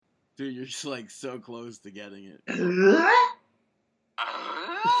Dude, you're just like so close to getting it.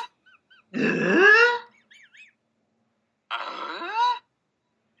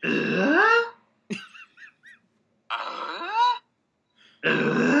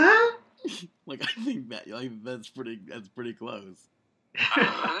 Like, I think that's pretty close.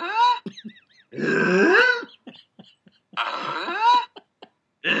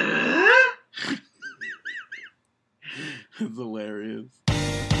 It's hilarious.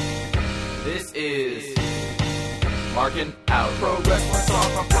 This is Markin Out. Pro Wrestling Talk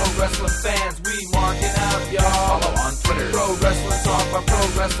by Pro Wrestling fans. We marking out, y'all. Follow on Twitter. Pro Wrestling Talk by Pro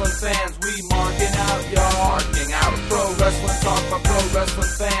Wrestling fans. We marking out, y'all. Marking Out. Pro Wrestling Talk by Pro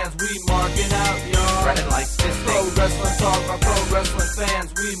Wrestling fans. We marking out, y'all. Running like fisting. Pro Wrestling Talk by Pro Wrestling fans.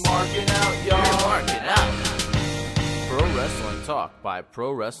 We marking out, y'all. We're marking out. Pro Wrestling Talk by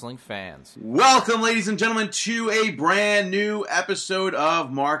Pro Wrestling fans. Welcome, ladies and gentlemen, to a brand new episode of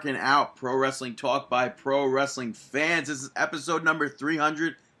Markin Out, Pro Wrestling Talk by Pro Wrestling fans. This is episode number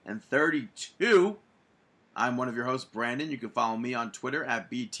 332. I'm one of your hosts, Brandon. You can follow me on Twitter at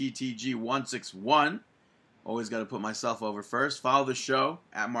BTTG161. Always got to put myself over first. Follow the show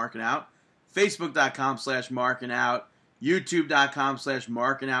at Markin Out. Facebook.com/Markin Out.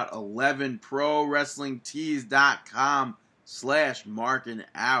 YouTube.com/MarkinOut11, ProWrestlingTees.com/Markin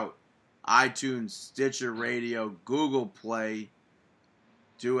Out, iTunes, Stitcher Radio, Google Play,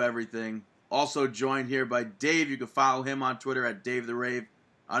 do everything. Also joined here by Dave. You can follow him on Twitter at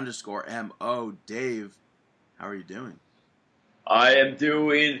DaveTheRave_MO. Dave, how are you doing? I am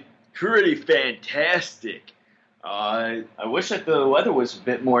doing pretty fantastic. I wish that the weather was a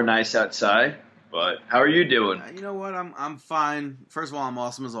bit more nice outside. But how are you doing? You know what? I'm fine. First of all, I'm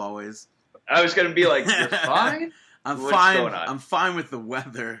awesome as always. I was gonna be like, you're fine? What's fine. Going on? I'm fine with the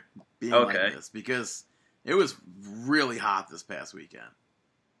weather being like this because it was really hot this past weekend.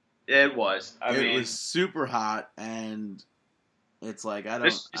 It was. It was super hot, and it's like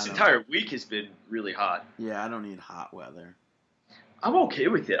This entire week has been really hot. Yeah, I don't need hot weather. I'm okay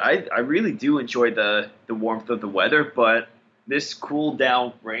with it. I really do enjoy the warmth of the weather, but this cool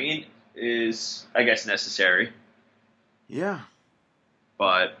down rain is, I guess, necessary. Yeah.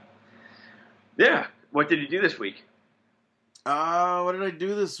 But, yeah. What did you do this week? What did I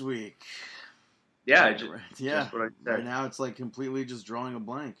do this week? Yeah. Just what I said. Right now it's like completely just drawing a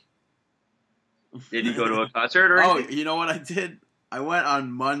blank. Did you go to a concert or anything? Oh, you know what I did? I went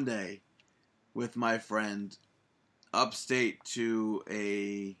on Monday with my friend upstate to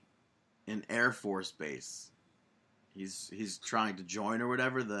an Air Force base. He's trying to join or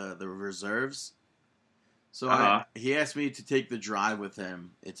whatever, the reserves. So he asked me to take the drive with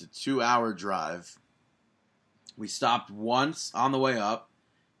him. It's a 2-hour drive. We stopped once on the way up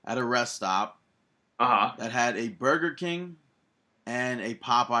at a rest stop that had a Burger King and a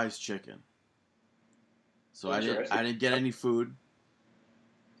Popeye's chicken. So I didn't get any food.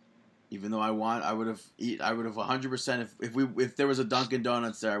 Even though I would have 100% if there was a Dunkin'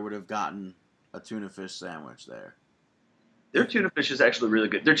 Donuts there, I would have gotten a tuna fish sandwich there. Their tuna fish is actually really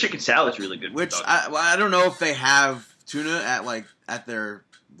good. Their chicken salad's really good. Which I don't know if they have tuna at their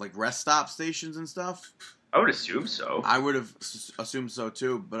rest stop stations and stuff. I would assume so. I would have assumed so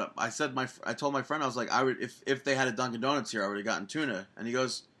too. But I told my friend, I was like, I would if they had a Dunkin' Donuts here, I would have gotten tuna. And he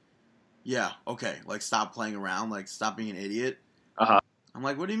goes, yeah, okay, stop playing around, stop being an idiot. I'm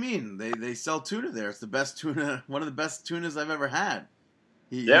like, what do you mean? They sell tuna there. It's the best tuna, one of the best tunas I've ever had.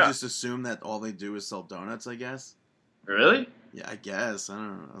 He just assumed that all they do is sell donuts, I guess. Really? Yeah, I guess. I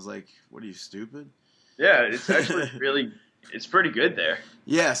don't know. I was like, what are you, stupid? Yeah, it's actually it's pretty good there.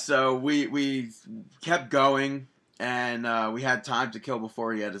 Yeah, so we kept going, and we had time to kill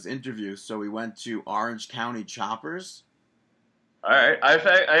before he had his interview, so we went to Orange County Choppers. All right. I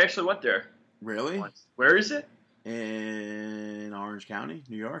actually went there. Really? Once. Where is it? In Orange County,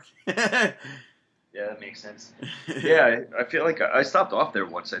 New York. Yeah, that makes sense. Yeah, I feel like I stopped off there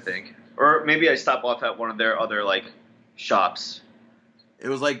once, I think. Or maybe I stopped off at one of their other, shops. It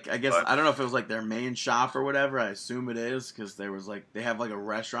was I guess, I don't know if it was their main shop or whatever. I assume it is, because there was they have a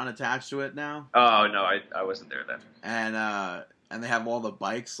restaurant attached to it now. Oh, no, I wasn't there then. And they have all the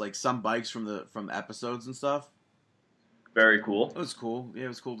bikes, some bikes from episodes and stuff. Very cool. It was cool. Yeah, it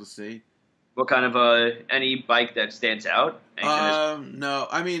was cool to see. What kind of, any bike that stands out? No,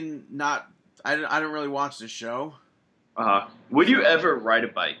 I mean, not, I don't really watch the show. Would you ever ride a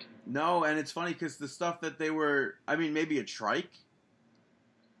bike? No, and it's funny because the stuff that they were, I mean, maybe a trike.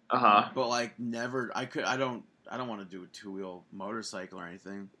 But never, I don't want to do a 2-wheel motorcycle or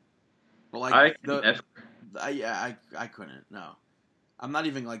anything. But I couldn't. No, I'm not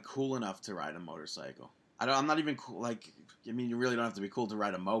even cool enough to ride a motorcycle. I'm not even cool. Like, I mean, you really don't have to be cool to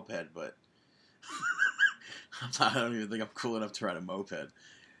ride a moped, but I don't even think I'm cool enough to ride a moped.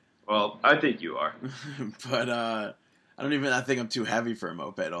 Well, I think you are. But I think I'm too heavy for a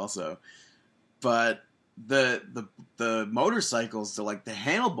moped also. But the motorcycles, the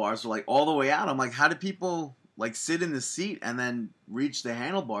handlebars are like all the way out. I'm like, how do people like sit in the seat and then reach the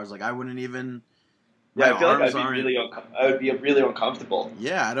handlebars? Like, I wouldn't even. Yeah, I feel like I would be really uncomfortable.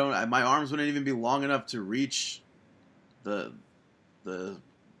 Yeah, my arms wouldn't even be long enough to reach the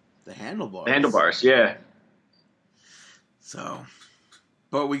handlebars. The handlebars, yeah. So,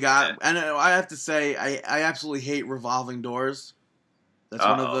 but we got, and I have to say, I absolutely hate revolving doors. That's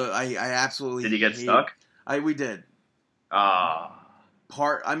one of the I absolutely. Did you get stuck? We did.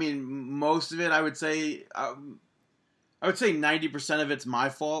 I mean, most of it, I would say 90% of it's my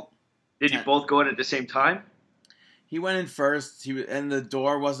fault. Did you both go in at the same time? He went in first. And the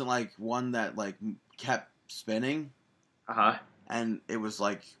door wasn't like one that like kept spinning. And it was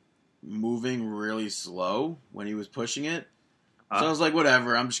like moving really slow when he was pushing it. So I was like,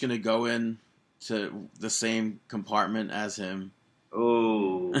 whatever. I'm just gonna go in to the same compartment as him.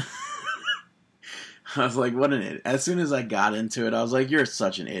 Oh. I was like, what an idiot. As soon as I got into it, I was like, you're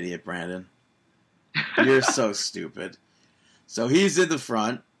such an idiot, Brandon. You're so stupid. So he's in the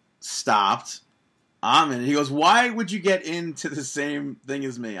front. Stopped. I'm in. He goes, why would you get into the same thing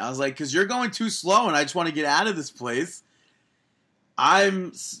as me? I was like, because you're going too slow and I just want to get out of this place.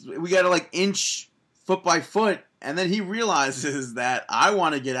 We got to like inch foot by foot. And then he realizes that I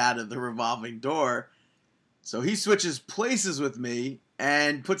want to get out of the revolving door. So he switches places with me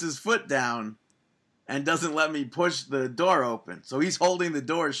and puts his foot down and doesn't let me push the door open. So he's holding the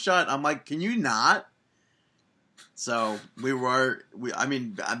door shut. I'm like, can you not? So I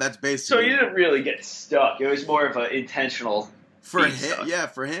mean, that's basically. So you didn't really get stuck. It was more of an intentional. For him,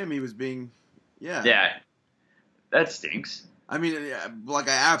 stuck. For him, he was being, yeah. Yeah, that stinks. I mean, like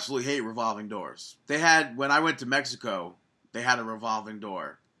I absolutely hate revolving doors. When I went to Mexico, they had a revolving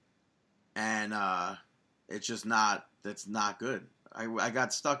door, and it's just not. That's not good. I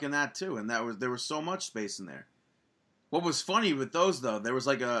got stuck in that too, and there was so much space in there. What was funny with those, though, there was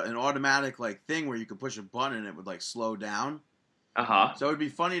like an automatic like thing where you could push a button and it would like slow down. So it would be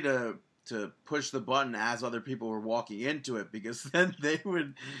funny to push the button as other people were walking into it, because then they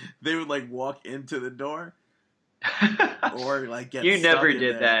would like walk into the door or like get. You stuck never in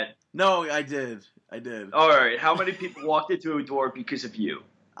did there. that. No, I did. All right. How many people walked into a door because of you?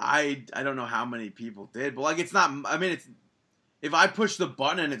 I don't know how many people did, but like it's not. I mean, it's. If I push the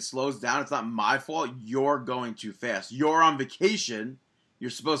button and it slows down, it's not my fault. You're going too fast. You're on vacation.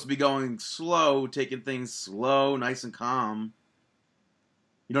 You're supposed to be going slow, taking things slow, nice and calm.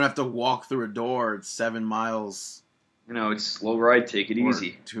 You don't have to walk through a door. It's 7 miles. You know, it's slow ride. Take it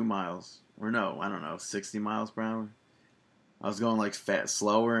easy. 2 miles. Or no, I don't know, 60 miles per hour. I was going like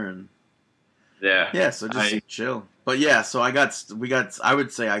slower and. Yeah, so just chill. But yeah, so I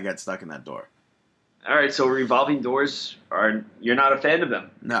would say I got stuck in that door. All right, so revolving doors you're not a fan of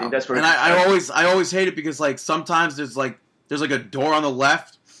them. No, I think that's where and I always hate it because like sometimes there's like a door on the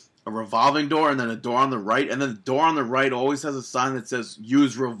left, a revolving door, and then a door on the right, and then the door on the right always has a sign that says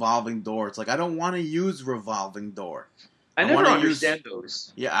 "Use revolving door." It's like I don't want to use revolving door. I never understand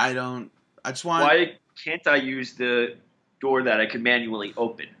those. Yeah, I don't. I just want. Why can't I use the door that I can manually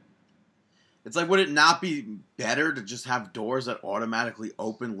open? It's like, would it not be better to just have doors that automatically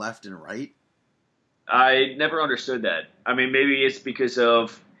open left and right? I never understood that. I mean, maybe it's because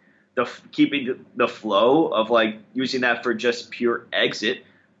of keeping the flow of like using that for just pure exit.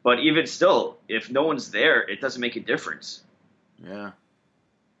 But even still, if no one's there, it doesn't make a difference. Yeah.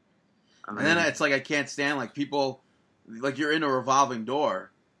 And then it's like I can't stand like people, like you're in a revolving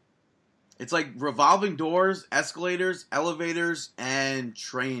door. It's like revolving doors, escalators, elevators, and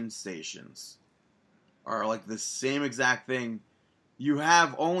train stations are like the same exact thing. You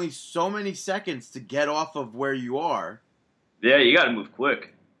have only so many seconds to get off of where you are. Yeah, you got to move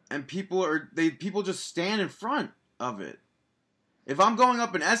quick. And people just stand in front of it. If I'm going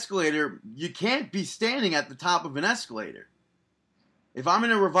up an escalator, you can't be standing at the top of an escalator. If I'm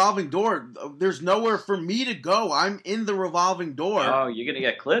in a revolving door, there's nowhere for me to go. I'm in the revolving door. Oh, you're going to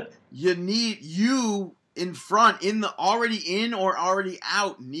get clipped? You in front, already in or already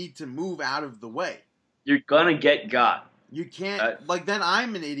out, need to move out of the way. You're going to get got. You can't, then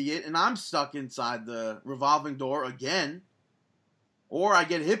I'm an idiot and I'm stuck inside the revolving door again. Or I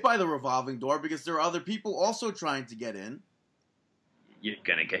get hit by the revolving door because there are other people also trying to get in. You're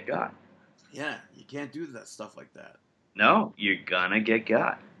going to get got. Yeah, you can't do that stuff like that. No, you're going to get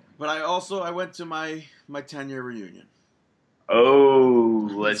got. But I went to my 10-year reunion. Oh,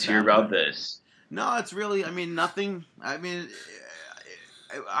 let's hear about this. No, it's really, I mean, nothing. I mean,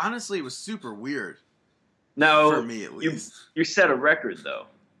 honestly, it was super weird. Now, for me, at least. You set a record, though.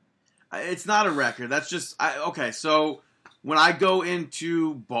 It's not a record. That's just, okay, so when I go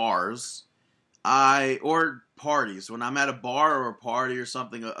into bars, or parties, when I'm at a bar or a party or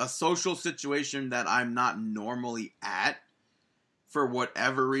something, a social situation that I'm not normally at, for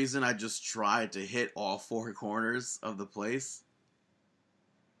whatever reason, I just try to hit all four corners of the place.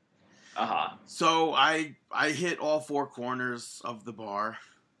 So I hit all four corners of the bar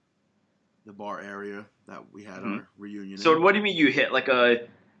area that we had our reunion. So what do you mean you hit, like a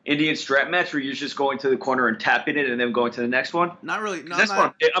Indian strap match where you're just going to the corner and tapping it and then going to the next one? Not really. No,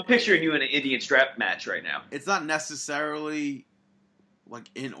 I'm picturing you in an Indian strap match right now. It's not necessarily like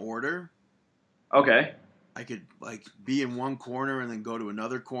in order. Okay. I could like be in one corner and then go to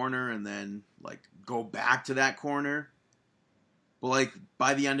another corner and then like go back to that corner. But like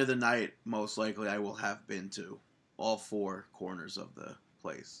by the end of the night, most likely I will have been to all four corners of the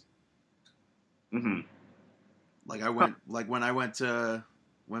place. Mm-hmm. Like I went, like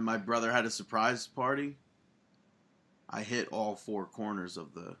when my brother had a surprise party, I hit all four corners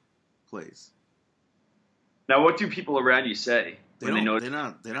of the place. Now, what do people around you say when they notice?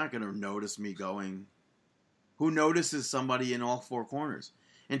 They're not going to notice me going. Who notices somebody in all four corners?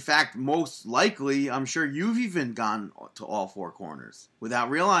 In fact, most likely, I'm sure you've even gone to all four corners without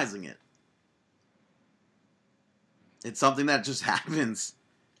realizing it. It's something that just happens.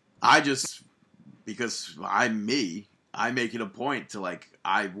 Because I'm me, I make it a point to, like,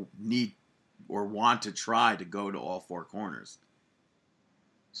 I need or want to try to go to all four corners.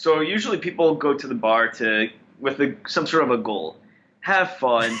 So usually people go to the bar with some sort of a goal. Have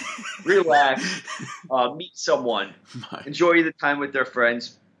fun, relax, meet someone, enjoy the time with their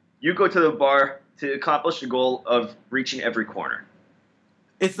friends. You go to the bar to accomplish the goal of reaching every corner.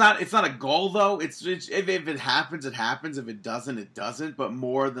 It's not a goal, though. It's if it happens, it happens. If it doesn't, it doesn't. But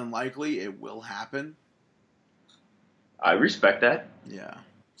more than likely, it will happen. I respect that. Yeah.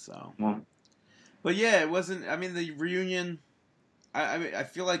 So. Well, but yeah, it wasn't. I mean, the reunion. I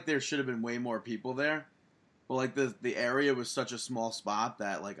feel like there should have been way more people there. But like the area was such a small spot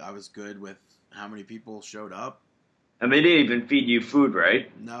that like I was good with how many people showed up. And they didn't even feed you food, right?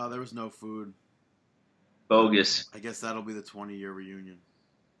 No, there was no food. Bogus. I guess that'll be the 20-year reunion.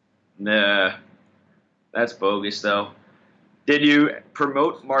 Nah, that's bogus, though. Did you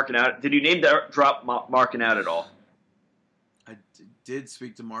promote Markin Out? Did you name drop Markin Out at all? I did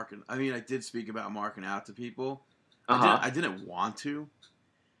speak to Markin. I mean, I did speak about Markin Out to people. Uh-huh. I didn't want to.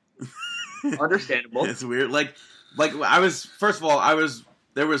 Understandable. It's weird. Like I was. First of all,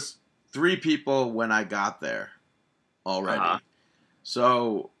 there was 3 people when I got there already. Uh-huh.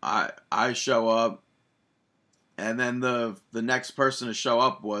 So I show up. And then the next person to show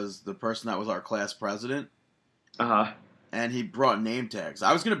up was the person that was our class president. Uh-huh. And he brought name tags.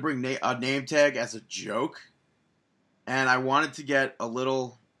 I was going to bring a name tag as a joke. And I wanted to get a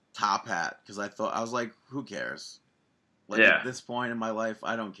little top hat. Because I was like, who cares? Like, yeah. At this point in my life,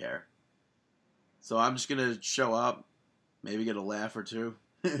 I don't care. So I'm just going to show up. Maybe get a laugh or two.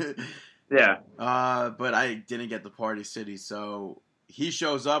 Yeah. But I didn't get the Party City. So he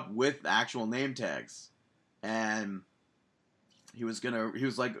shows up with actual name tags. And he was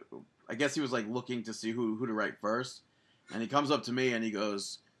like, I guess he was like looking to see who to write first. And he comes up to me and he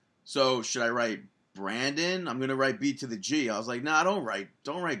goes, so should I write Brandon? I'm going to write B to the G. I was like, nah, don't write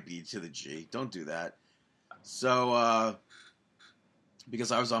B to the G. Don't do that. So,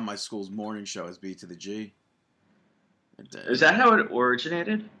 because I was on my school's morning show as B to the G. Is that how it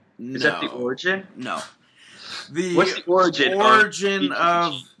originated? No. Is that the origin? No. What's the origin?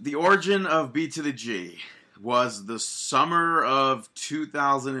 The origin of B to the G was the summer of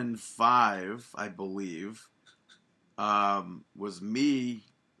 2005, I believe. Was me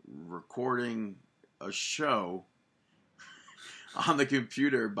recording a show on the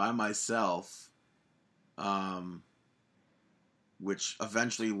computer by myself, which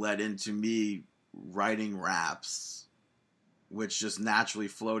eventually led into me writing raps, which just naturally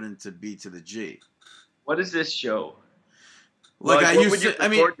flowed into B to the G. What is this show? Like I used would you to, I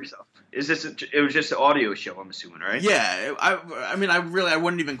mean, yourself? It was just an audio show, I'm assuming, right? Yeah, I mean, I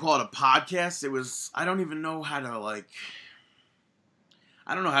wouldn't even call it a podcast. It was, I don't even know how to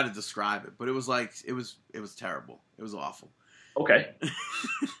I don't know how to describe it, but it was like, it was terrible. It was awful. Okay.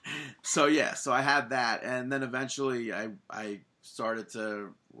 So yeah, so I had that, and then eventually I started to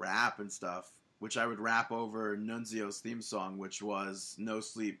rap and stuff, which I would rap over Nunzio's theme song, which was No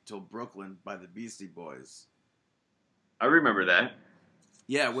Sleep Till Brooklyn by the Beastie Boys. I remember that.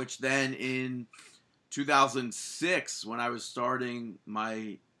 Yeah, which then in 2006, when I was starting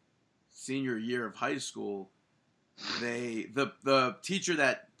my senior year of high school, the teacher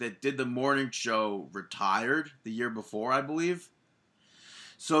that did the morning show retired the year before, I believe.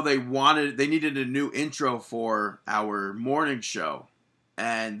 So they needed a new intro for our morning show,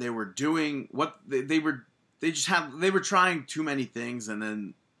 and they were doing they were trying too many things, and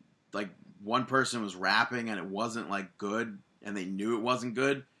then like one person was rapping and it wasn't like good, and they knew it wasn't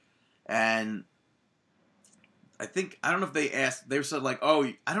good, and I don't know if they said like,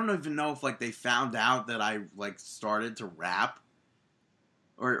 oh, I don't even know if like they found out that I like started to rap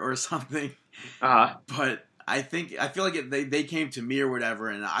or something. But I feel like they came to me or whatever,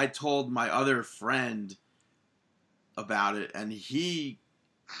 and I told my other friend about it, and he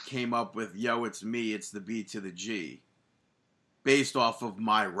came up with, yo, it's me, it's the B to the G, based off of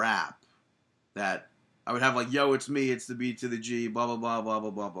my rap. That I would have like, yo, it's me, it's the B to the G, blah, blah, blah, blah,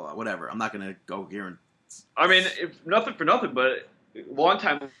 blah, blah, blah, whatever. I'm not going to go here and... I mean, if nothing for nothing, but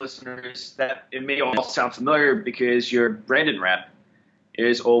long-time listeners, that it may all sound familiar because your Brandon rap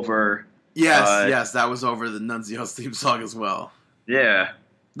is over... Yes, that was over the Nunzio's theme song as well. Yeah.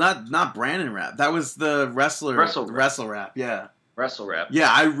 Not Brandon rap. That was the wrestle rap, yeah. Wrestle rap. Yeah,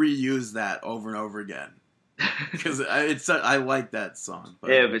 I reused that over and over again. Because I like that song. But.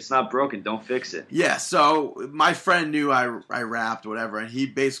 Yeah, if it's not broken, don't fix it. Yeah, so my friend knew I rapped, whatever, and he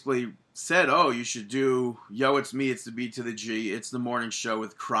basically said, oh, you should do, yo, it's me, it's the B to the G, it's the morning show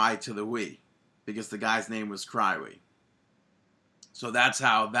with Cry to the We. Because the guy's name was Crywee. So that's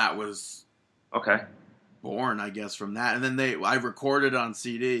how that was born, I guess, from that. And then I recorded on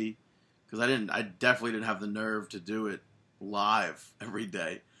CD, because I definitely didn't have the nerve to do it live every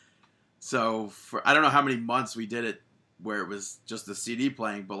day. So for I don't know how many months we did it where it was just the CD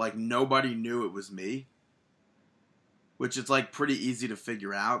playing, but like nobody knew it was me, which is like pretty easy to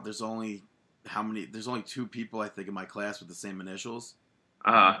figure out. There's only 2 people I think in my class with the same initials.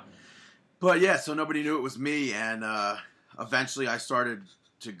 But yeah, so nobody knew it was me, and eventually I started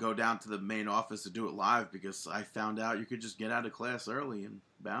to go down to the main office to do it live because I found out you could just get out of class early and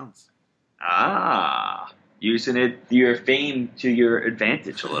bounce. Using your fame to your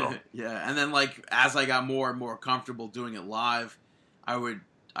advantage a little. Yeah, and then like as I got more and more comfortable doing it live, I would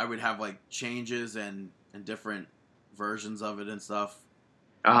have like changes and different versions of it and stuff.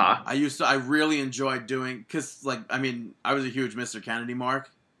 I really enjoyed doing, because like I mean I was a huge Mr. Kennedy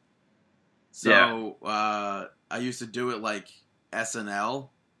mark, so I used to do it like SNL,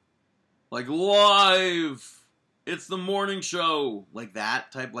 like live. It's the morning show, like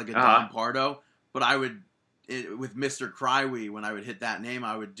that type, like a Don Pardo. But I would. With Mr. Crywee, when I would hit that name,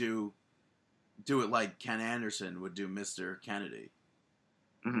 I would do it like Ken Anderson would do Mr. Kennedy.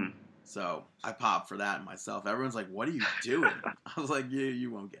 Mm-hmm. So I popped for that myself. Everyone's like, what are you doing? I was like, yeah,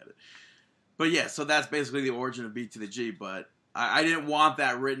 you won't get it. But yeah, so that's basically the origin of B to the G, but I didn't want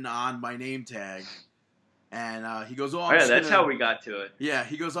that written on my name tag. And he goes, that's how we got to it. Yeah,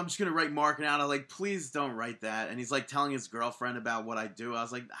 he goes, I'm just going to write Markin Out. I'm like, please don't write that. And he's like telling his girlfriend about what I do. I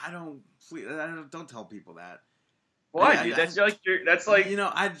was like, don't tell people that. Why, dude? That's like you know,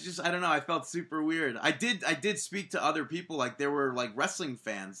 I don't know. I felt super weird. I did speak to other people, like there were like wrestling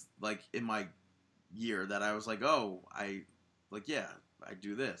fans like in my year that I was like, oh, I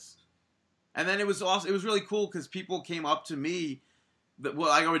do this. And then it was really cool because people came up to me.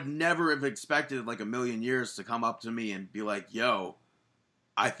 I would never have expected like a million years to come up to me and be like, yo,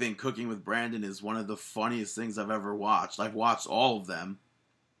 I think Cooking with Brandon is one of the funniest things I've ever watched. I've watched all of them.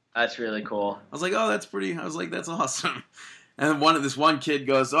 That's really cool. I was like, oh, that's awesome. And this one kid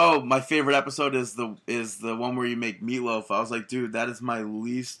goes, oh, my favorite episode is the one where you make meatloaf. I was like, dude, that is my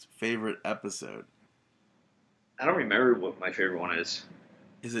least favorite episode. I don't remember what my favorite one is.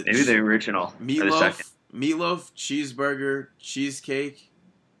 Is it maybe the original? Meatloaf, cheeseburger, cheesecake,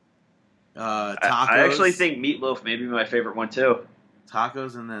 tacos. I actually think meatloaf may be my favorite one too.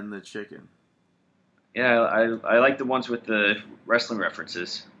 Tacos and then the chicken. Yeah, I like the ones with the wrestling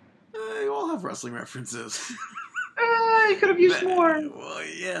references. They all have wrestling references. You could have used more. Well,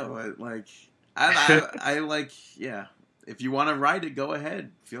 yeah, but like, I like, yeah. If you want to write it, go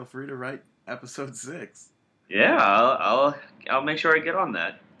ahead. Feel free to write episode 6. Yeah, I'll make sure I get on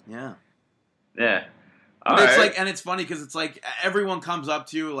that. Yeah. Yeah. It's like, and it's funny because it's like everyone comes up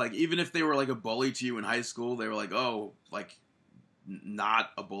to you, like even if they were like a bully to you in high school, they were like, oh, like not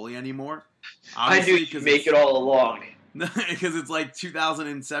a bully anymore. Obviously, I knew you'd make it all along. Because it's like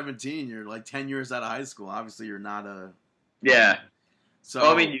 2017, you're like 10 years out of high school. Obviously, you're not a... Yeah. So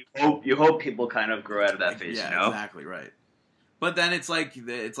well, I mean, you hope people kind of grow out of that phase, yeah, you know? Exactly, right. But then it's like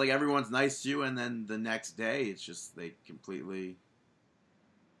everyone's nice to you, and then the next day, it's just they completely...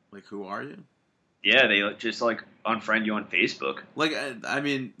 Like, who are you? Yeah, they just like unfriend you on Facebook. Like, I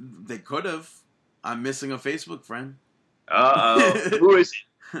mean, they could have. I'm missing a Facebook friend. Who is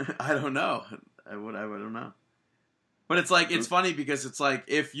it? I don't know. I don't know. But it's like, it's funny because it's like,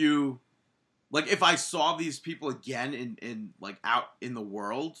 if I saw these people again in like out in the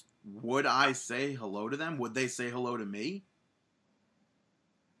world, would I say hello to them? Would they say hello to me?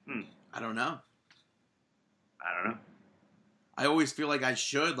 I don't know. I always feel like I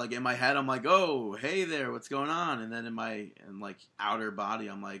should. Like, in my head, I'm like, oh, hey there, what's going on? And then in like outer body,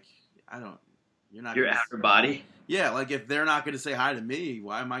 I'm like, you're not Your outer body? Yeah, like, if they're not going to say hi to me,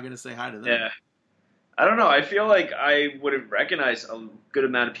 why am I going to say hi to them? Yeah. I don't know. I feel like I would have recognized a good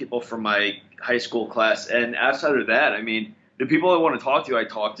amount of people from my high school class. And outside of that, I mean, the people I want to talk to, I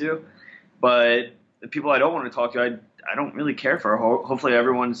talk to. But the people I don't want to talk to, I don't really care for. Hopefully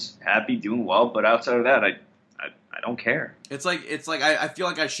everyone's happy, doing well. But outside of that, I don't care. It's like I feel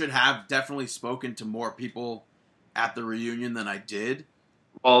like I should have definitely spoken to more people at the reunion than I did.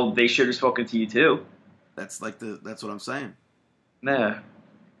 Well, they should have spoken to you too. That's what I'm saying. Yeah.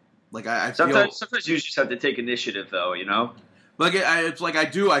 Like, I sometimes you just have to take initiative, though. You know. Like, it's like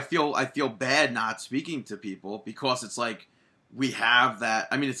I feel bad not speaking to people because it's like we have that.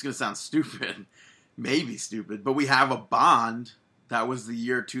 I mean, it's gonna sound stupid, maybe stupid, but we have a bond that was the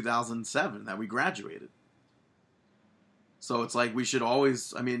year 2007 that we graduated. So it's like we should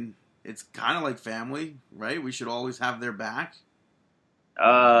always. I mean, it's kind of like family, right? We should always have their back.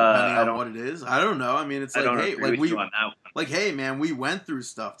 Depending on what it is, I don't know. I mean, it's like, hey, like hey, man, we went through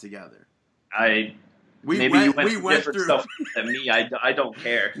stuff together. We went through stuff than me. I don't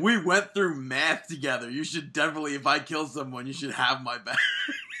care. We went through math together. You should definitely, if I kill someone, you should have my back.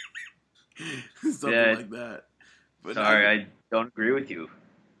 Something like that. But sorry, I don't agree with you.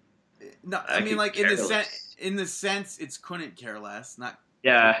 No, I mean, like, in the sense, it's couldn't care less. Not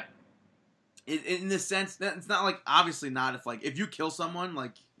yeah. In the sense that it's not like, obviously not, if you kill someone,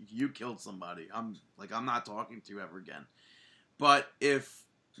 like, you killed somebody, I'm not talking to you ever again. But if,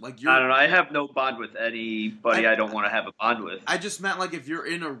 like, I don't know, I have no bond with anybody I don't want to have a bond with. I just meant, like, if you're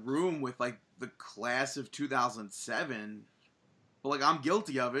in a room with, like, the class of 2007, but, like, I'm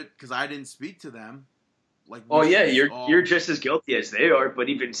guilty of it because I didn't speak to them. Like, oh yeah, you're just as guilty as they are, but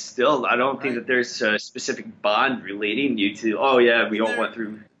even still, I don't think that there's a specific bond relating you to. Oh yeah, we all went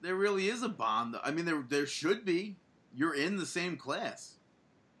through. There really is a bond. I mean, there should be. You're in the same class.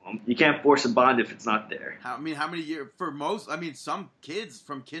 You can't force a bond if it's not there. How many years? For most, I mean, some kids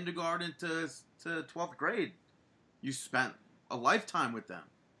from kindergarten to 12th grade, you spent a lifetime with them,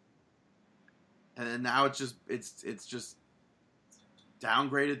 and then now it's just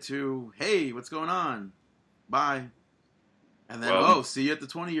downgraded to, hey, what's going on? Bye. And then, see you at the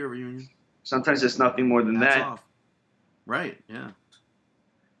 20-year reunion. Sometimes it's nothing more than that. Off. Right, yeah.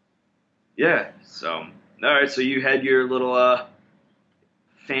 Yeah, so, all right, so you had your little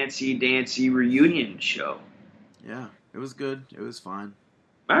fancy dancy reunion show. Yeah, it was good. It was fine.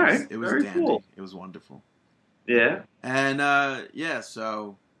 All right, it was very dandy. cool. It was wonderful. Yeah. And,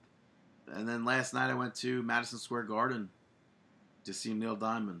 so, and then last night I went to Madison Square Garden to see Neil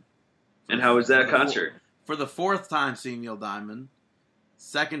Diamond. And how was that concert? For the fourth time seeing Neil Diamond.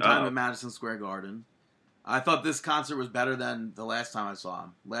 Second time at Madison Square Garden. I thought this concert was better than the last time I saw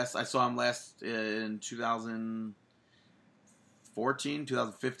him. I saw him last in 2014,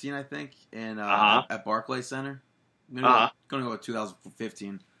 2015, I think, at Barclays Center. I'm gonna go with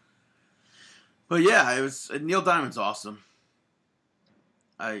 2015. But yeah, it was Neil Diamond's awesome.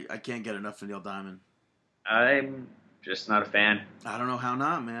 I can't get enough of Neil Diamond. I'm just not a fan. I don't know how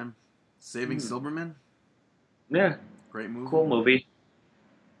not, man. Saving Silverman? Yeah. Great movie. Cool movie.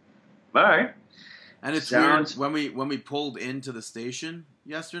 All right. And it's weird, when we pulled into the station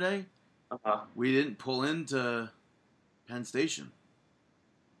yesterday, we didn't pull into Penn Station.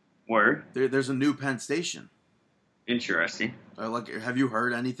 Word. There's a new Penn Station. Interesting. Have you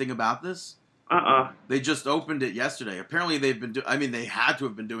heard anything about this? They just opened it yesterday. Apparently they've been they had to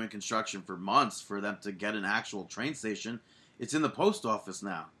have been doing construction for months for them to get an actual train station. It's in the post office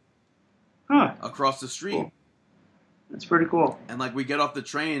now. Across the street. Cool. That's pretty cool. And like we get off the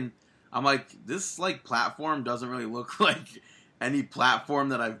train, I'm like, this like platform doesn't really look like any platform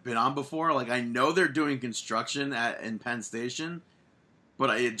that I've been on before. Like I know they're doing construction in Penn Station,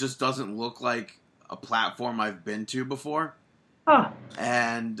 but it just doesn't look like a platform I've been to before.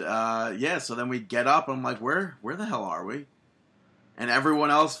 And so then we get up and I'm like, where the hell are we? And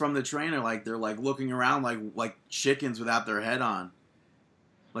everyone else from the train are like, they're like looking around like chickens without their head on.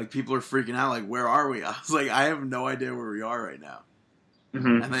 Like people are freaking out, like, where are we? I was like, I have no idea where we are right now.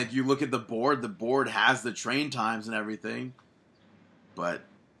 Mm-hmm. And then if you look at the board has the train times and everything. But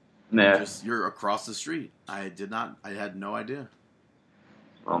Nah. You're across the street. I had no idea.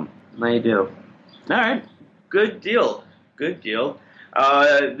 Now you do. All right. Good deal. Good deal.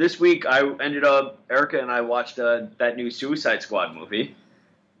 This week, Erica and I watched that new Suicide Squad movie.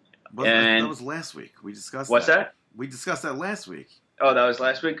 That was last week. We discussed what's that? We discussed that last week. Oh, that was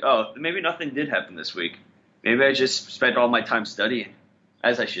last week? Oh, maybe nothing did happen this week. Maybe I just spent all my time studying,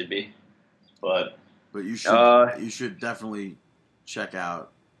 as I should be. But you should definitely check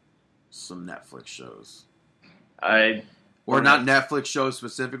out some Netflix shows. Or not Netflix shows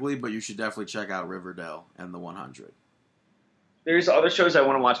specifically, but you should definitely check out Riverdale and The 100. There's other shows I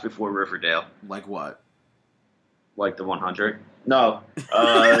want to watch before Riverdale. Like what? Like The 100? No.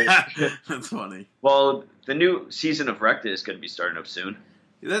 That's funny. Well, the new season of Wrecked is going to be starting up soon.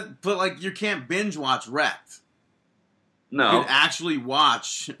 But you can't binge watch Wrecked. No. You can actually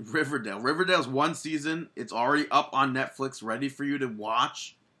watch Riverdale. Riverdale's one season. It's already up on Netflix, ready for you to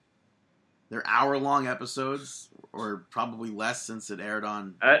watch. They're hour-long episodes, or probably less since it aired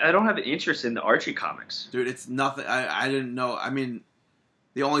on... I don't have an interest in the Archie comics. Dude, it's nothing... I didn't know... I mean,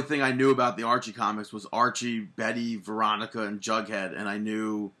 the only thing I knew about the Archie comics was Archie, Betty, Veronica, and Jughead, and I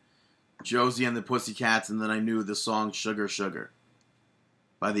knew Josie and the Pussycats, and then I knew the song Sugar Sugar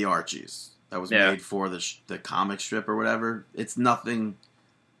by the Archies. That was made for the comic strip or whatever. It's nothing...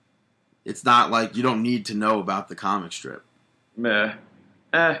 It's not like you don't need to know about the comic strip. Meh.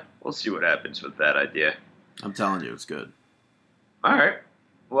 We'll see what happens with that idea. I'm telling you, it's good. All right.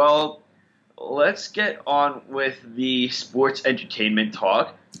 Well, let's get on with the sports entertainment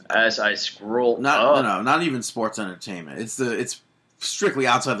talk as I scroll up. No, not even sports entertainment. It's strictly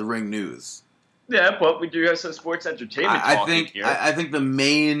outside the ring news. Yeah, but we do have some sports entertainment talk here. I think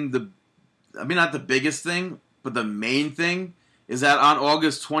not the biggest thing, but the main thing is that on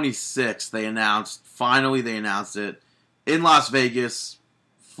August 26th, they announced it in Las Vegas.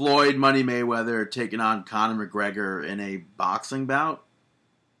 Floyd Money Mayweather taking on Conor McGregor in a boxing bout.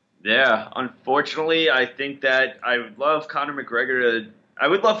 Yeah, unfortunately, I think that I would love Conor McGregor I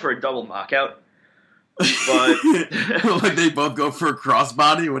would love for a double knockout, but like they both go for a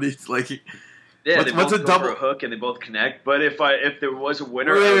crossbody. What do you like? Yeah, they both go for a hook and they both connect. But if there was a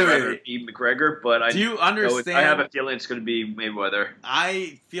winner, I would rather be McGregor. But do you understand? I have a feeling it's going to be Mayweather.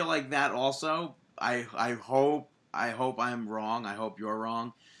 I feel like that also. I hope I'm wrong. I hope you're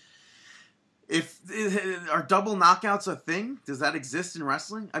wrong. Are double knockouts a thing? Does that exist in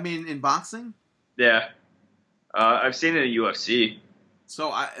wrestling? I mean, in boxing? Yeah. I've seen it in UFC.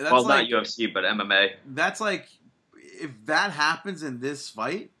 Not UFC, but MMA. That's like, if that happens in this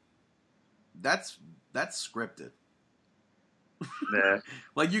fight, that's scripted. Yeah.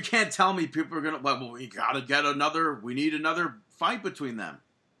 Like, you can't tell me people are going to, we need another fight between them.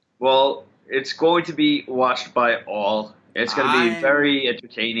 Well, it's going to be watched by all. It's going to be very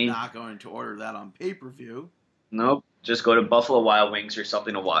entertaining. Not going to order that on pay-per-view. Nope. Just go to Buffalo Wild Wings or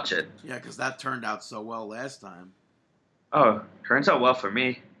something to watch it. Yeah, because that turned out so well last time. Oh, turns out well for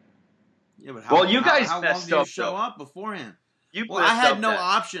me. Yeah, but how long did you show up beforehand? I had no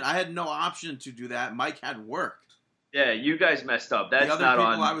option. I had no option to do that. Mike had work. Yeah, you guys messed up. That's the other not people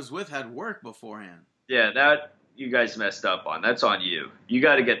on. I was with had work beforehand. Yeah, that you guys messed up on. That's on you. You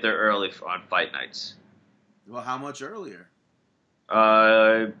got to get there early on fight nights. Well, how much earlier?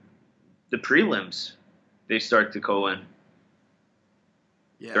 The prelims, they start to go in.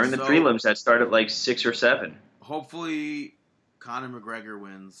 Yeah, during the prelims, that start at like 6 or 7. Hopefully, Conor McGregor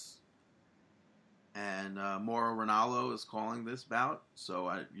wins. And Mauro Ranallo is calling this bout.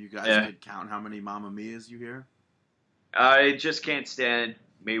 So you guys could count how many Mamma Mias you hear. I just can't stand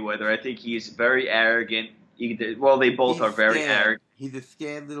Mayweather. I think he's very arrogant. They both are very arrogant. He's a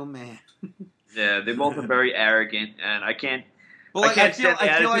scared little man. Yeah, they both are very arrogant, and I can't. Well, I can't stand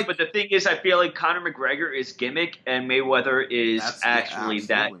the attitude. But the thing is, I feel like Conor McGregor is gimmick, and Mayweather is actually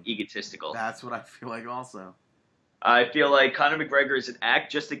that egotistical. That's what I feel like also. I feel like Conor McGregor is an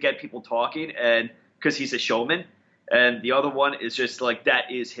act just to get people talking, and because he's a showman, and the other one is just like that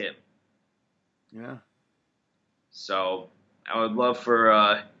is him. Yeah. So I would love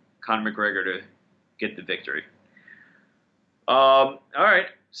for Conor McGregor to get the victory. All right.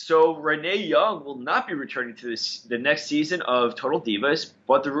 So Renee Young will not be returning to the next season of Total Divas,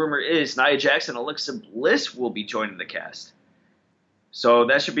 but the rumor is Nia Jax and Alexa Bliss will be joining the cast. So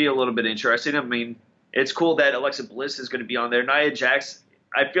that should be a little bit interesting. I mean, it's cool that Alexa Bliss is going to be on there. Nia Jax,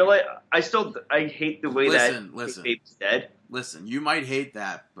 I feel like I hate the way that Baby's dead. Listen, you might hate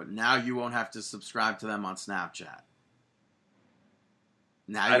that, but now you won't have to subscribe to them on Snapchat.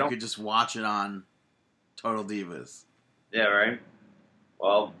 Now you could just watch it on Total Divas. Yeah, right.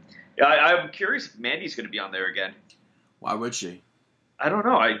 Well, I'm curious if Mandy's going to be on there again. Why would she? I don't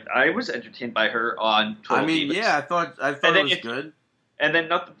know. I was entertained by her on Total Divas. Yeah, I thought it was good. And then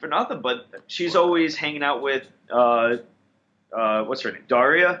nothing for nothing, but she's always hanging out with what's her name,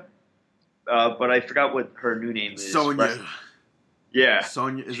 Daria. But I forgot what her new name is. Sonya. Yeah.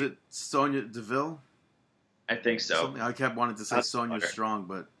 Sonya. Is it Sonya Deville? I think so. Something, I kept wanting to say Sonya Strong,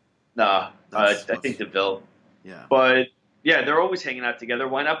 but nah. I think Deville. Yeah. But yeah, they're always hanging out together.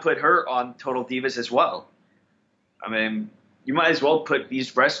 Why not put her on Total Divas as well? I mean, you might as well put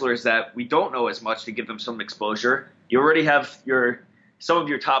these wrestlers that we don't know as much to give them some exposure. You already have some of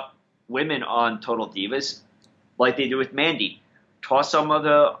your top women on Total Divas, like they do with Mandy. Toss some of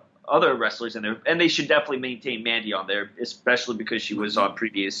the other wrestlers in there, and they should definitely maintain Mandy on there, especially because she was on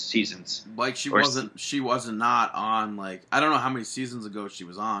previous seasons. Like she wasn't not on, like, I don't know how many seasons ago she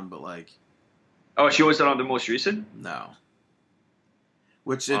was on, but like. Oh, she wasn't on the most recent? No.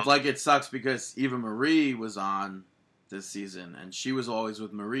 Which it sucks because Eva Marie was on this season, and she was always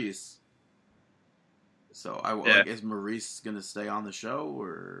with Maurice. So like, is Maurice gonna stay on the show,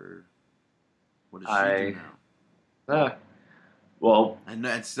 or what does she do now? Well,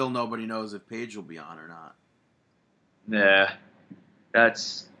 and still nobody knows if Paige will be on or not. Yeah,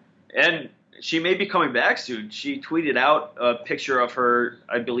 and she may be coming back soon. She tweeted out a picture of her,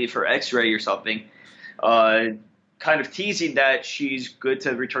 I believe her X-ray or something, kind of teasing that she's good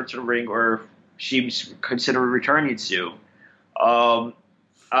to return to the ring, or she's considering returning soon.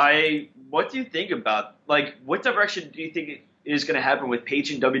 What do you think about, like, what direction do you think is going to happen with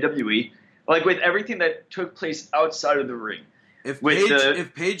Paige in WWE? Like, with everything that took place outside of the ring. If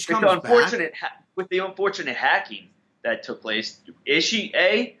Paige comes back, with the unfortunate hacking that took place,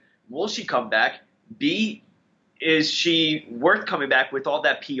 will she come back? B, is she worth coming back with all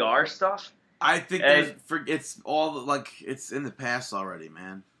that PR stuff? I think it's all, like, it's in the past already,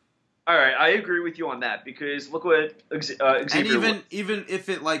 man. All right, I agree with you on that, because look what Xavier and even if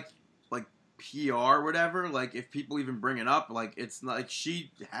it like PR or whatever, like if people even bring it up, like it's like she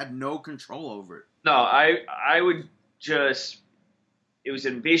had no control over it. No, I would just, it was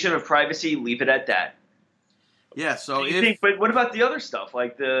an invasion of privacy. Leave it at that. Yeah. So but what about the other stuff,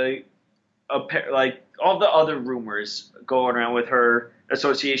 like like all the other rumors going around with her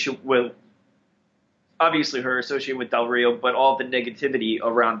association with, obviously her association with Del Rio, but all the negativity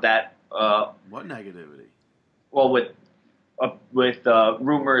around that. What negativity? Well, with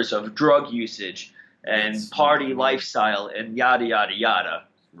rumors of drug usage and party lifestyle and yada yada yada.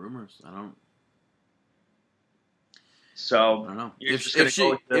 Rumors, I don't. So I don't know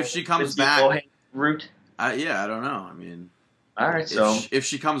if she comes back. Route. I don't know. I mean, all right. If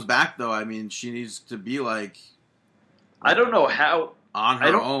she comes back, though, I mean, she needs to be like I don't know how on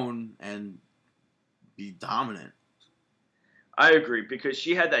her own and be dominant. I agree, because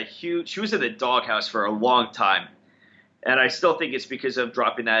she had that she was in the doghouse for a long time, and I still think it's because of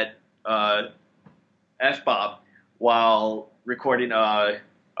dropping that F-bomb while recording a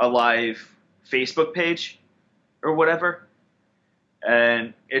live Facebook page or whatever,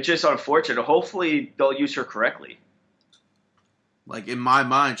 and it's just unfortunate. Hopefully they'll use her correctly. Like, in my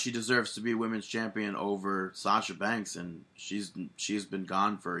mind, she deserves to be women's champion over Sasha Banks, and she's been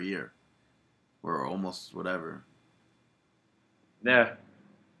gone for a year or almost whatever. Yeah.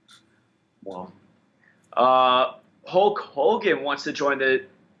 Well, Hulk Hogan wants to join the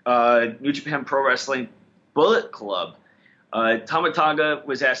New Japan Pro Wrestling Bullet Club. Tama Tonga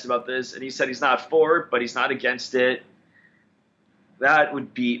was asked about this, and he said he's not for it, but he's not against it. That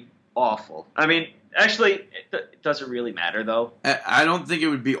would be awful. I mean, actually, it doesn't really matter, though. I don't think it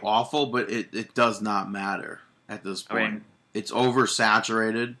would be awful, but it does not matter at this point. I mean, it's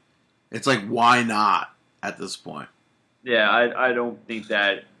oversaturated. It's like, why not at this point? Yeah, I don't think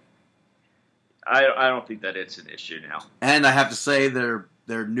that. I don't think that it's an issue now. And I have to say, their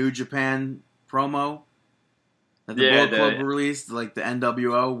New Japan promo that the Bullet Club released, like the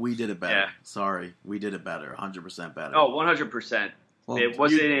NWO, we did it better. Yeah. Sorry, we did it better, 100% better. Oh, 100%. Well, it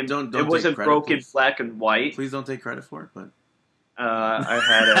wasn't. It wasn't broken please. Black and white. Please don't take credit for it, but I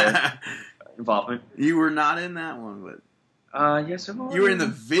had involvement. You were not in that one, but yes, I was. You were in the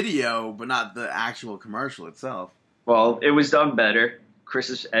video, but not the actual commercial itself. Well, it was done better.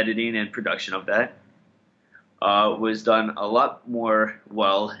 Chris's editing and production of that was done a lot more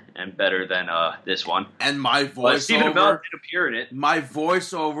well and better than this one. And my voiceover, Stephen Amell did appear in it. My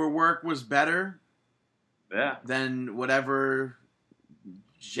voiceover work was better. Yeah. Than whatever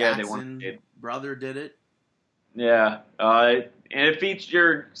Jackson brother did it. Yeah. And it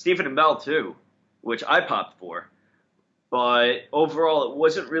featured Stephen Amell too, which I popped for. But overall, it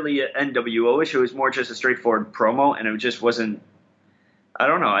wasn't really an NWO issue. It was more just a straightforward promo, and it just wasn't. I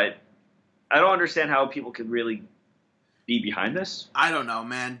don't know. I don't understand how people could really be behind this? I don't know,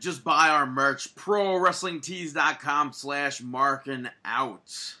 man. Just buy our merch.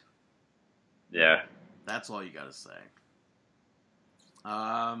 ProWrestlingTees.com/MarkinOut. Yeah. That's all you gotta say.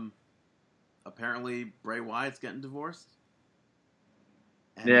 Apparently Bray Wyatt's getting divorced.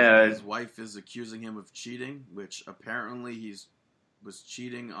 And his wife is accusing him of cheating, which apparently was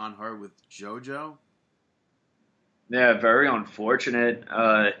cheating on her with JoJo. Yeah, very unfortunate.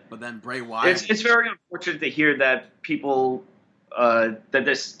 But then Bray Wyatt... It's very unfortunate to hear that people... that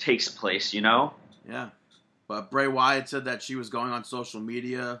this takes place, you know? Yeah. But Bray Wyatt said that she was going on social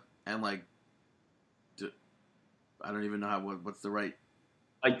media and, like... I don't even know what's the right...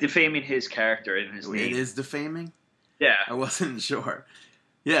 Like, defaming his character and his name. It is defaming? Yeah. I wasn't sure.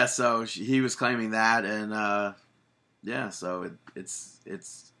 Yeah, so he was claiming that, and, so it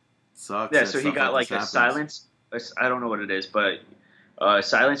sucks. Yeah, so he got, like, a silence... I don't know what it is, but a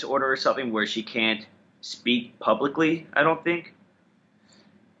silence order or something where she can't speak publicly, I don't think.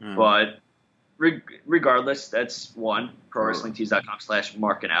 But regardless, that's one,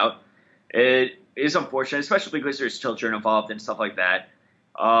 ProWrestlingTees.com/MarkinOut. It is unfortunate, especially because there's children involved and stuff like that.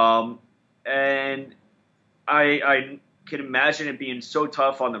 And I can imagine it being so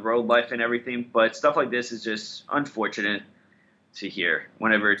tough on the road life and everything, but stuff like this is just unfortunate to hear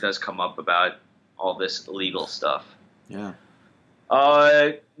whenever it does come up about all this illegal stuff. Yeah.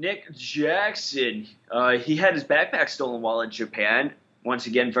 Nick Jackson, he had his backpack stolen while in Japan. Once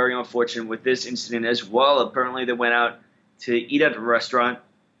again, very unfortunate with this incident as well. Apparently they went out to eat at a restaurant.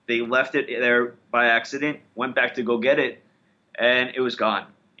 They left it there by accident, went back to go get it, and it was gone.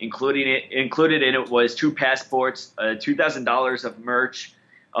 Included in it was 2 passports, $2,000 of merch,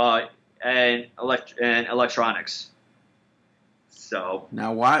 and electronics. So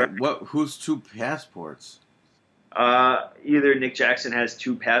now, who's 2 passports? Either Nick Jackson has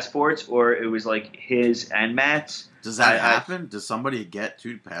 2 passports, or it was like his and Matt's. Does that happen? Does somebody get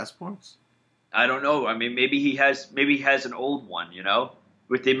 2 passports? I don't know. I mean, maybe he has an old one. You know,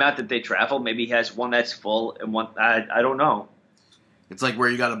 with the amount that they travel, maybe he has one that's full and one. I don't know. It's like where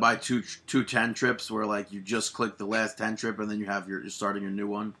you got to buy two 10 trips, where like you just click the last 10 trip and then you're starting your new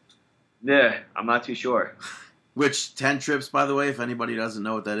one. Yeah, I'm not too sure. Which 10 trips, by the way, if anybody doesn't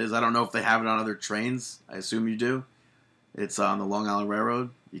know what that is, I don't know if they have it on other trains. I assume you do. It's on the Long Island Railroad.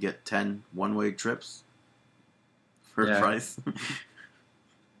 You get 10 one-way trips for a price.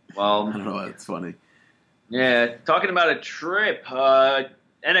 Well, I don't know. It's funny. Yeah, talking about a trip,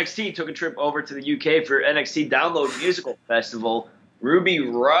 NXT took a trip over to the UK for NXT Download Musical Festival. Ruby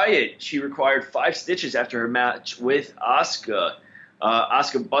Riott, she required 5 stitches after her match with Asuka.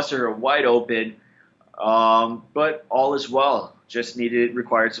 Asuka busted her wide open. But all is well. Just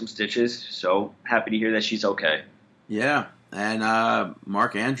required some stitches. So happy to hear that she's okay. Yeah, and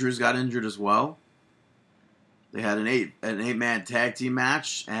Mark Andrews got injured as well. They had an 8-man tag team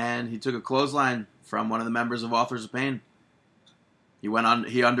match, and he took a clothesline from one of the members of Authors of Pain. He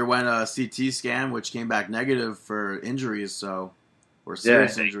underwent a CT scan, which came back negative for injuries, or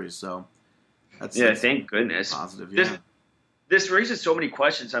serious injuries. So that's thank goodness. Positive. Yeah. This raises so many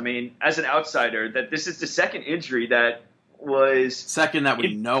questions. I mean, as an outsider, that this is the second injury that was... Second that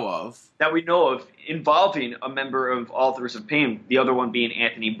we know of. That we know of involving a member of Authors of Pain, the other one being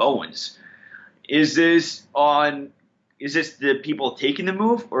Anthony Bowens. Is this the people taking the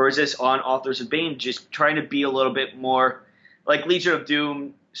move, or is this on Authors of Pain just trying to be a little bit more like Legion of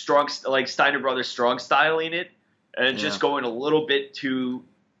Doom, strong, like Steiner Brothers strong styling it, and just going a little bit too...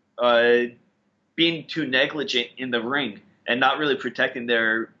 being too negligent in the ring and not really protecting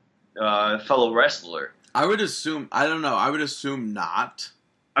their fellow wrestler? I would assume. I don't know. I would assume not.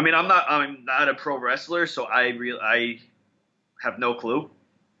 I mean, I'm not a pro wrestler, so I have no clue.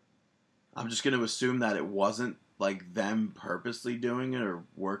 I'm just going to assume that it wasn't like them purposely doing it or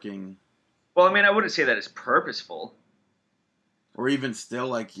working. Well, I mean, I wouldn't say that it's purposeful. Or even still,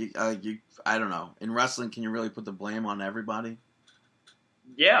 like I don't know. In wrestling, can you really put the blame on everybody?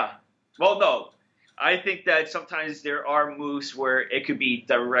 Yeah. Well, no. I think that sometimes there are moves where it could be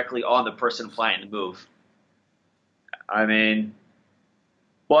directly on the person applying the move. I mean,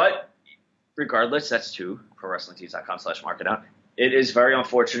 but regardless, that's to ProWrestlingTees.com/MarkinOut. It is very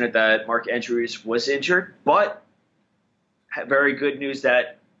unfortunate that Mark Andrews was injured, but very good news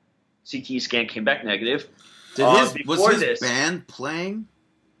that CT scan came back negative. Was his band playing?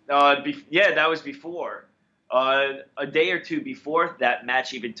 Yeah, that was before. A day or two before that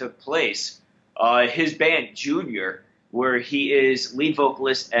match even took place, his band, Junior, where he is lead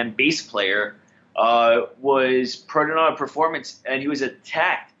vocalist and bass player, was putting on a performance, and he was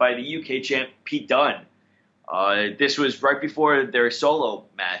attacked by the UK champ Pete Dunne. This was right before their solo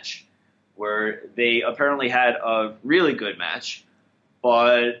match, where they apparently had a really good match,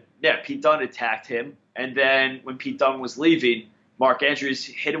 but yeah, Pete Dunne attacked him, and then when Pete Dunne was leaving, Mark Andrews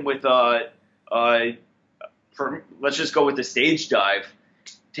hit him with let's just go with the stage dive,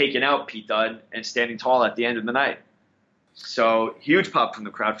 taking out Pete Dunne and standing tall at the end of the night. So huge pop from the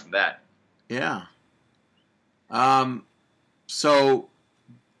crowd from that. Yeah. So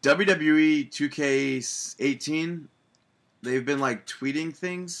WWE 2K18, they've been like tweeting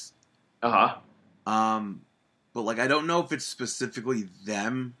things. Uh-huh. But like I don't know if it's specifically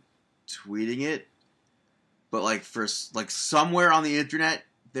them tweeting it, but like for like somewhere on the internet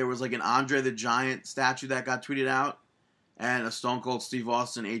there was like an Andre the Giant statue that got tweeted out and a Stone Cold Steve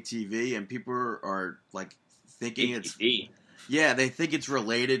Austin ATV, and people are like thinking ATV. they think it's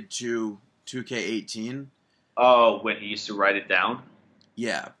related to 2K18. Oh, when he used to write it down?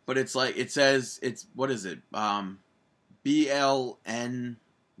 Yeah, but it's like, it says, it's, what is it?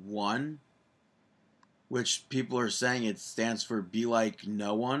 BLN1, which people are saying it stands for Be Like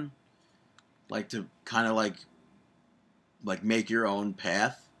No One. Like to kind of like make your own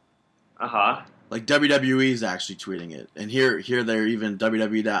path. Uh-huh. Like WWE is actually tweeting it. And here they're even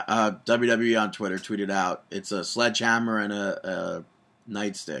WWE on Twitter tweeted out, it's a sledgehammer and a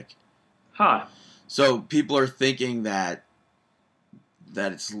nightstick. Huh. So people are thinking that's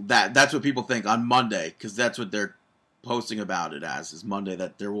what people think on Monday, because that's what they're posting about it as, is Monday,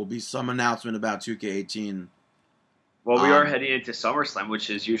 that there will be some announcement about 2K18. Well, we are heading into SummerSlam, which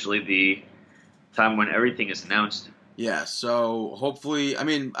is usually the time when everything is announced. Yeah, so hopefully, I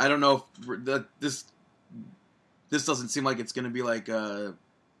mean, I don't know if this doesn't seem like it's going to be like a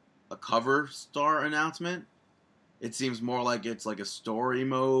cover star announcement. It seems more like it's like a story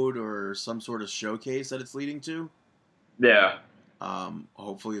mode or some sort of showcase that it's leading to. Yeah.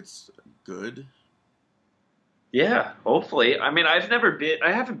 Hopefully it's good. Yeah, hopefully. I mean, I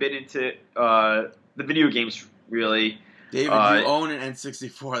haven't been into the video games really. David, you own an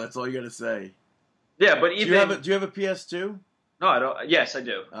N64. That's all you got to say. Yeah, but even do you have a PS2? No, I don't. Yes, I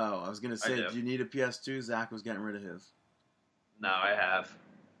do. Oh, I was gonna say, do you need a PS2? Zach was getting rid of his. No, I have.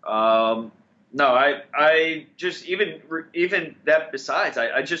 No, I just even that. Besides,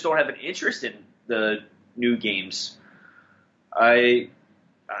 I just don't have an interest in the new games. I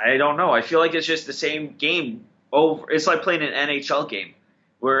don't know. I feel like it's just the same game over. It's like playing an NHL game,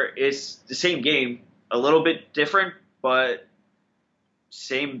 where it's the same game, a little bit different, but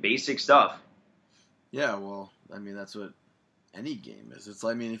same basic stuff. Yeah, well, I mean, that's what any game is. It's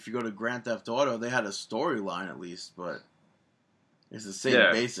like, I mean, if you go to Grand Theft Auto, they had a storyline at least, but it's the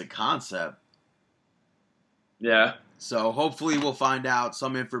same basic concept. Yeah. So hopefully we'll find out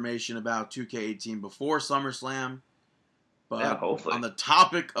some information about 2K18 before SummerSlam. But hopefully. On the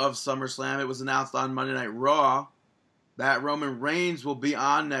topic of SummerSlam, it was announced on Monday Night Raw that Roman Reigns will be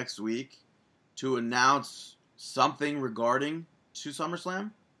on next week to announce something regarding to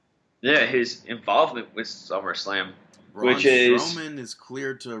SummerSlam. Yeah, his involvement with SummerSlam, Braun Strowman is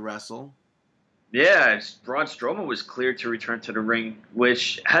cleared to wrestle. Yeah, Braun Strowman was cleared to return to the ring,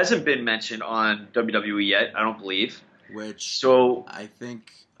 which hasn't been mentioned on WWE yet, I don't believe. I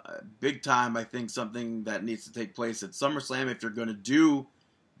think, big time, I think something that needs to take place at SummerSlam, if you're going to do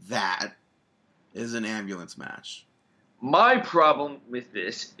that, is an ambulance match. My problem with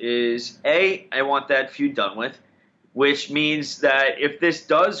this is, I want that feud done with, which means that if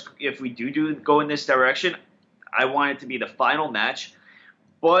we do go in this direction, I want it to be the final match.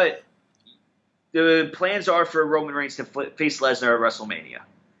 But the plans are for Roman Reigns to face Lesnar at WrestleMania.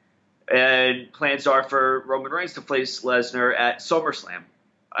 And plans are for Roman Reigns to face Lesnar at SummerSlam,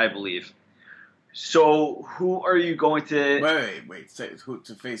 I believe. So who are you going to... Wait.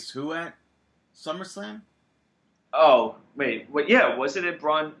 To face who at SummerSlam? Oh, wait. Yeah, wasn't it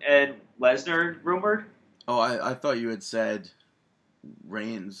Braun and Lesnar rumored? Oh, I thought you had said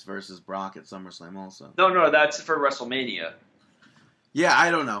Reigns versus Brock at SummerSlam also. No, that's for WrestleMania. Yeah, I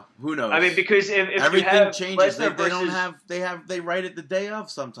don't know. Who knows? I mean, because if everything you have changes, Lesnar they write it the day of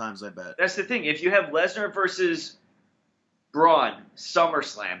sometimes. I bet that's the thing. If you have Lesnar versus Braun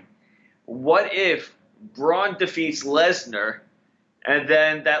SummerSlam, what if Braun defeats Lesnar, and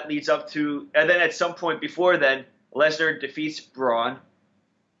then that leads up to, and then at some point before then, Lesnar defeats Braun.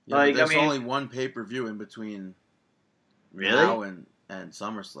 Yeah, there's only one pay-per-view in between now and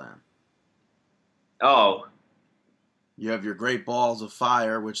SummerSlam. Oh. You have your Great Balls of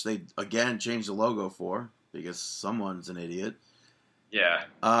Fire, which they, again, changed the logo for, because someone's an idiot. Yeah.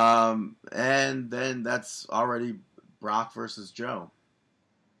 And then that's already Brock versus Joe.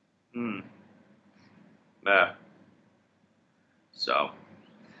 Yeah. So.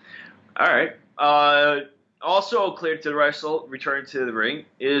 All right. Also cleared to wrestle, return to the ring,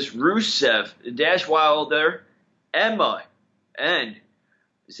 is Rusev, Dash Wilder, Emma, and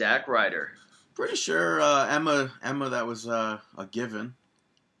Zack Ryder. Pretty sure Emma, that was a given.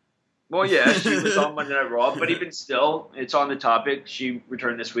 Well, yeah, she was on Monday Night Raw, but even still, it's on the topic. She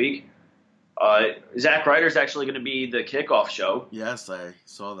returned this week. Zack Ryder's actually going to be the kickoff show. Yes, I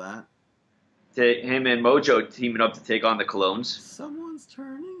saw that. Him and Mojo teaming up to take on the Colones. Someone's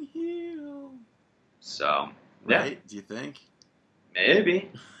turning heel. So, yeah. Right? Do you think? Maybe.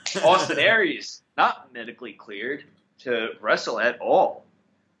 Austin Aries, not medically cleared to wrestle at all.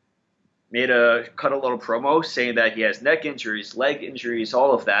 Cut a little promo saying that he has neck injuries, leg injuries,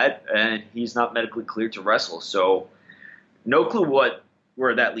 all of that, and he's not medically cleared to wrestle. So, no clue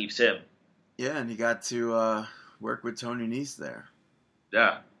where that leaves him. Yeah, and he got to work with Tony Nese there.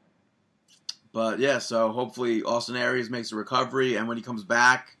 Yeah. But yeah, so hopefully Austin Aries makes a recovery, and when he comes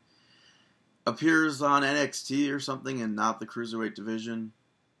back, appears on NXT or something and not the Cruiserweight division.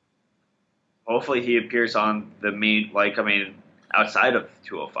 Hopefully he appears on the main, outside of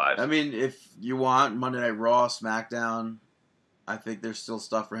 205. I mean, if you want Monday Night Raw, SmackDown, I think there's still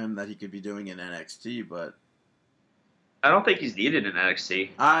stuff for him that he could be doing in NXT, but I don't think he's needed in NXT.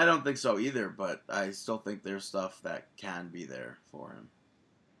 I don't think so either, but I still think there's stuff that can be there for him.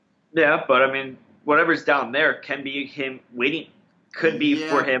 Yeah, but whatever's down there can be him waiting. Could be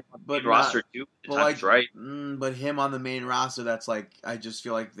for him on the main roster too. Time's right. But him on the main roster, that's I just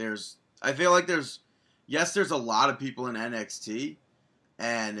feel like there's a lot of people in NXT,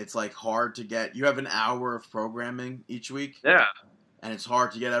 and it's hard to get. You have an hour of programming each week. Yeah. And it's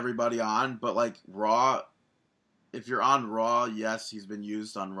hard to get everybody on, but Raw, if you're on Raw, yes, he's been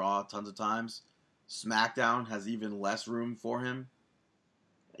used on Raw tons of times. SmackDown has even less room for him.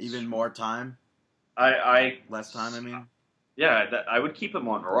 Even more time. Less time, I mean. Yeah, I would keep him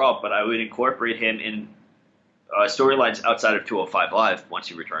on Raw, but I would incorporate him in storylines outside of 205 Live once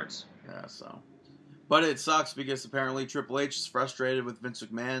he returns. Yeah, so. But it sucks because apparently Triple H is frustrated with Vince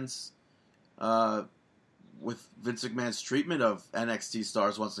McMahon's treatment of NXT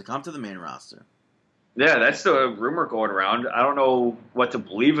stars once they come to the main roster. Yeah, that's the rumor going around. I don't know what to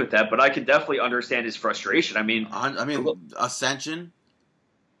believe with that, but I can definitely understand his frustration.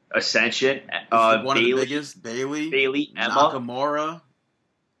 Ascension, one Bayley, of the biggest. Bayley, Emma, Nakamura.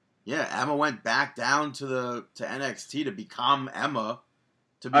 Yeah, Emma went back down to NXT to become Emma,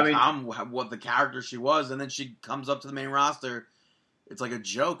 what the character she was, and then she comes up to the main roster. It's like a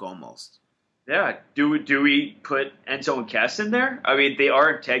joke almost. Yeah, do we put Enzo and Cass in there? They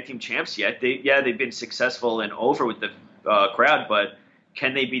aren't tag team champs yet. They've been successful and over with the crowd, but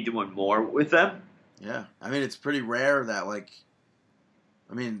can they be doing more with them? Yeah, it's pretty rare that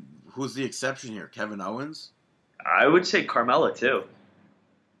who's the exception here? Kevin Owens? I would say Carmella, too.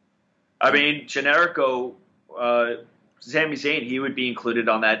 Generico, Sami Zayn, he would be included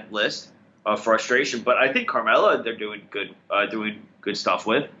on that list of frustration. But I think Carmella, they're doing good stuff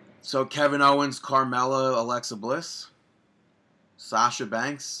with. So Kevin Owens, Carmella, Alexa Bliss? Sasha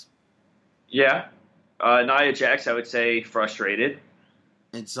Banks? Yeah. Nia Jax, I would say frustrated.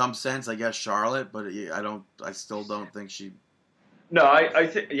 In some sense, I guess Charlotte, but I still don't think she... No, I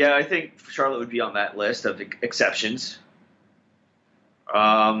think Charlotte would be on that list of exceptions.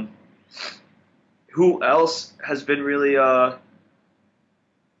 Who else has been really?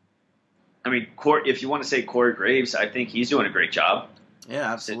 If you want to say Corey Graves, I think he's doing a great job.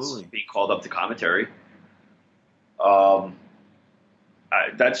 Yeah, absolutely. Since being called up to commentary.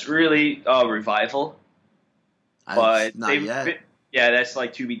 That's really Revival, but not yet. That's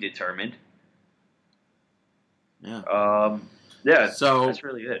to be determined. Yeah. Yeah, so that's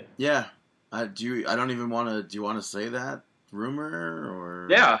really it. Yeah, do you want to say that rumor or?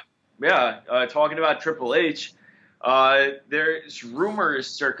 Yeah. Talking about Triple H, there's rumors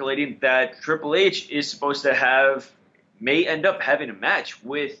circulating that Triple H is supposed to may end up having a match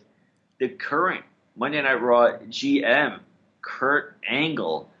with the current Monday Night Raw GM, Kurt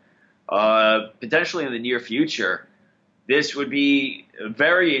Angle, potentially in the near future. This would be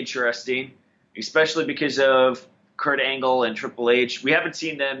very interesting, especially because of Kurt Angle and Triple H. We haven't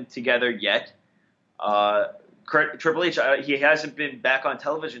seen them together yet. Triple H, he hasn't been back on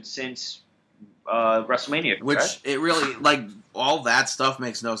television since WrestleMania. Correct? Which it really, all that stuff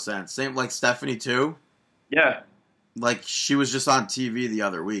makes no sense. Same like Stephanie too. Yeah. She was just on TV the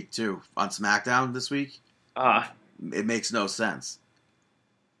other week too, on SmackDown this week. It makes no sense.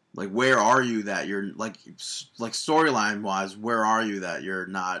 Where are you that you're storyline wise? Where are you that you're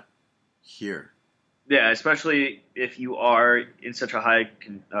not here? Yeah, especially if you are in such a high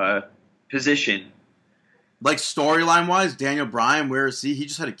position. Storyline wise, Daniel Bryan, where is he? He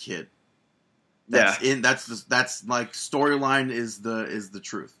just had a kid. That's like storyline is the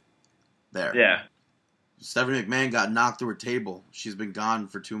truth. There. Yeah. Stephanie McMahon got knocked through a table. She's been gone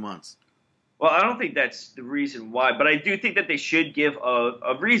for 2 months. Well, I don't think that's the reason why, but I do think that they should give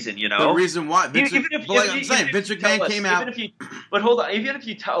a reason, you know? The reason why. Vince McMahon came out. But hold on. Even if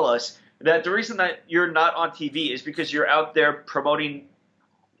you tell us that the reason that you're not on TV is because you're out there promoting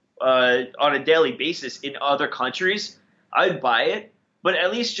on a daily basis in other countries, I'd buy it. But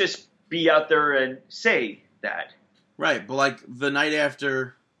at least just be out there and say that. Right, but like the night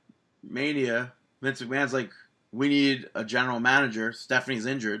after Mania, Vince McMahon's like, we need a general manager. Stephanie's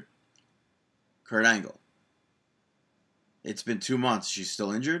injured. Kurt Angle. It's been 2 months. She's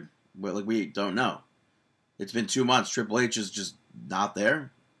still injured? Well, like, we don't know. It's been 2 months. Triple H is just not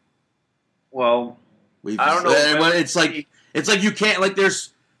there. Well, I don't know. It's like you can't, like,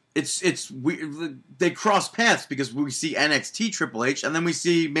 they cross paths because we see NXT Triple H and then we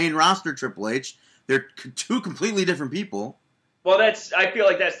see main roster Triple H. They're two completely different people. Well, I feel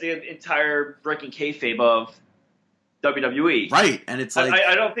like that's the entire breaking kayfabe of WWE. Right, and it's like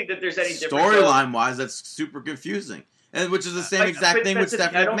I don't think that there's any difference. Storyline-wise, that's super confusing. And which is the same exact thing with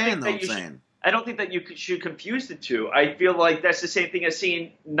Stephanie McMahon, though, I'm saying. I don't think that you should confuse the two. I feel like that's the same thing as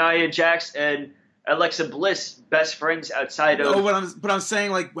seeing Nia Jax and Alexa Bliss best friends outside of... No, but I'm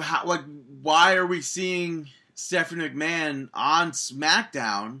saying, like, why are we seeing Stephanie McMahon on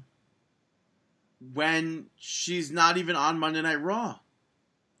SmackDown when she's not even on Monday Night Raw?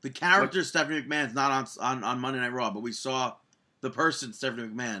 The character Stephanie McMahon's not on Monday Night Raw, but we saw the person Stephanie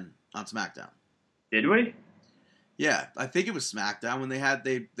McMahon on SmackDown. Did we? Yeah, I think it was SmackDown when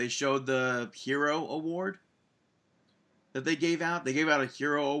they showed the Hero Award that they gave out. They gave out a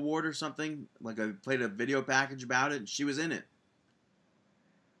Hero Award or something. Like, I played a video package about it, and she was in it.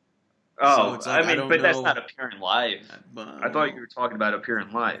 Oh, so like, I mean, but that's not appearing live. I thought you were talking about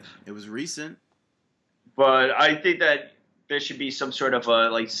appearing live. It was recent. But I think that there should be some sort of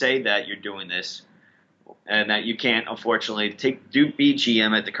say that you're doing this, and that you can't, unfortunately, do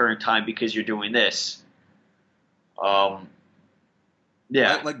BGM at the current time because you're doing this. Yeah.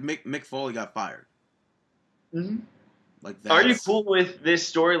 Like Mick Foley got fired. Mm-hmm. Like, are you cool with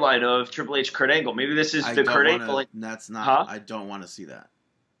this storyline of Triple H Kurt Angle? Maybe this is the Kurt Angle. That's not. Huh? I don't want to see that.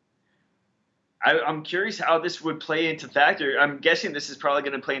 I'm curious how this would play into factor. I'm guessing this is probably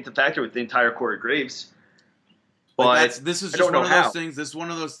going to play into factor with the entire Corey Graves. But this is just one of those things. This is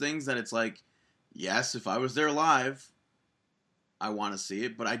one of those things that it's like, yes, if I was there live, I want to see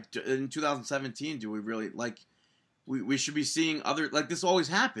it. But in 2017, do we really like? We should be seeing other, like, this always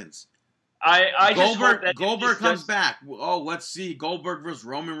happens. Goldberg comes back. Oh, let's see Goldberg versus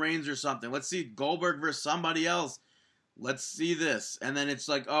Roman Reigns or something. Let's see Goldberg versus somebody else. Let's see this, and then it's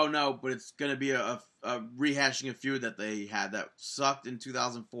like, oh no, but it's gonna be a rehashing a feud that they had that sucked in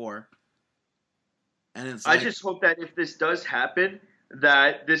 2004. And it's I just hope that if this does happen,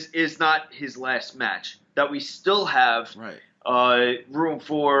 that this is not his last match. That we still have room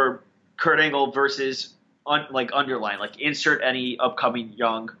for Kurt Angle versus underline, like insert any upcoming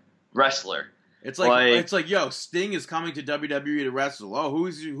young wrestler. It's like yo, Sting is coming to WWE to wrestle. Oh,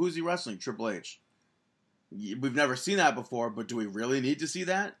 who's he wrestling? Triple H. We've never seen that before, but do we really need to see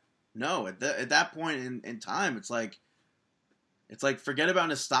that? No. At that point in time, it's like forget about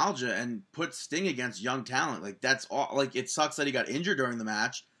nostalgia and put Sting against young talent. Like, that's all. Like, it sucks that he got injured during the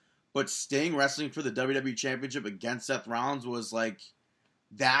match, but Sting wrestling for the WWE Championship against Seth Rollins was like,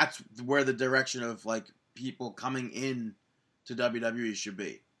 that's where the direction of like people coming in to WWE should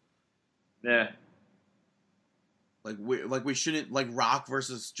be. Yeah. Like we shouldn't, like, Rock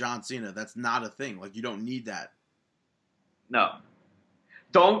versus John Cena. That's not a thing. Like, you don't need that. No.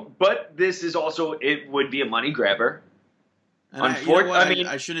 But this is also, it would be a money grabber. Unfortunately,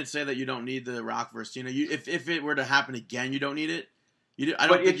 I shouldn't say that you don't need the Rock versus Cena. If it were to happen again, you don't need it. I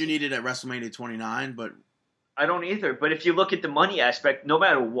don't think you need it at WrestleMania 29, but I don't either. But if you look at the money aspect, no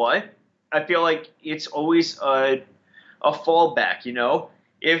matter what, I feel like it's always a fallback. You know,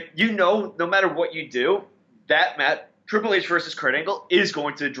 if no matter what you do, that match, Triple H versus Kurt Angle, is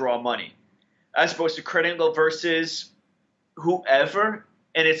going to draw money, as opposed to Kurt Angle versus whoever.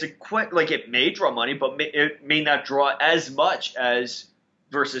 And it's it may draw money, but it may not draw as much as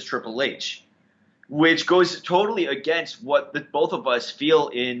versus Triple H, which goes totally against what both of us feel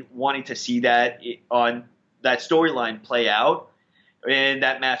in wanting to see that on that storyline play out and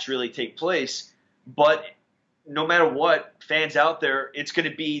that match really take place. But no matter what, fans out there, it's going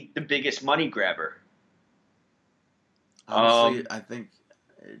to be the biggest money grabber. Honestly, I think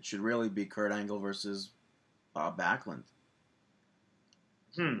it should really be Kurt Angle versus Bob Backlund.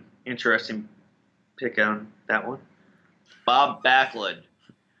 Interesting pick on that one. Bob Backlund.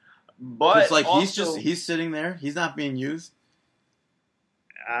 But like also, he's sitting there. He's not being used.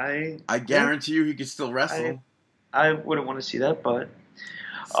 I guarantee you he could still wrestle. I wouldn't want to see that, but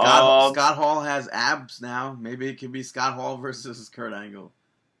Scott Hall has abs now. Maybe it could be Scott Hall versus Kurt Angle.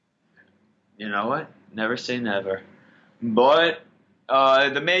 You know what? Never say never. But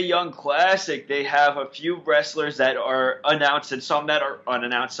the Mae Young Classic, they have a few wrestlers that are announced and some that are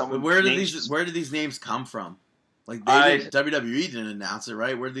unannounced. But where do these names come from? Like WWE didn't announce it,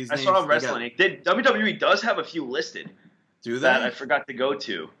 right? Where do these names? I saw Wrestling. WWE does have a few listed. Do they? That I forgot to go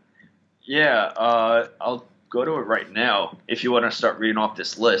to. Yeah, I'll go to it right now if you want to start reading off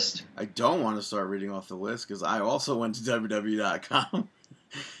this list. I don't want to start reading off the list because I also went to WWE.com.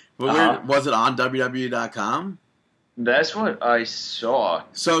 But was it on WWE.com? That's what I saw.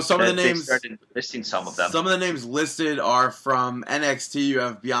 So some of the names they started listing some of them. Some of the names listed are from NXT. You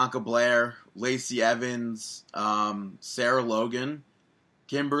have Bianca Blair, Lacey Evans, Sarah Logan,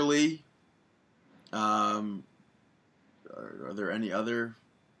 Kimberly. Are there any other?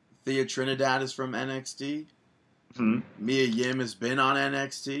 Thea Trinidad is from NXT. Mm-hmm. Mia Yim has been on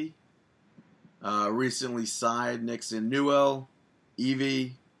NXT. Recently signed Nixon Newell,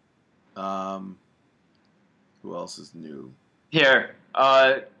 Evie. Who else is new? Here,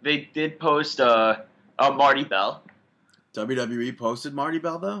 they did post Marty Bell. WWE posted Marty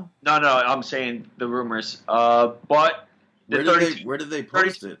Bell though? No, I'm saying the rumors. But where did they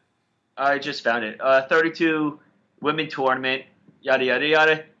post it? I just found it. 32 women tournament, yada yada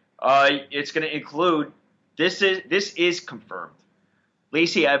yada. It's going to include this is confirmed.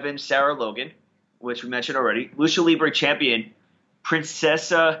 Lacey Evans, Sarah Logan, which we mentioned already. Lucha Libre champion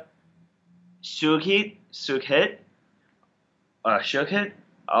Princessa Sukhit.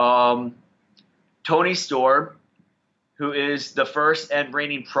 Tony Storm, who is the first and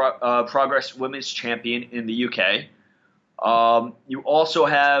reigning Progress Women's Champion in the UK. You also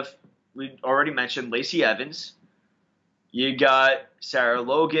have, we already mentioned, Lacey Evans. You got Sarah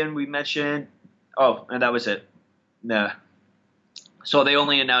Logan, we mentioned. Oh, and that was it. Nah. So they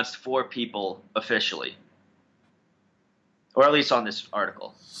only announced 4 people officially. Or at least on this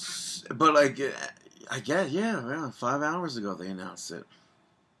article. But, like, I guess, yeah, 5 hours ago they announced it.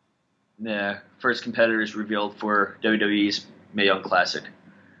 Yeah, first competitors revealed for WWE's Mae Young Classic.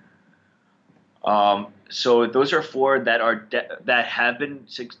 So those are 4 that have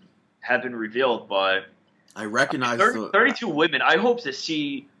been revealed, but I recognize 32 women. I hope to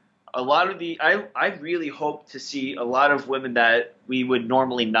see a lot of I really hope to see a lot of women that we would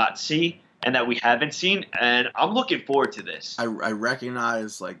normally not see and that we haven't seen, and I'm looking forward to this. I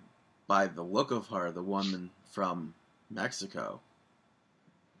recognize, like, by the look of her, the woman from Mexico.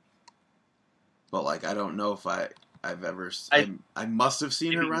 But, like, I don't know if I've ever... I must have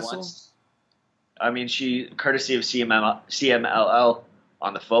seen her wrestle. Once. I mean, she, courtesy of CMLL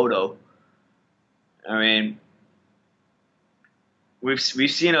on the photo. I mean, we've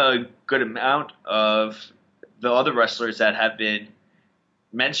seen a good amount of the other wrestlers that have been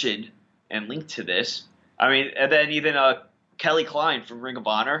mentioned and linked to this. I mean, and then even Kelly Klein from Ring of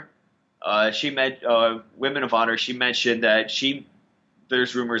Honor. She met Women of Honor. She mentioned that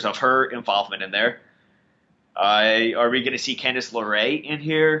there's rumors of her involvement in there. Are we going to see Candice LeRae in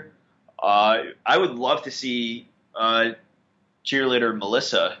here? I would love to see cheerleader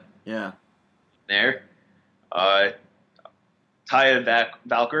Melissa. Yeah. There. Taya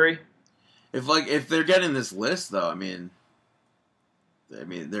Valkyrie. If they're getting this list though, I mean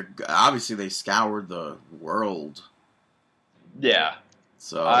they're obviously they scoured the world. Yeah.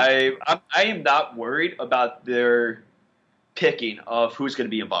 So I am not worried about their picking of who's going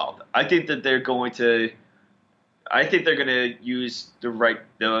to be involved. I think that they're going to use the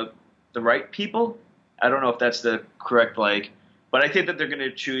right people. I don't know if that's the correct but I think that they're going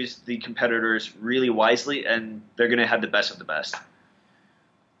to choose the competitors really wisely, and they're going to have the best of the best.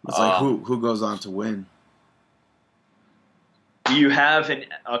 It's like who goes on to win? Do you have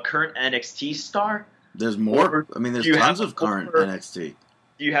a current NXT star? There's more. I mean, there's tons of current NXT.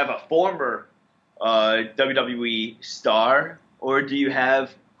 Do you have a former WWE star, or do you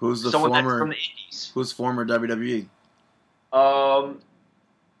have someone that's from the Indies? Who's former WWE?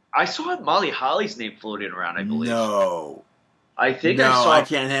 I saw Molly Holly's name floating around, I believe. No. I think I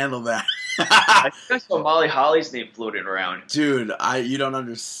can't handle that. I think I saw Molly Holly's name floating around. Dude, you don't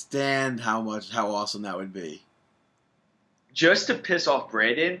understand how awesome that would be. Just to piss off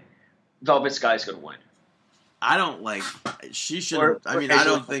Brandon, Velvet Sky's going to win. I don't she shouldn't. I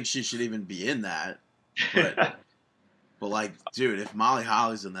don't think she should even be in that. But, but dude, if Molly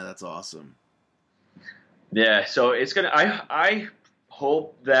Holly's in that, that's awesome. Yeah, so it's going to, I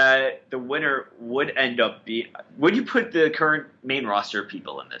hope that the winner would end up would you put the current main roster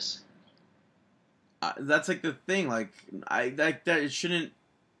people in this? That's like the thing. Like I like that it shouldn't.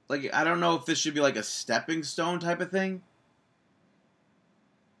 Like I don't know if this should be like a stepping stone type of thing.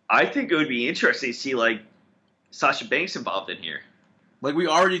 I think it would be interesting to see like Sasha Banks involved in here. Like we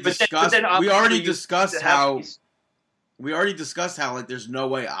already discussed. We already discussed how like there's no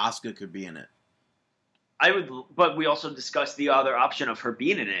way Asuka could be in it. But we also discussed the other option of her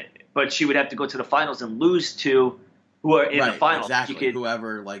being in it. But she would have to go to the finals and lose to who are in the finals. Exactly.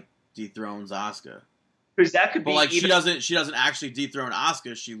 Whoever like dethrones Asuka. Because that could be. But like she doesn't actually dethrone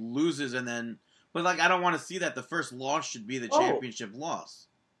Asuka. She loses and then. But like I don't want to see that. The first loss should be the championship loss.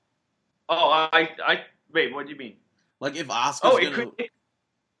 Oh, I wait. What do you mean? Like if Asuka.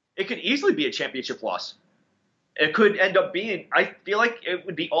 It could easily be a championship loss. It could end up being. I feel like it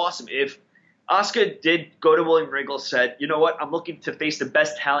would be awesome if Asuka did go to William Regal, said, "You know what? I'm looking to face the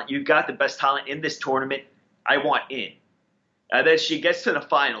best talent. You got the best talent in this tournament. I want in." And then she gets to the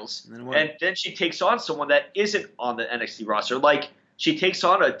finals, and then she takes on someone that isn't on the NXT roster. Like she takes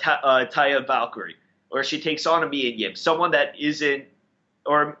on a Taya Valkyrie, or she takes on a Mia Yim, someone that isn't,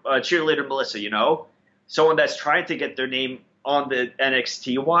 or cheerleader Melissa. You know, someone that's trying to get their name on the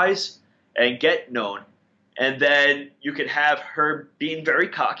NXT wise and get known. And then you could have her being very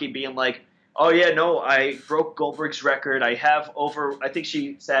cocky, being like, "Oh yeah, no, I broke Goldberg's record. I think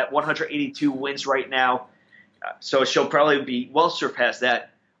she's at 182 wins right now. So she'll probably be well surpassed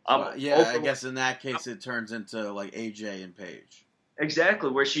that." I guess in that case it turns into like AJ and Paige.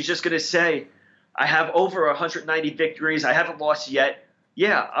 Exactly, where she's just going to say, "I have over 190 victories. I haven't lost yet.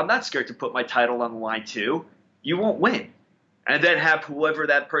 Yeah, I'm not scared to put my title on the line too. You won't win." And then have whoever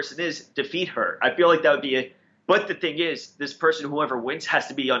that person is defeat her. I feel like that would be But the thing is, this person, whoever wins, has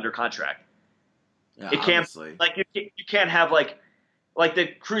to be under contract. Yeah, it can't obviously. like you can't have like the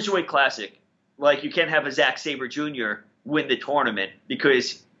Cruiserweight Classic. Like you can't have a Zack Sabre Jr. win the tournament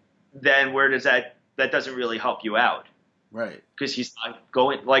because then where does that doesn't really help you out, right? Because he's not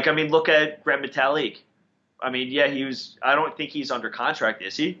going. Like I mean, look at Grand Metalik. I mean, yeah, I don't think he's under contract,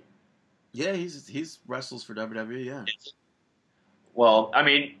 is he? Yeah, he's wrestles for WWE. Yeah. Well, I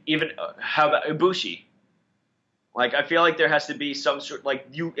mean, even how about Ibushi? Like, I feel like there has to be some sort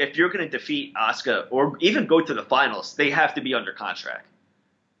if you're going to defeat Asuka or even go to the finals, they have to be under contract.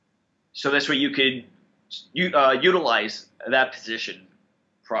 So this way you could utilize that position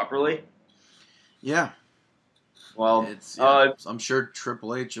properly. Yeah. Well, I'm sure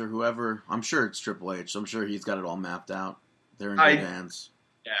Triple H or whoever. I'm sure it's Triple H. I'm sure he's got it all mapped out. They're in good hands.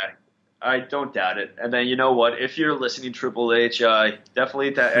 Yeah. I don't doubt it. And then you know what? If you're listening, Triple H,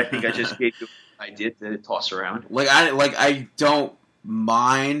 definitely I think I just gave you an idea to toss around. I don't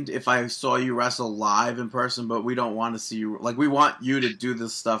mind if I saw you wrestle live in person, but we don't want to see you. Like we want you to do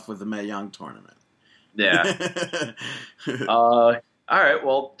this stuff with the Mae Young tournament. Yeah. All right.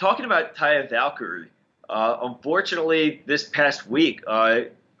 Well, talking about Taya Valkyrie, unfortunately, this past week,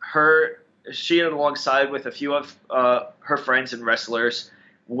 she and alongside with a few of her friends and wrestlers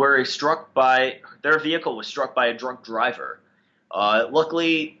were their vehicle was struck by a drunk driver.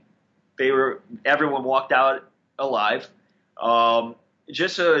 Luckily, everyone walked out alive.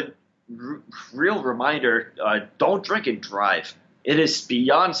 Just a real reminder: don't drink and drive. It is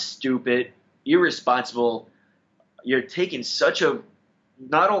beyond stupid, irresponsible. You're taking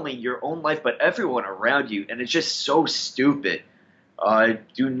not only your own life but everyone around you, and it's just so stupid.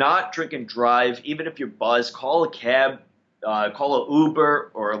 Do not drink and drive, even if you're buzzed. Call a cab. Call an Uber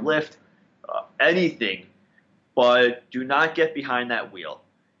or a Lyft, anything, but do not get behind that wheel.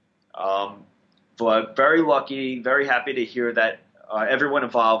 But very lucky, very happy to hear that everyone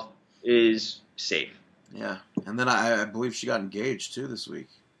involved is safe. Yeah, and then I believe she got engaged too this week.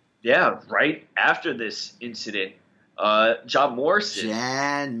 Yeah, right after this incident, John Morrison.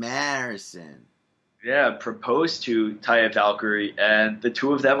 Yeah, proposed to Taya Valkyrie, and the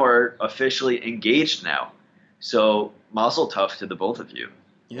two of them are officially engaged now. So, mazel tov to the both of you.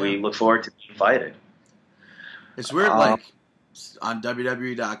 Yeah. We look forward to being invited. It's weird, like on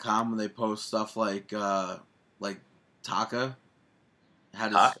WWE.com when they post stuff like Taka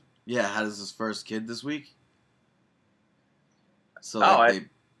had his first kid this week. So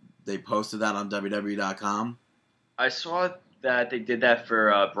they posted that on WWE.com. I saw that they did that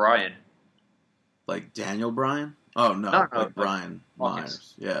for Bryan. Like Daniel Bryan? Oh no, like Bryan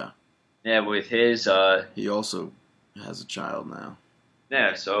Myers. Yeah. Yeah, with his... he also has a child now.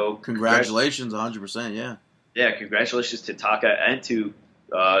 Yeah, so... Congratulations, 100%, yeah. Yeah, congratulations to Taka and to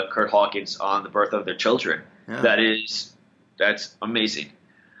Kurt Hawkins on the birth of their children. Yeah. That's amazing.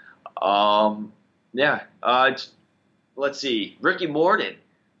 Let's see. Ricky Morton,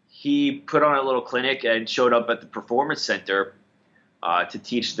 he put on a little clinic and showed up at the Performance Center to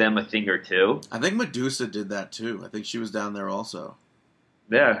teach them a thing or two. I think Medusa did that too. I think she was down there also.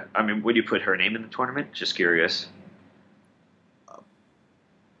 Yeah, I mean, would you put her name in the tournament? Just curious.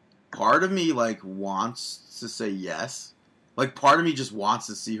 Part of me like wants to say yes. Like part of me just wants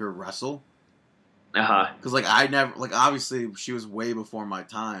to see her wrestle. Because like I never like obviously she was way before my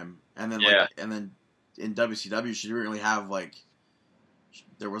time, and then and then in WCW she didn't really have like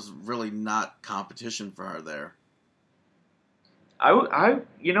there was really not competition for her there.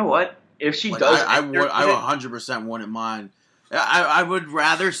 You know what? If she like, does, I 100% wouldn't mind. I would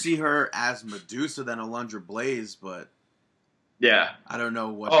rather see her as Medusa than Alundra Blaze, but yeah, I don't know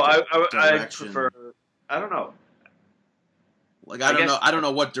what. I prefer. I don't know. Like I don't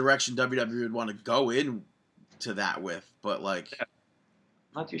know what direction WWE would want to go in to that with, but like,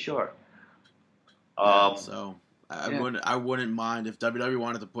 not too sure. So I wouldn't mind if WWE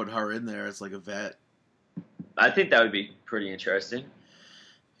wanted to put her in there as like a vet. I think that would be pretty interesting.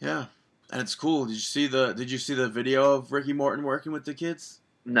 Yeah, and it's cool. Did you see the video of Ricky Morton working with the kids?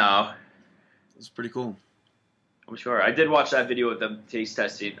 No, it's pretty cool. I'm sure. I did watch that video of them taste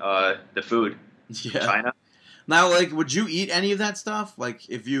testing the food. Yeah. In China. Now, like, would you eat any of that stuff? Like,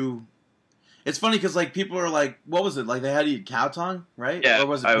 if you... It's funny because, like, people are like, what was it? Like, they had to eat cow tongue, right? Yeah. Or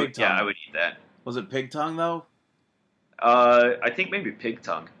was it pig tongue? Yeah, I would eat that. Was it pig tongue, though? I think maybe pig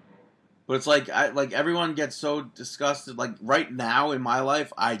tongue. But it's like, everyone gets so disgusted. Like, right now in my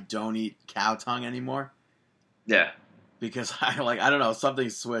life, I don't eat cow tongue anymore. Yeah. Because I don't know, something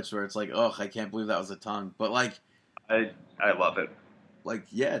switched where it's like, ugh, I can't believe that was a tongue. But, like... I love it. Like,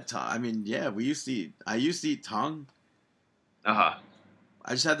 yeah, I mean, yeah, I used to eat tongue. I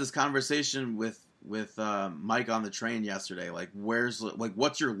just had this conversation with Mike on the train yesterday. Like, what's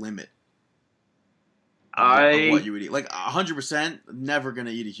your limit of what you would eat? Like, 100% never gonna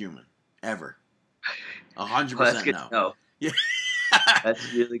eat a human. Ever. 100% no. No. Yeah.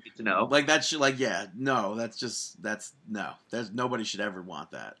 That's really good to know. Like, that should, like, yeah, no, no. Nobody should ever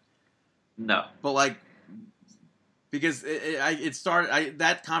want that. No. But, like, because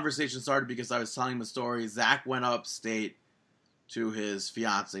that conversation started because I was telling him a story. Zach went upstate to his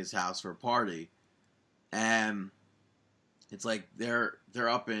fiance's house for a party, and it's like they're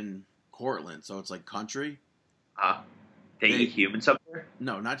up in Cortland, so it's like country. They eat humans up there?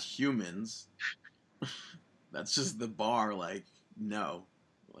 No, not humans. That's just the bar. Like, no,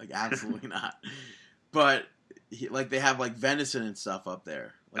 like absolutely not. But they have like venison and stuff up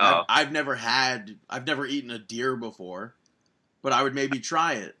there. Like I've never eaten a deer before, but I would maybe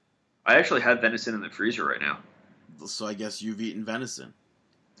try it. I actually have venison in the freezer right now. So I guess you've eaten venison.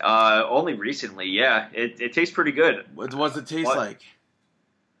 Only recently, yeah. It tastes pretty good. What does it taste like?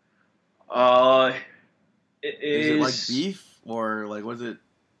 Is it like beef or like what is it?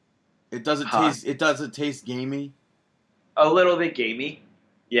 It doesn't taste gamey. A little bit gamey,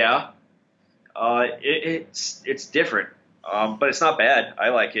 yeah. It's different. But it's not bad. I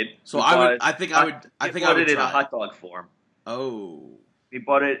like it. So I think I would bought it in a hot dog form. Oh. We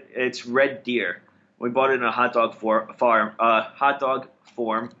bought it. It's red deer. We bought it in a hot dog form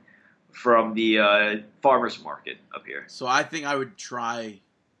from the farmers market up here. So I think I would try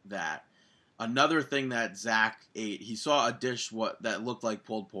that. Another thing that Zach ate, he saw a dish that looked like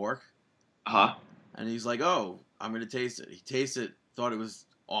pulled pork. And he's like, "Oh, I'm gonna taste it." He tasted it, thought it was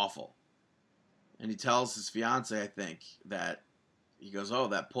awful. And he tells his fiance, I think, that he goes, "Oh,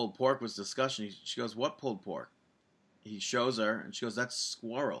 that pulled pork was disgusting." She goes, "What pulled pork?" He shows her, and she goes, "That's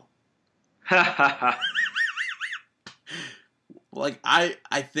squirrel." Like I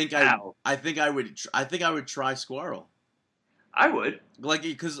think I would try squirrel. I would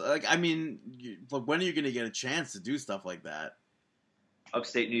because I mean, when are you gonna get a chance to do stuff like that?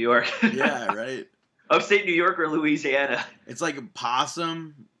 Upstate New York. Yeah, right. Upstate New York or Louisiana. It's like a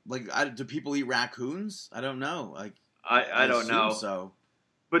possum. Like, do people eat raccoons? I don't know. Like, I don't know. So,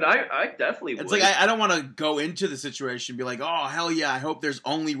 but I definitely would. It's like I don't want to go into the situation and be like, oh hell yeah, I hope there's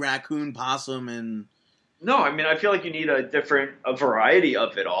only raccoon, possum, and. No, I mean I feel like you need a variety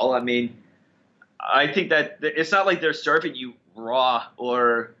of it all. I mean, I think that it's not like they're serving you raw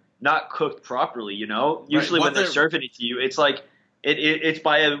or not cooked properly. You know, usually when they're serving it to you, it's like it's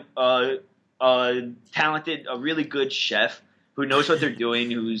by a talented, a really good chef who knows what they're doing,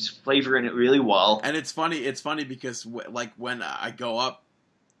 who's flavoring it really well. And it's funny because like when I go up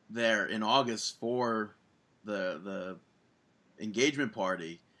there in August for the engagement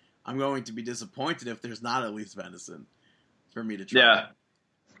party, I'm going to be disappointed if there's not at least venison for me to try. Yeah.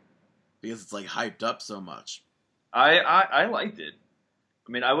 Because it's like hyped up so much. I liked it.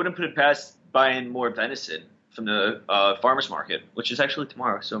 I mean, I wouldn't put it past buying more venison from the farmer's market, which is actually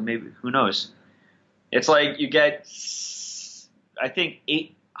tomorrow, so maybe, who knows. It's like you get I think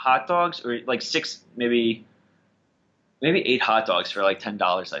 8 hot dogs or like 6, maybe 8 hot dogs for like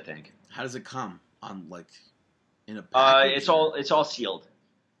 $10. I think. How does it come on like in a package? It's all sealed.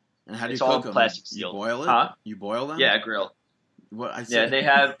 And how do you It's all cook them? plastic You sealed. boil it? Huh? You boil them? Yeah, grill. What I Yeah, said? they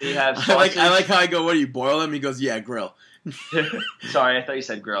have sausage. I like how I go. What do you boil them? He goes, yeah, grill. Sorry, I thought you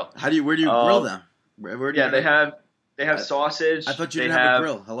said grill. Where do you grill them? Where do you they have sausage. I thought you didn't have a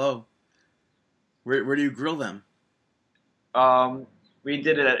grill. Hello. Where do you grill them? We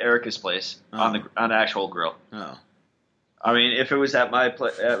did it at Erica's place on the actual grill. Oh. I mean, if it was at my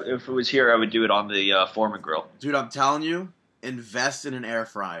if it was here, I would do it on the Foreman grill. Dude, I'm telling you, invest in an air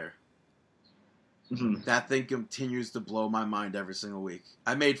fryer. Mm-hmm. That thing continues to blow my mind every single week.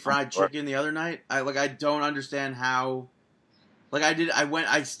 I made fried chicken the other night. I don't understand how.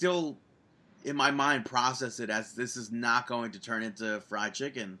 I still, in my mind, process it as this is not going to turn into fried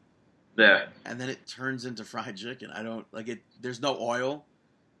chicken. Yeah. And then it turns into fried chicken. I don't like it. There's no oil.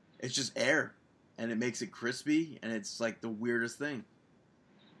 It's just air, and it makes it crispy, and it's like the weirdest thing.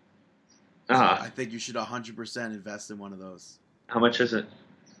 So I think you should 100% invest in one of those. How much is it?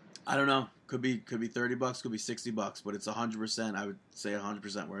 I don't know. Could be $30, could be $60, but it's 100%. I would say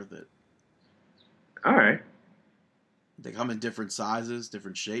 100% worth it. All right. They come in different sizes,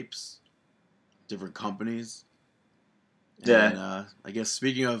 different shapes, different companies. Yeah. And I guess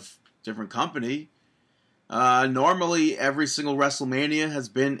speaking of different company, normally every single WrestleMania has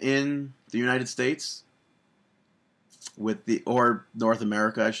been in the United States or North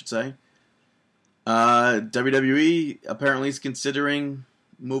America, I should say. WWE apparently is considering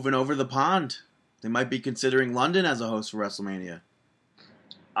moving over the pond. They might be considering London as a host for WrestleMania.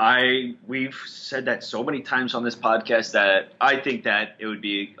 We've said that so many times on this podcast that I think that it would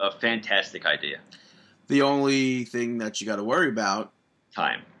be a fantastic idea. The only thing that you got to worry about,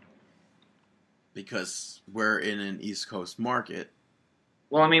 time, because we're in an East Coast market.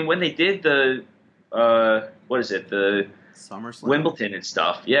 Well, I mean, when they did the the SummerSlam, Wimbledon and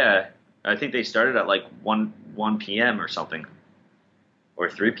stuff, yeah, I think they started at like 1 p.m. or something. Or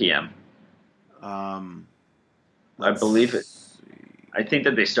 3 p.m. I believe it. I think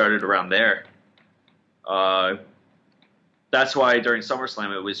that they started around there. That's why during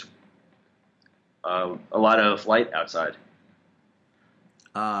SummerSlam it was a lot of light outside.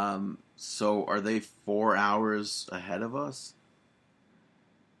 So are they 4 hours ahead of us?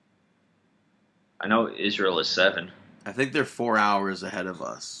 I know Israel is 7. I think they're 4 hours ahead of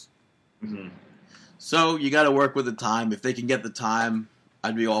us. Mm-hmm. So you got to work with the time. If they can get the time,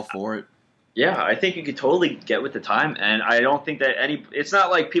 I'd be all for it. Yeah, I think you could totally get with the time, and I don't think that it's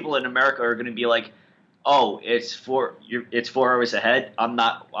not like people in America are going to be like, "Oh, it's 4 hours ahead. I'm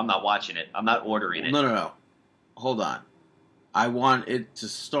not watching it. I'm not ordering it." No. Hold on. I want it to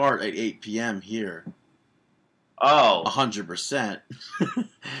start at 8 p.m. here. Oh. 100%.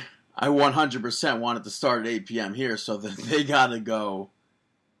 I 100% want it to start at 8 p.m. here, so that they got to go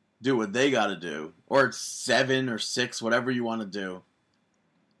do what they got to do. Or it's 7 or 6, whatever you want to do.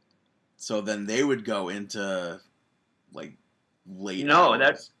 So then they would go into, like, late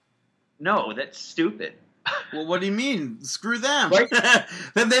hours. That's stupid. Well, what do you mean? Screw them. Right?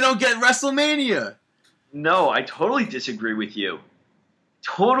 Then they don't get WrestleMania. No, I totally disagree with you.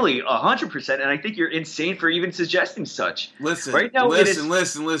 Totally, 100%, and I think you're insane for even suggesting such. Listen, right now,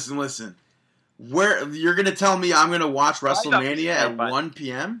 listen. Where you're going to tell me I'm going to watch WrestleMania at 1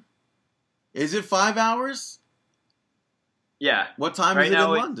 p.m.? Is it 5 hours? Yeah. What time right is it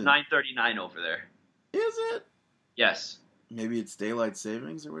now in London? It's 9:39 over there. Is it? Yes. Maybe it's daylight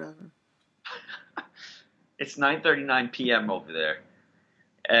savings or whatever. It's 9:39 p.m. over there,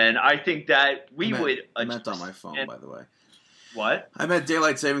 and I think that I meant on my phone, by the way. What? I meant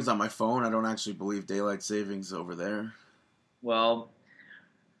daylight savings on my phone. I don't actually believe daylight savings over there. Well,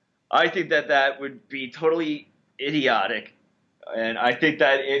 I think that would be totally idiotic, and I think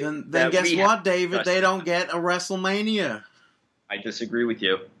that Then guess what, David? They don't get a WrestleMania. I disagree with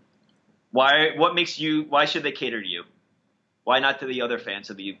you. Why? What makes you? Why should they cater to you? Why not to the other fans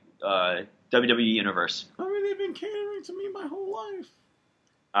of the WWE universe? I mean, they've been catering to me my whole life.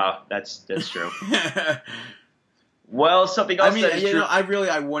 Oh, that's true. Well, something else. I mean, that is true.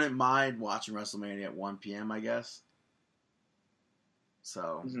 I wouldn't mind watching WrestleMania at 1 p.m. I guess.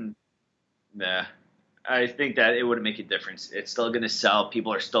 So. Mm-hmm. Yeah. I think that it wouldn't make a difference. It's still going to sell.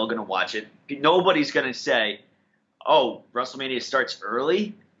 People are still going to watch it. Nobody's going to say, "Oh, WrestleMania starts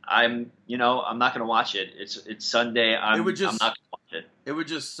early. I'm not going to watch it. It's Sunday. I'm not going to watch it." It would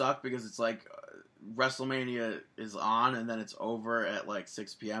just suck because it's like WrestleMania is on and then it's over at like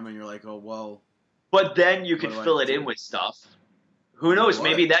 6 p.m. and you're like, "Oh well." But then you can fill it in with stuff. Who knows? What?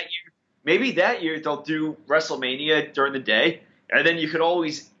 Maybe that year they'll do WrestleMania during the day, And then you could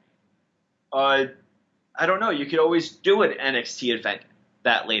always, I don't know, you could always do an NXT event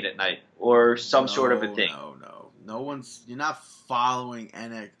that late at night or some sort of a thing. No one's. You're not following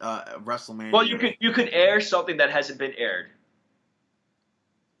WrestleMania. Well, you could air something that hasn't been aired.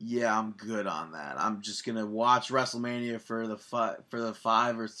 Yeah, I'm good on that. I'm just gonna watch WrestleMania for the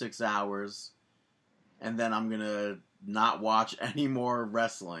 5 or 6 hours, and then I'm gonna not watch any more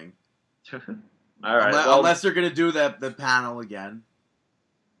wrestling. All right. Unless they're gonna do the panel again,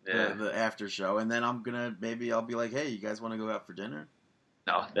 yeah. the after show, and then I'll be like, hey, you guys want to go out for dinner?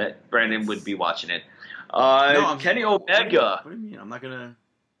 No, that Brandon would be watching it. Kenny What Omega. do you mean? I'm not gonna.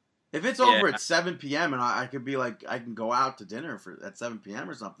 If it's over at 7 p.m. and I could be like, I can go out to dinner at 7 p.m.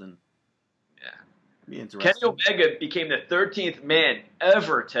 or something. Yeah. Be interesting. Kenny Omega became the 13th man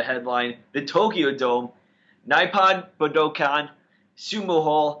ever to headline the Tokyo Dome, Nippon Budokan, Sumo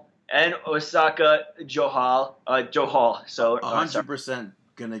Hall, and Osaka Johal. So 100%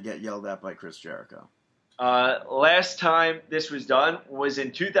 gonna get yelled at by Chris Jericho. Last time this was done was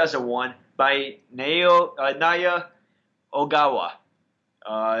in 2001 by Naya Ogawa.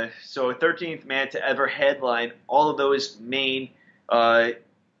 So 13th man to ever headline all of those main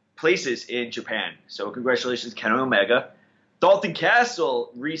places in Japan. So congratulations, Kenny Omega. Dalton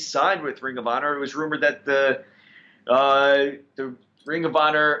Castle re-signed with Ring of Honor. It was rumored that the Ring of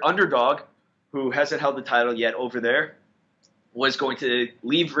Honor underdog, who hasn't held the title yet over there, was going to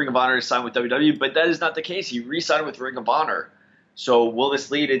leave Ring of Honor to sign with WWE, but that is not the case. He re-signed with Ring of Honor. So will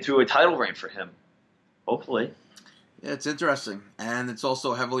this lead into a title reign for him? Hopefully. Yeah, it's interesting. And it's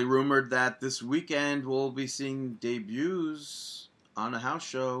also heavily rumored that this weekend we'll be seeing debuts on a house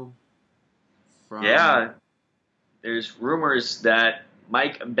show. Yeah. There's rumors that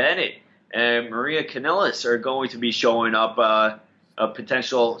Mike Bennett and Maria Kanellis are going to be showing up a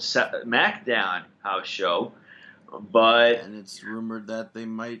potential SmackDown house show. And it's rumored that they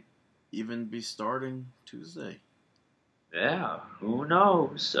might even be starting Tuesday. Yeah, who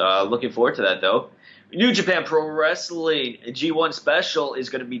knows? Looking forward to that, though. New Japan Pro Wrestling G1 Special is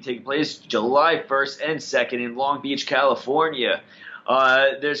going to be taking place July 1st and 2nd in Long Beach, California.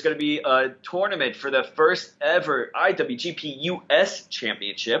 There's going to be a tournament for the first ever IWGP US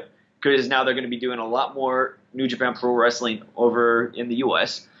Championship, because now they're going to be doing a lot more New Japan Pro Wrestling over in the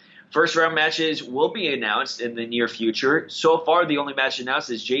US. First round matches will be announced in the near future. So far, the only match announced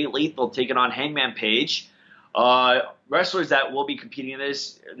is Jay Lethal taking on Hangman Page. Wrestlers that will be competing in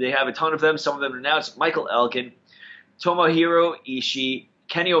this, they have a ton of them. Some of them announced: Michael Elgin, Tomohiro Ishii,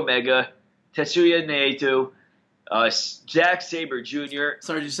 Kenny Omega, Tetsuya Naito, Zack Sabre Jr.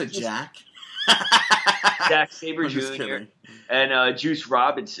 Sorry, you said Jack? Zack Sabre Jr. and Juice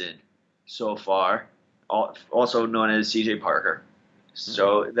Robinson so far, also known as CJ Parker.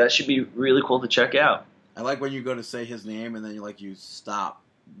 So that should be really cool to check out. I like when you go to say his name and then you stop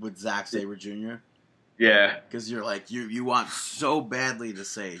with Zack Sabre Jr. Yeah. Because you're like, you want so badly to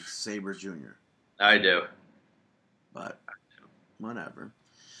say Sabre Jr. I do. But whatever.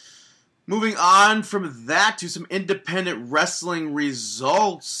 Moving on from that to some independent wrestling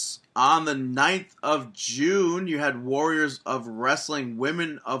results. On the 9th of June, you had Warriors of Wrestling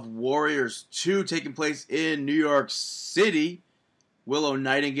Women of Warriors 2 taking place in New York City. Willow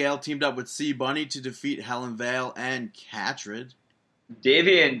Nightingale teamed up with C. Bunny to defeat Helen Vale and Catrid.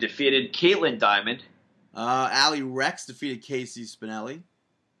 Davian defeated Caitlin Diamond. Allie Rex defeated Casey Spinelli.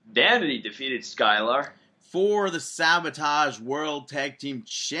 Danity defeated Skylar. For the Sabotage World Tag Team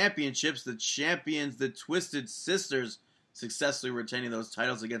Championships, the champions, the Twisted Sisters, successfully retaining those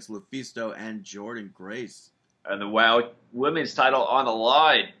titles against Lufisto and Jordan Grace. And the WOW Women's title on the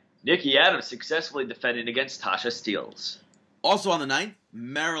line. Nikki Adams successfully defending against Tasha Steelz. Also on the 9th,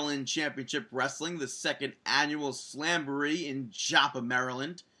 Maryland Championship Wrestling, the second annual Slamboree in Joppa,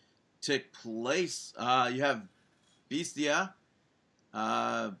 Maryland, took place. You have Bestia,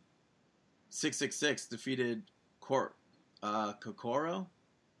 666 defeated Kokoro.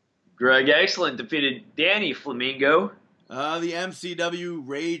 Greg Excellent defeated Danny Flamingo. The MCW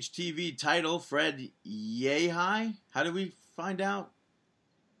Rage TV title, Fred Yehai. How did we find out?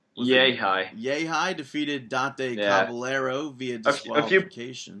 Yehai defeated Dante Caballero via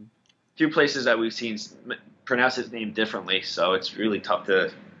disqualification. A few places that we've seen pronounce his name differently, so it's really tough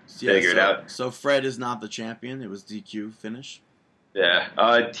to figure it out. So Fred is not the champion. It was DQ finish.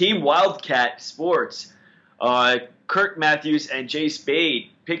 Yeah. Team Wildcat Sports. Kirk Matthews and Jay Spade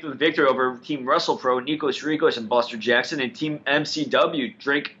picked up the victory over Team Russell Pro, Nikos Ricos and Buster Jackson, and Team MCW,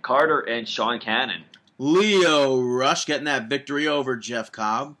 Drake Carter and Sean Cannon. Leo Rush getting that victory over Jeff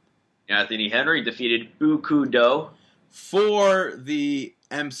Cobb. Anthony Henry defeated Bukudo. For the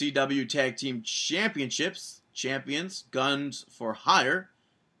MCW Tag Team Championships, champions, Guns for Hire,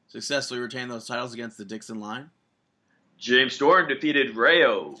 successfully retained those titles against the Dixon Line. James Storm defeated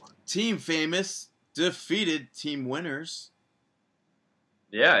Rayo. Team Famous defeated Team Winners.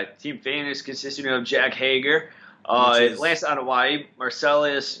 Yeah, Team Famous consisting of Jack Hager, Lance Anoa'i,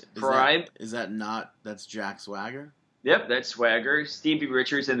 Marcellus Prime. That's Jack Swagger? Yep, that's Swagger, Stevie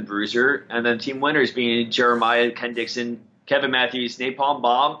Richards, and the Bruiser. And then Team Winners being Jeremiah, Ken Dixon, Kevin Matthews, Napalm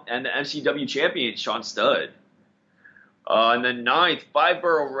Bomb, and the MCW champion, Sean Studd. And then 9th, Five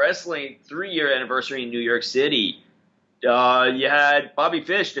Borough Wrestling 3-year anniversary in New York City. You had Bobby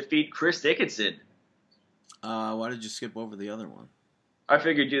Fish defeat Chris Dickinson. Why did you skip over the other one? I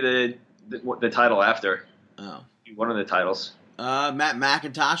figured do the title after. Oh. One of the titles. Matt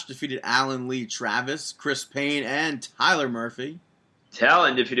McIntosh defeated Alan Lee Travis, Chris Payne, and Tyler Murphy.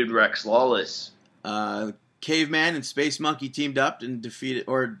 Talon defeated Rex Lawless. Caveman and Space Monkey teamed up and defeated,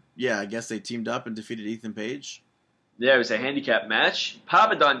 I guess they teamed up and defeated Ethan Page. Yeah, it was a handicap match.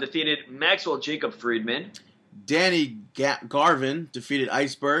 Papadon defeated Maxwell Jacob Friedman. Danny Garvin defeated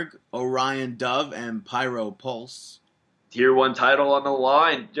Iceberg, Orion Dove, and Pyro Pulse. Tier 1 title on the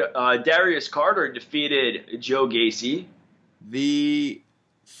line. Darius Carter defeated Joe Gacy. The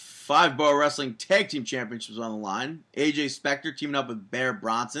Five Borough Wrestling Tag Team Championships on the line. AJ Spectre teaming up with Bear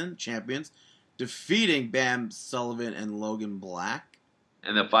Bronson, champions, defeating Bam Sullivan and Logan Black.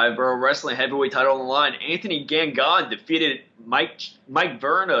 And the Five Borough Wrestling Heavyweight title on the line. Anthony Gangon defeated Mike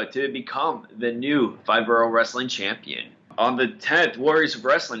Verna to become the new Five Borough Wrestling Champion. On the 10th, Warriors of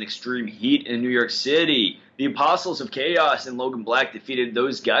Wrestling Extreme Heat in New York City. The Apostles of Chaos and Logan Black defeated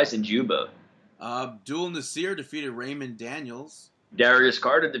those guys in Juba. Abdul Nasir defeated Raymond Daniels. Darius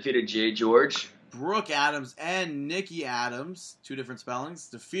Carter defeated Jay George. Brooke Adams and Nikki Adams, 2 different spellings,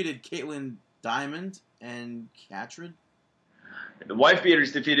 defeated Caitlin Diamond and Catrid. The Wife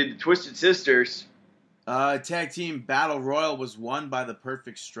Beaters defeated the Twisted Sisters. Tag Team Battle Royal was won by the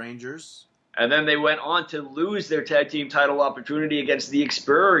Perfect Strangers. And then they went on to lose their tag team title opportunity against the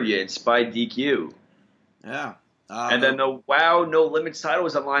Experience by DQ. Yeah. And then the WOW No Limits title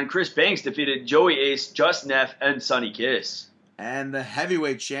was on the line. Chris Banks defeated Joey Ace, Just Neff, and Sonny Kiss. And the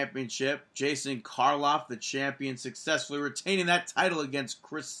Heavyweight Championship, Jason Karloff, the champion, successfully retaining that title against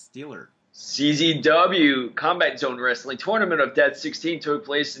Chris Steeler. CZW Combat Zone Wrestling Tournament of Death 16 took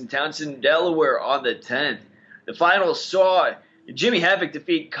place in Townsend, Delaware on the 10th. The finals saw Jimmy Havoc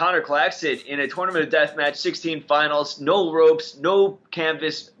defeat Connor Claxton in a Tournament of Death match 16 finals, no ropes, no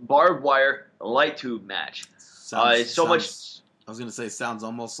canvas, barbed wire, light tube match. I was going to say, sounds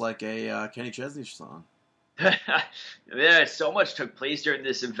almost like a Kenny Chesney song. Yeah, so much took place during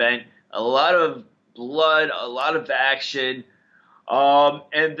this event. A lot of blood, a lot of action.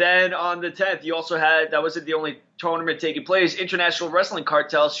 And then on the 10th, you also had, that wasn't the only tournament taking place, International Wrestling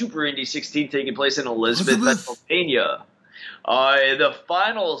Cartel Super Indy 16 taking place in Elizabeth, Pennsylvania. The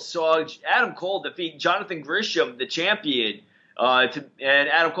finals saw Adam Cole defeat Jonathan Grisham, the champion, and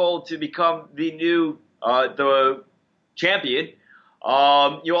Adam Cole to become the new the champion.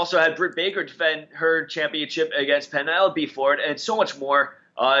 You also had Britt Baker defend her championship against Penelope Ford, and so much more.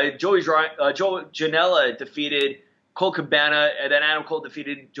 Joe Janela defeated Cole Cabana, and then Adam Cole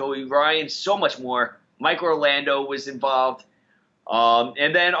defeated Joey Ryan, so much more. Mike Orlando was involved.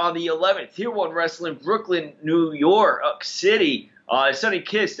 And then on the 11th, Tier 1 Wrestling, Brooklyn, New York City, Sonny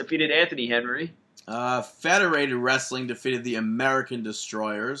Kiss defeated Anthony Henry. Federated Wrestling defeated the American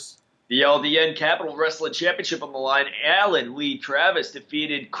Destroyers. The LDN Capital Wrestling Championship on the line, Alan Lee Travis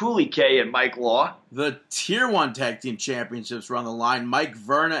defeated Cooley K and Mike Law. The Tier 1 Tag Team Championships were on the line. Mike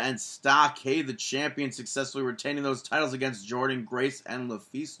Verna and Stockade, the champions, successfully retaining those titles against Jordan Grace and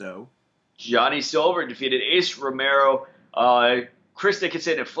LaFisto. Johnny Silver defeated Ace Romero, Chris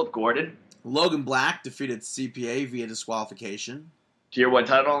Dickinson, and Flip Gordon. Logan Black defeated CPA via disqualification. Tier 1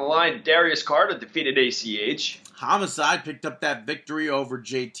 title on the line, Darius Carter defeated ACH. Homicide picked up that victory over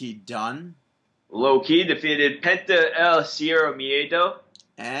JT Dunn. Low Key defeated Penta El Sierra Miedo.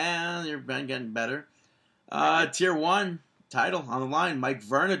 And you've been getting better. Tier 1 title on the line, Mike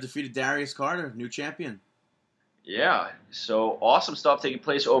Verna defeated Darius Carter, new champion. Yeah, so awesome stuff taking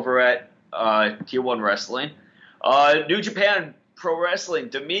place over at Tier 1 Wrestling. New Japan Pro Wrestling,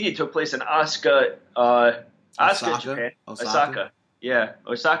 Dominion took place in Osaka, Japan. Osaka. Yeah,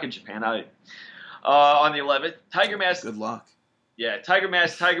 Osaka, Japan. On the 11th, Tiger Mask. Good luck. Yeah, Tiger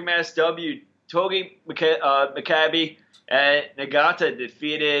Mask W. Togi Makabe and Nagata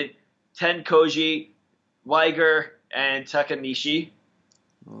defeated Tenkoji, Liger, and Takamichi.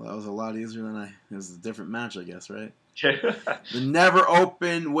 Well, that was a lot easier than it was a different match, I guess, right? The never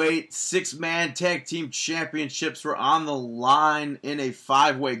open weight 6-man tag team championships were on the line in a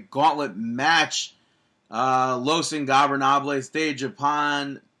 5-way gauntlet match. Los Ingobernables de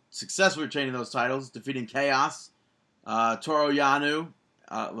Japan successfully retaining those titles, defeating Chaos. Toru Yano,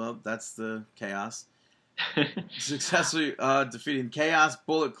 well, that's the Chaos. Successfully defeating Chaos,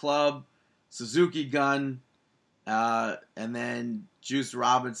 Bullet Club, Suzuki Gun, and then Juice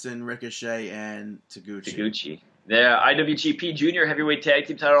Robinson, Ricochet, and Taguchi. The IWGP Junior Heavyweight Tag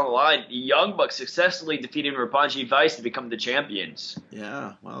Team title on the line. The Young Bucks successfully defeating Roppongi Vice to become the champions.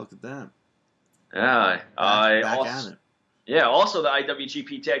 Yeah, well, look at that. Yeah, back at it. Yeah, also the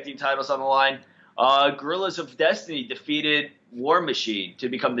IWGP Tag Team titles on the line. Guerrillas of Destiny defeated War Machine to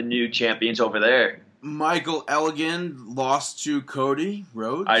become the new champions over there. Michael Elgin lost to Cody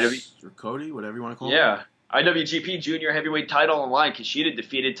Rhodes. Or Cody, whatever you want to call him. Yeah. IWGP Junior Heavyweight title on the line. Kushida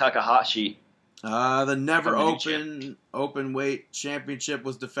defeated Takahashi. The Never Open Weight Championship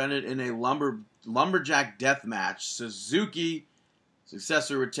was defended in a lumberjack death match. Suzuki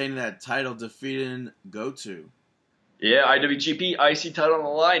successfully retaining that title, defeating Goto. Yeah, IWGP IC title on the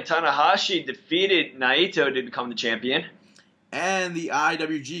line. Tanahashi defeated Naito to become the champion. And the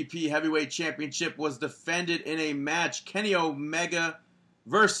IWGP Heavyweight Championship was defended in a match. Kenny Omega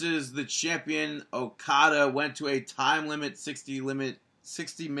versus the champion Okada went to a time limit,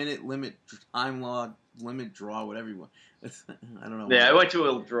 60-minute limit, time law, limit draw, whatever you want. I don't know. Yeah, I went to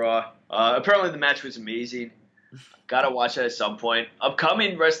a draw. Apparently the match was amazing. Gotta watch that at some point.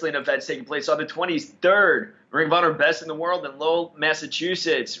 Upcoming wrestling events taking place on the 23rd. Ring of Honor Best in the World in Lowell,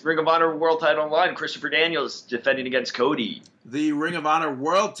 Massachusetts. Ring of Honor World Title Online. Christopher Daniels defending against Cody. The Ring of Honor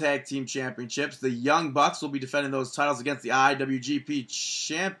World Tag Team Championships. The Young Bucks will be defending those titles against the IWGP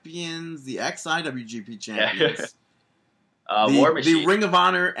Champions, the ex-IWGP Champions. War Machine. The Ring of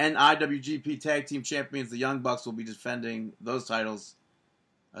Honor and IWGP Tag Team Champions, the Young Bucks, will be defending those titles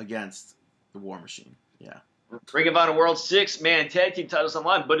against the War Machine. Yeah. Ring of Honor World 6-man tag team titles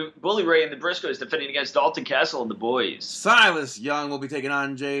online. But Bully Ray and the Briscoes defending against Dalton Castle and the Boys. Silas Young will be taking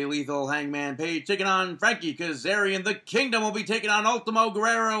on Jay Lethal. Hangman Page taking on Frankie Kazarian. The Kingdom will be taking on Ultimo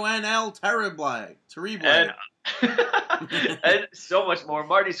Guerrero and El Terrible. And so much more.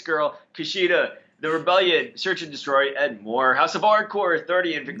 Marty Skrull, Kushida, The Rebellion, Search and Destroy, and more. House of Hardcore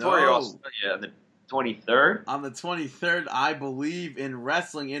 30 in Victoria, Australia on the 23rd. On the 23rd, I believe, in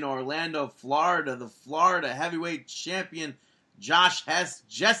wrestling in Orlando, Florida, the Florida Heavyweight Champion Josh Hess,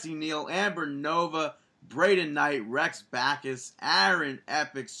 Jesse Neal, Amber Nova, Braden Knight, Rex Backus, Aaron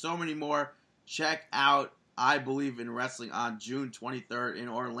Epic, so many more. Check out I Believe in Wrestling on June 23rd in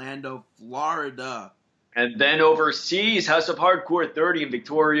Orlando, Florida. And then overseas, House of Hardcore 30 in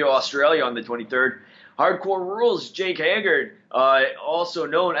Victoria, Australia on the 23rd. Hardcore Rules, Jake Haggard, also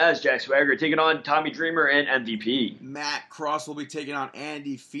known as Jack Swagger, taking on Tommy Dreamer and MVP. Matt Cross will be taking on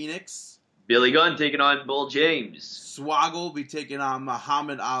Andy Phoenix. Billy Gunn taking on Bull James. Swoggle will be taking on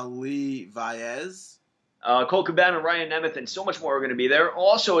Muhammad Ali Vaez. Cole Cabana, Ryan Nemeth, and so much more are going to be there.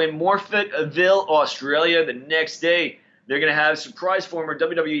 Also in Morphettville, Australia, the next day, they're going to have surprise former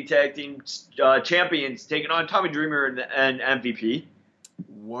WWE Tag Team champions taking on Tommy Dreamer and MVP.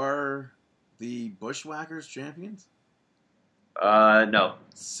 Were the Bushwhackers champions? No.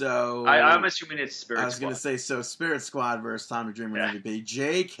 So I'm assuming it's Spirit Squad. I was going to say, so Spirit Squad versus Tommy Dreamer and MVP.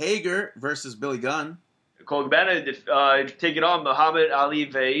 Jake Hager versus Billy Gunn. Cole Cabana taking on Muhammad Ali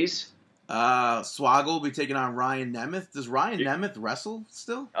Vaez. Swoggle will be taking on Ryan Nemeth. Does Ryan Nemeth wrestle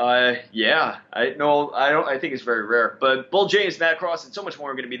still? Yeah. I think it's very rare. But Bull James, Matt Cross, and so much more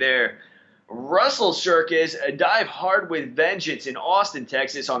are going to be there. Wrestle Circus, a dive hard with vengeance in Austin,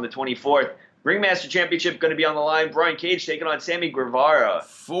 Texas on the 24th. Ringmaster Championship going to be on the line. Brian Cage taking on Sammy Guevara.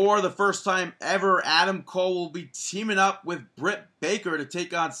 For the first time ever, Adam Cole will be teaming up with Britt Baker to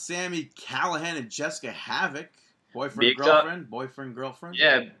take on Sammy Callahan and Jessica Havoc. Boyfriend-girlfriend?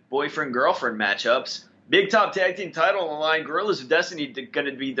 Yeah, boyfriend-girlfriend matchups. Big Top Tag Team title on the line. Guerrillas of Destiny going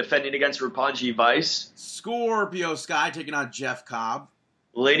to be defending against Roppongi Vice. Scorpio Sky taking on Jeff Cobb.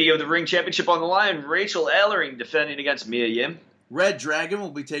 Lady of the Ring Championship on the line. Rachel Ellering defending against Mia Yim. Red Dragon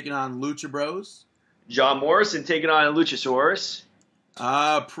will be taking on Lucha Bros. John Morrison taking on Luchasaurus.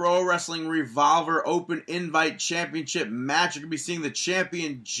 Pro Wrestling Revolver Open Invite Championship match. You're going to be seeing the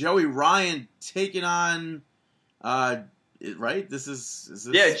champion Joey Ryan taking on... right? This is...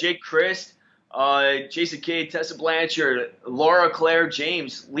 Yeah, Jake Christ, Jason Cade, Tessa Blanchard, Laura Claire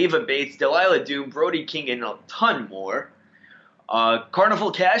James, Leva Bates, Delilah Doom, Brody King, and a ton more.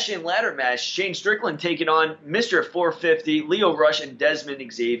 Carnival Cash-In ladder match. Shane Strickland taking on Mr. 450, Leo Rush, and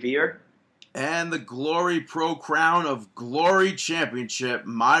Desmond Xavier. And the Glory Pro Crown of Glory Championship.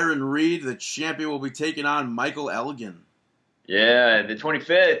 Myron Reed, the champion, will be taking on Michael Elgin. Yeah, the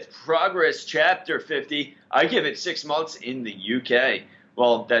 25th, Progress Chapter 50. I give it 6 months in the UK.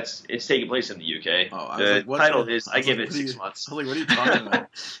 Well, it's taking place in the UK. Oh, The title is I Give It 6 Months. I was like, what are you talking about?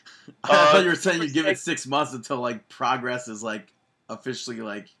 I thought you were saying you give it 6 months until like Progress is like officially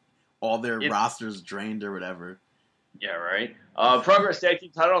like all their rosters drained or whatever. Yeah, right. Progress Tag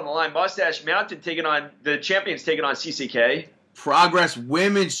Team title on the line. Mustache Mountain taking on the champions taking on CCK. Progress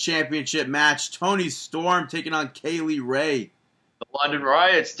Women's Championship match. Toni Storm taking on Kaylee Ray. The London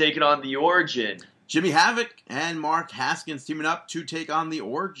Riots taking on The Origin. Jimmy Havoc and Mark Haskins teaming up to take on The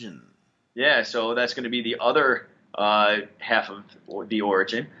Origin. Yeah, so that's going to be the other half of The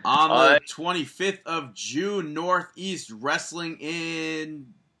Origin. On the 25th of June, Northeast Wrestling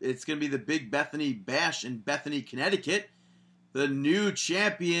it's going to be the Big Bethany Bash in Bethany, Connecticut. The new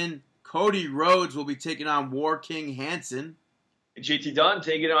champion, Cody Rhodes, will be taking on War King Hansen. JT Dunn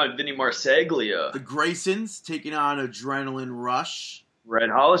taking on Vinny Marseglia. The Graysons taking on Adrenaline Rush.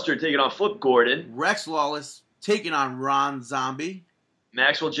 Red Hollister taking on Flip Gordon. Rex Lawless taking on Ron Zombie.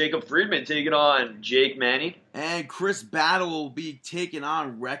 Maxwell Jacob Friedman taking on Jake Manning. And Chris Battle will be taking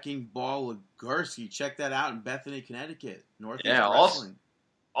on Wrecking Ball Legursky. Check that out in Bethany, Connecticut. Northeast Wrestling.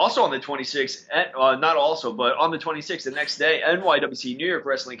 Also on the 26th, not also, but on the 26th, the next day, NYWC New York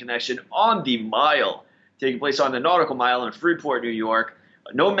Wrestling Connection on the Mile, taking place on the Nautical Mile in Freeport, New York.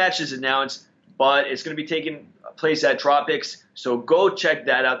 No matches announced, but it's going to be taking place at Tropics, so go check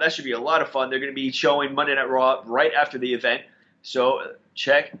that out. That should be a lot of fun. They're going to be showing Monday Night Raw right after the event, so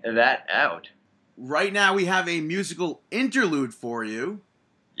check that out. Right now we have a musical interlude for you.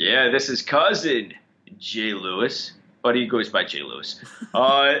 Yeah, this is Cousin Jay Lewis. But he goes by Jay Lewis.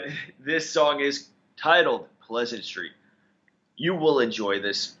 This song is titled Pleasant Street. You will enjoy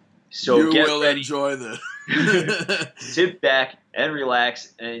this. So get ready. Enjoy this. Sit back and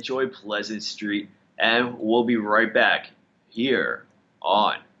relax and enjoy Pleasant Street. And we'll be right back here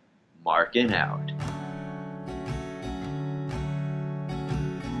on Markin Out.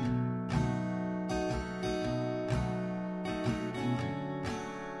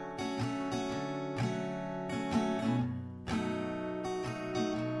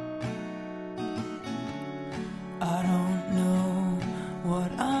 I don't know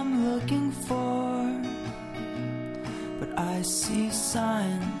what I'm looking for, but I see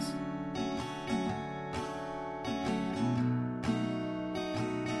signs.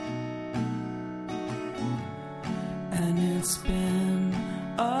 And it's been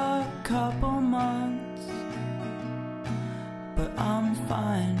a couple months, but I'm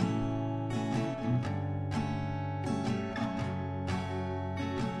fine.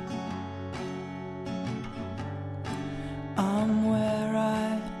 I'm where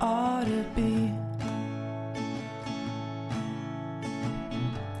I ought to be.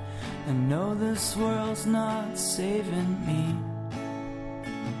 I know this world's not saving me.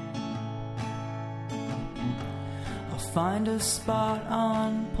 I'll find a spot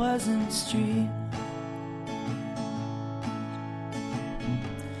on Pleasant Street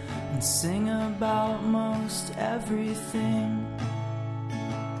and sing about most everything.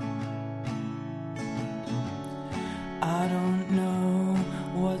 I don't know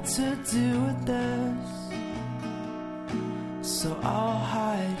what to do with this, so I'll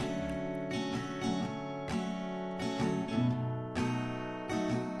hide.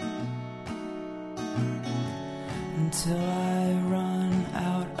 Until I run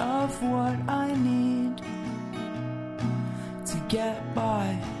out of what I need to get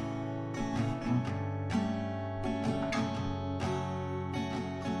by.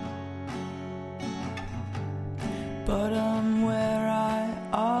 But I'm where I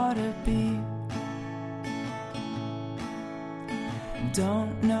ought to be.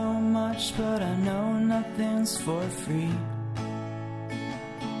 Don't know much, but I know nothing's for free.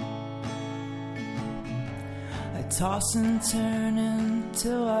 I toss and turn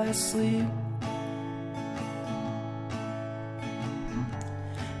until I sleep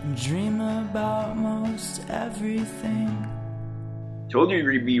and dream about most everything. Told you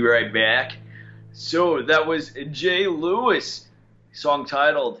we'd be right back. So that was Jay Lewis, song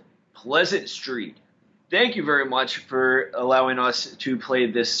titled Pleasant Street. Thank you very much for allowing us to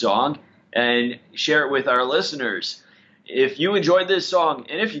play this song and share it with our listeners. If you enjoyed this song,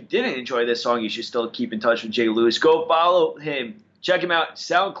 and if you didn't enjoy this song, you should still keep in touch with Jay Lewis. Go follow him. Check him out,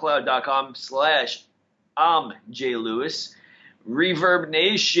 soundcloud.com/I'mJayLewis. Reverb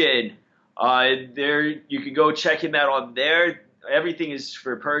Nation. There, you can go check him out on there. Everything is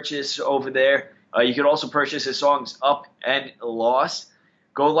for purchase over there. You can also purchase his songs Up and Lost.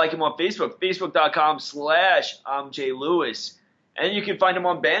 Go like him on Facebook, facebook.com/I'mJayLewis. And you can find him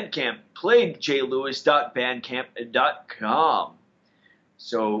on Bandcamp, playjaylewis.bandcamp.com.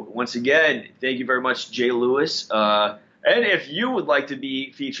 So once again, thank you very much, Jay Lewis. And if you would like to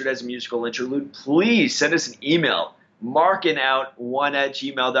be featured as a musical interlude, please send us an email,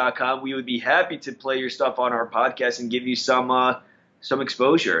 markingout1@gmail.com. We would be happy to play your stuff on our podcast and give you some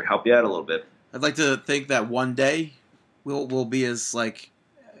exposure and help you out a little bit. I'd like to think that one day we'll be as like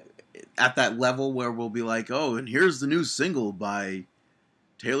at that level where we'll be like, oh, and here's the new single by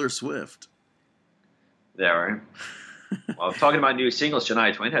Taylor Swift. There, right? Well, talking about new singles,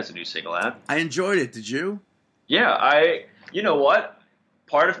 Shania Twain has a new single out. I enjoyed it. Did you? Yeah, you know what?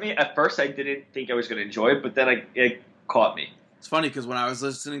 Part of me, at first, I didn't think I was going to enjoy it, but then it caught me. It's funny because when I was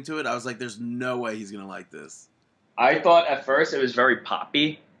listening to it, I was like, there's no way he's going to like this. I thought at first it was very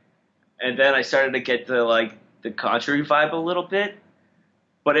poppy, and then I started to get the country vibe a little bit.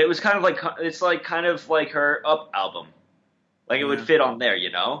 But it was kind of like, it's like kind of like her Up album. Like it would fit on there,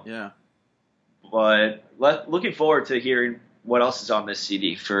 you know? Yeah. But looking forward to hearing what else is on this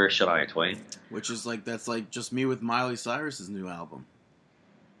CD for Shania Twain. Which is like, that's like just me with Miley Cyrus's new album.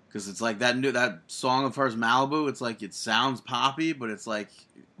 Because it's like that song of hers, Malibu, it's like it sounds poppy, but it's like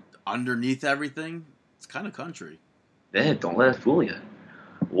underneath everything, it's kind of country. Yeah, don't let it fool you.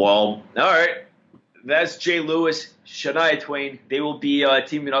 Well, all right. That's Jay Lewis, Shania Twain. They will be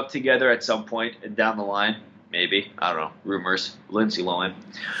teaming up together at some point down the line. Maybe. I don't know. Rumors. Lindsay Lohan.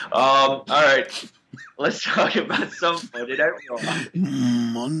 All right. Let's talk about some Monday Night Raw.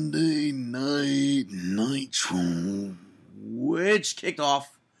 Monday Night Nitro, which kicked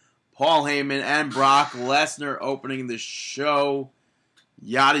off Paul Heyman and Brock Lesnar opening the show.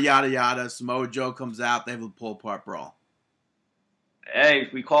 Yada, yada, yada. Samoa Joe comes out. They have a pull-apart brawl. Hey,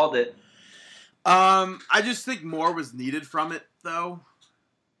 we called it. I just think more was needed from it, though.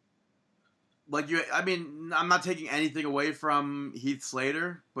 I'm not taking anything away from Heath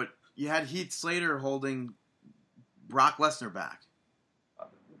Slater, but you had Heath Slater holding Brock Lesnar back.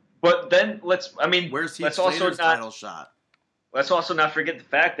 But then where's Heath Slater's title shot? Let's also not forget the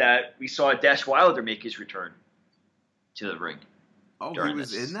fact that we saw Dash Wilder make his return to the ring. Oh, he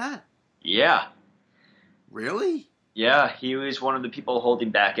was in that? Yeah. Really? Yeah, he was one of the people holding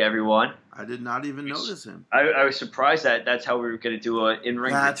back everyone. I did not even notice him. I was surprised that that's how we were going to do an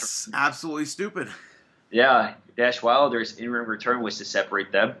in-ring return. That's absolutely stupid. Yeah, Dash Wilder's in-ring return was to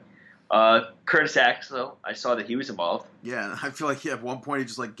separate them. Curtis Axel, I saw that he was involved. Yeah, I feel like at one point he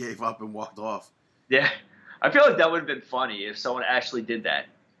just gave up and walked off. Yeah, I feel like that would have been funny if someone actually did that.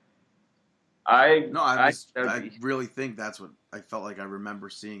 I really think that's what I felt like. I remember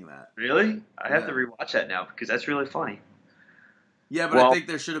seeing that. Really? I have to rewatch that now because that's really funny. Yeah, but I think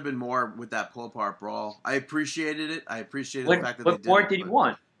there should have been more with that pull-apart brawl. I appreciated it. I appreciated the fact that they did it. What more did he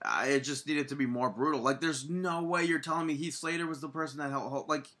want? It just needed to be more brutal. There's no way you're telling me Heath Slater was the person that held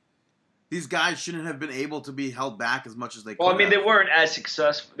these guys shouldn't have been able to be held back as much as they could. Well, they weren't as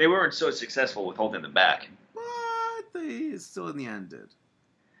successful. They weren't so successful with holding them back. But they still in the end did.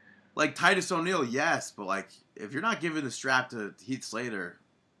 Titus O'Neil, yes, but if you're not giving the strap to Heath Slater,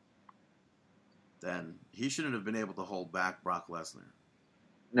 then he shouldn't have been able to hold back Brock Lesnar.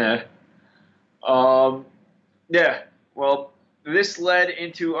 Nah. Yeah. Well, this led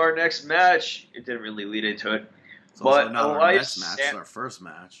into our next match. It didn't really lead into it. It's also not our next match. It's our first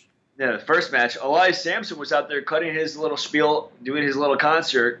match. Yeah, the first match. Elias Sampson was out there cutting his little spiel, doing his little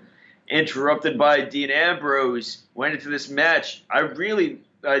concert, interrupted by Dean Ambrose. Went into this match.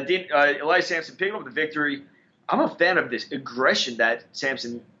 Elias Sampson picked up the victory. I'm a fan of this aggression that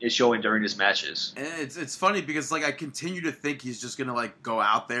Sampson is showing during his matches. And it's funny because I continue to think he's just gonna go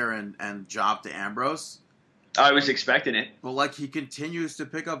out there and job to Ambrose. I was expecting it, but he continues to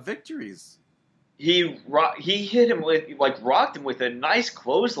pick up victories. He hit him with rocked him with a nice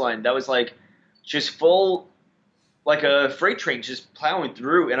clothesline that was just full, like a freight train just plowing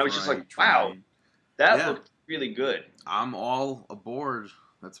through, and I was just wow, that looked really good. I'm all aboard.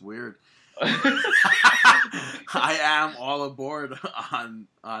 That's weird. I am all aboard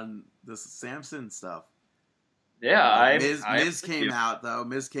on this Samson stuff. Yeah, Miz came out though.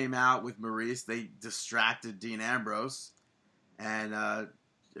 Miz came out with Maurice. They distracted Dean Ambrose, and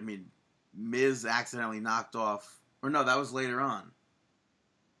Miz accidentally knocked off. Or no, that was later on.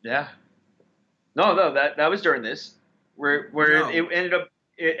 Yeah. No, that was during this, where it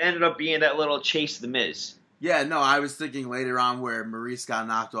ended up being that little chase to the Miz. Yeah, no, I was thinking later on where Maurice got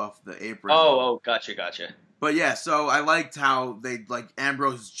knocked off the apron. Oh, gotcha. But yeah, so I liked how they,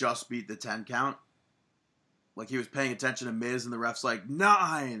 Ambrose just beat the 10 count. He was paying attention to Miz, and the ref's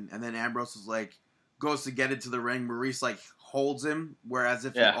 9! And then Ambrose was goes to get into the ring. Maurice, holds him, whereas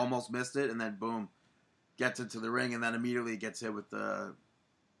if he almost missed it, and then boom, gets into the ring, and then immediately gets hit with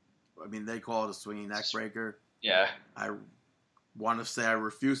they call it a swinging neck breaker. Yeah. I want to say I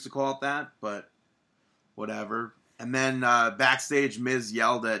refuse to call it that, but whatever. And then backstage, Miz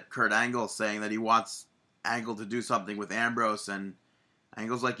yelled at Kurt Angle saying that he wants Angle to do something with Ambrose, and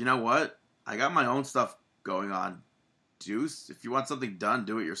Angle's like, you know what? I got my own stuff going on. Deuce, if you want something done,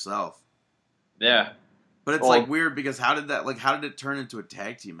 do it yourself. Yeah. But it's like weird because how did it turn into a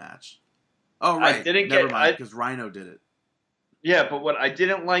tag team match? Oh, right. Never mind, because Rhino did it. Yeah, but what I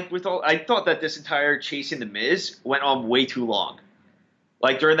didn't like I thought that this entire chasing the Miz went on way too long.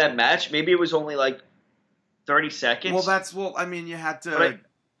 Like during that match, maybe it was only like 30 seconds. I mean, you had to.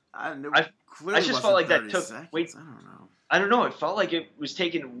 I just felt like that took seconds. I don't know. I don't know. It felt like it was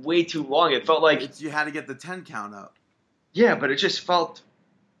taking way too long. It felt like you had to get the 10 count up. Yeah, but it just felt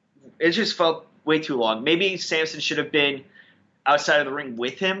way too long. Maybe Samson should have been outside of the ring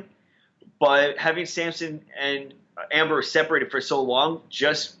with him, but having Samson and Amber separated for so long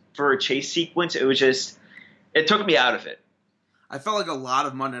just for a chase sequence, it took me out of it. I felt like a lot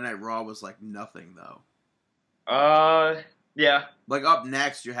of Monday Night Raw was like nothing though. Yeah. Like up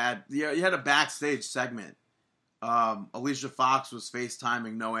next, you had a backstage segment. Alicia Fox was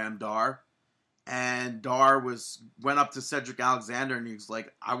FaceTiming Noam Dar, and Dar went up to Cedric Alexander and he was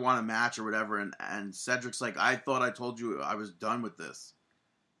like, "I want a match" or whatever, and Cedric's like, "I thought I told you I was done with this,"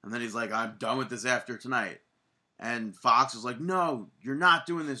 and then he's like, "I'm done with this after tonight," and Fox was like, "No, you're not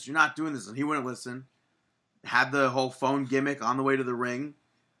doing this. You're not doing this," and he wouldn't listen. Had the whole phone gimmick on the way to the ring,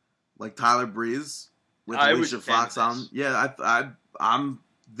 like Tyler Breeze with Alicia Fox on. Yeah,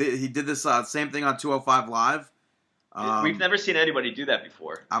 he did this same thing on 205 Live. We've never seen anybody do that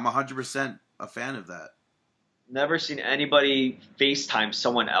before. I'm 100% a fan of that. Never seen anybody FaceTime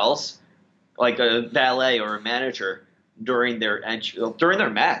someone else, like a valet or a manager, during their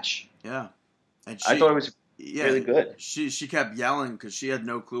match. Yeah, and I thought it was really good. She kept yelling because she had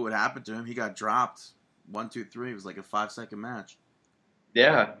no clue what happened to him. He got dropped. 1, 2, 3. It was like a 5-second match.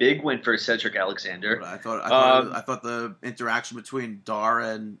 Yeah, big win for Cedric Alexander. But I thought the interaction between Dar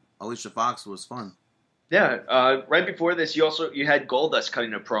and Alicia Fox was fun. Yeah, right before this, you had Goldust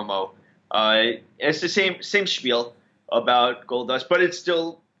cutting a promo. It's the same spiel about Goldust, but it's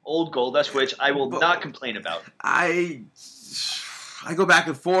still old Goldust, which I will not complain about. I go back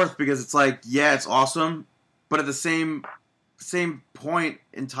and forth because it's like, yeah, it's awesome, but at the same point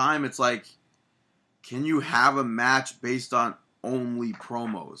in time, it's like, can you have a match based on only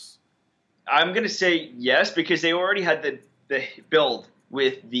promos? I'm gonna say yes because they already had the build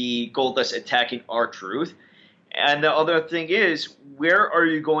with the Goldust attacking R-Truth. And the other thing is, where are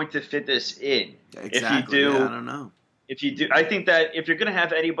you going to fit this in? Exactly. I don't know. If you do, I think that if you're going to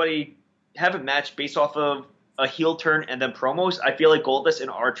have anybody have a match based off of a heel turn and then promos, I feel like Goldust and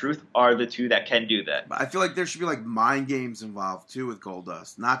R-Truth are the two that can do that. I feel like there should be like mind games involved too with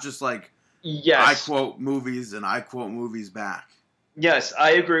Goldust, not just like I quote movies and I quote movies back. Yes,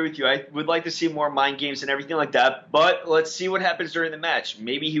 I agree with you. I would like to see more mind games and everything like that, but let's see what happens during the match.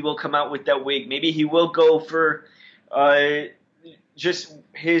 Maybe he will come out with that wig. Maybe he will go for just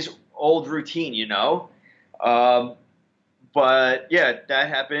his old routine, you know? But, yeah, that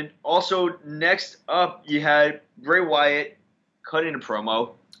happened. Also, next up, you had Bray Wyatt cutting a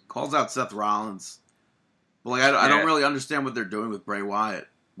promo. Calls out Seth Rollins. But like, I don't really understand what they're doing with Bray Wyatt,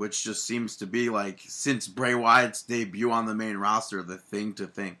 which just seems to be like, since Bray Wyatt's debut on the main roster, the thing to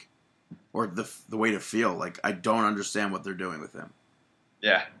think. Or the way to feel. Like, I don't understand what they're doing with him.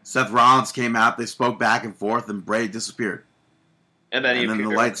 Yeah. Seth Rollins came out, they spoke back and forth, and Bray disappeared. And then the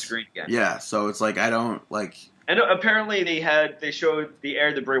lights on the screen again. Yeah, so it's like, I don't, like... And apparently they aired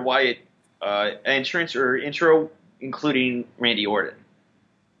the Bray Wyatt entrance or intro, including Randy Orton.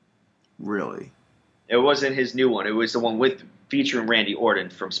 Really? It wasn't his new one. It was the one featuring Randy Orton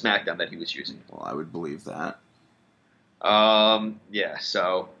from SmackDown that he was using. Well, I would believe that. Yeah,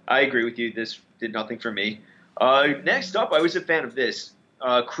 so I agree with you. This did nothing for me. Next up, I was a fan of this.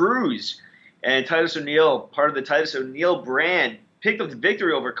 Cruz and Titus O'Neil, part of the Titus O'Neil brand, picked up the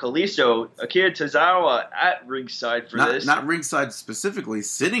victory over Kalisto, Akira Tozawa at ringside for this. Not ringside specifically,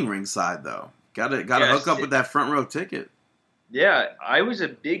 sitting ringside though. Got to hook up with that front row ticket. Yeah, I was a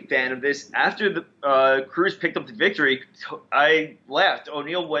big fan of this. After the Cruz picked up the victory, I laughed.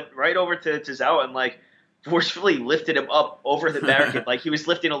 O'Neil went right over to Tozawa and like forcefully lifted him up over the barricade, like he was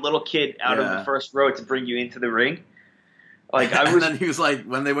lifting a little kid out of the first row to bring you into the ring. Like and then he was like,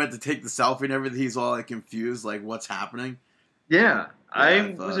 when they went to take the selfie and everything, he's all like confused, like what's happening. Yeah,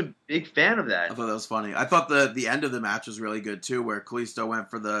 I was a big fan of that. I thought that was funny. I thought the end of the match was really good too, where Kalisto went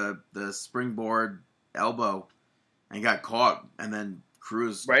for the springboard elbow and got caught, and then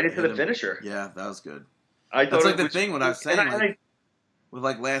Cruz right into the finisher. Yeah, that was good. That's like the thing when I was saying, with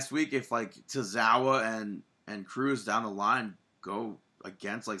like last week, if like Tozawa and Cruz down the line go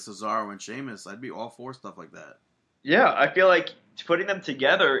against like Cesaro and Sheamus, I'd be all for stuff like that. Yeah, I feel like putting them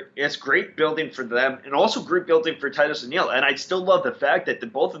together is great building for them and also great building for Titus O'Neil. And I still love the fact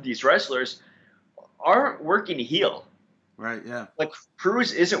that both of these wrestlers aren't working heel. Right, yeah. Like,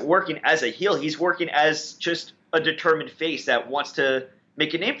 Cruz isn't working as a heel. He's working as just a determined face that wants to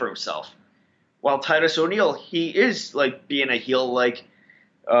make a name for himself. While Titus O'Neil, he is like being a heel like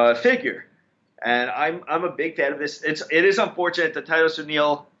figure. And I'm a big fan of this. It is unfortunate that Titus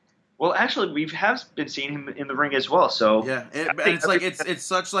O'Neil. Well, actually, we have been seeing him in the ring as well. So yeah, it's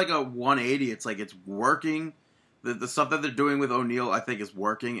such like a 180. It's like it's working. The stuff that they're doing with O'Neil, I think, is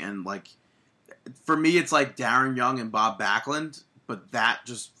working. And like for me, it's like Darren Young and Bob Backlund. But that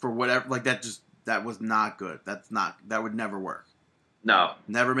just for whatever, like that was not good. That would never work. No,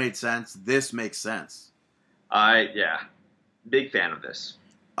 never made sense. This makes sense. Big fan of this.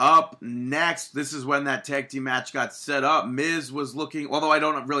 Up next, this is when that tag team match got set up. Miz was looking, although I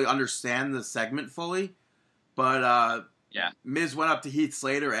don't really understand the segment fully, but Miz went up to Heath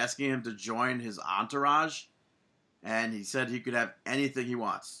Slater asking him to join his entourage, and he said he could have anything he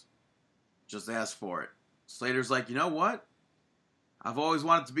wants. Just ask for it. Slater's like, you know what? I've always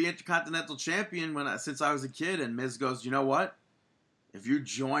wanted to be Intercontinental Champion since I was a kid, and Miz goes, you know what? If you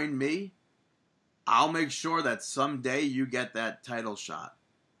join me, I'll make sure that someday you get that title shot.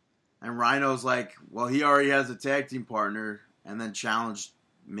 And Rhino's like, well, he already has a tag team partner, and then challenged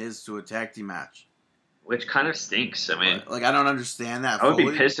Miz to a tag team match. Which kind of stinks. I mean, like, I don't understand that. I would be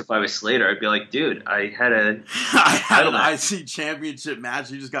pissed if I was Slater. I'd be like, dude, I had an IC championship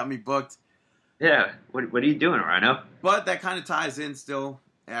match. You just got me booked. Yeah, what are you doing, Rhino? But that kind of ties in still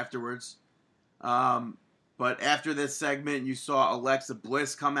afterwards. But after this segment, you saw Alexa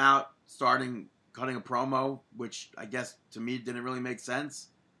Bliss come out, cutting a promo, which I guess to me didn't really make sense.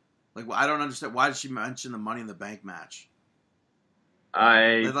 Like, I don't understand. Why did she mention the Money in the Bank match?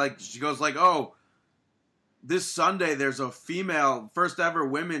 She goes like, oh, this Sunday there's a female first ever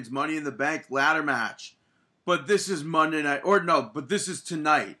women's Money in the Bank ladder match. But this is Monday night. Or no, but this is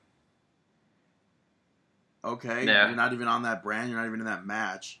tonight. Okay, yeah. You're not even on that brand. You're not even in that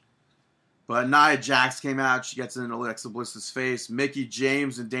match. But Nia Jax came out. She gets in Alexa Bliss's face. Mickie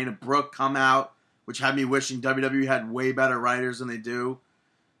James and Dana Brooke come out, which had me wishing WWE had way better writers than they do.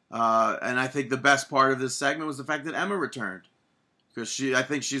 And I think the best part of this segment was the fact that Emma returned. Because I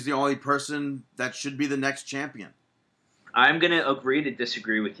think she's the only person that should be the next champion. I'm going to agree to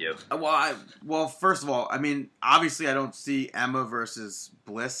disagree with you. Well, first of all, I mean, obviously I don't see Emma versus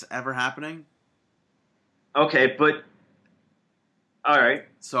Bliss ever happening. Okay, but... Alright.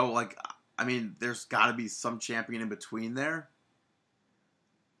 So, like, I mean, there's got to be some champion in between there.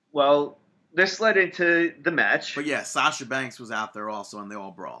 Well... This led into the match. But yeah, Sasha Banks was out there also, and they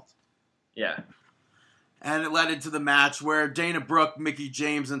all brawled. Yeah. And it led into the match where Dana Brooke, Mickie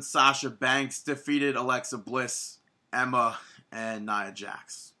James, and Sasha Banks defeated Alexa Bliss, Emma, and Nia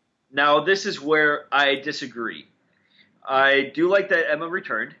Jax. Now, this is where I disagree. I do like that Emma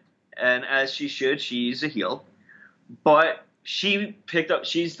returned, and as she should, she's a heel. But she's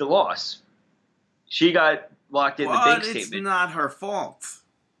the loss. She got locked in the bank statement. It's not her fault.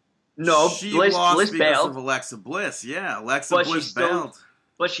 No, she Bliss because bailed. Of Alexa Bliss. Yeah, Bliss bailed.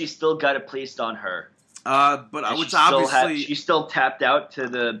 But she still got it placed on her. She still tapped out to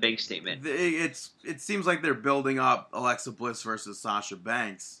the bank statement. It seems like they're building up Alexa Bliss versus Sasha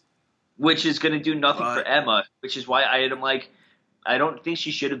Banks, which is going to do nothing for Emma. Which is why I am like, I don't think she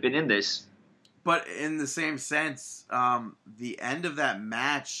should have been in this. But in the same sense, the end of that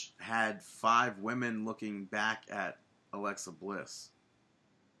match had 5 women looking back at Alexa Bliss.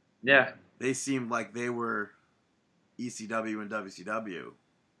 Yeah. They seemed like they were ECW and WCW,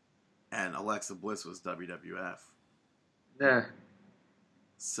 and Alexa Bliss was WWF. Yeah.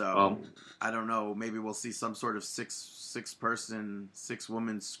 So, I don't know, maybe we'll see some sort of 6-woman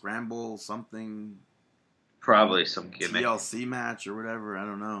scramble, something. Probably some gimmick. TLC match or whatever, I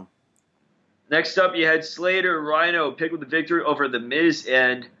don't know. Next up, you had Slater, Rhino, pick with the victory over The Miz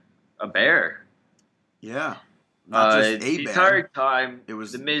and a Bear. Yeah. Not just a the bear. entire time,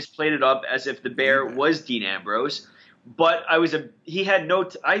 The Miz played it up as if the bear was Dean Ambrose. But I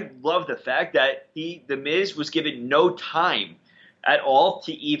love the fact that The Miz was given no time at all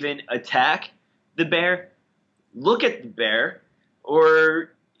to even attack the bear, look at the bear,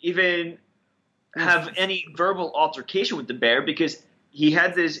 or even have any verbal altercation with the bear, because he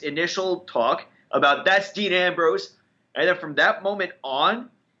had this initial talk about that's Dean Ambrose, and then from that moment on,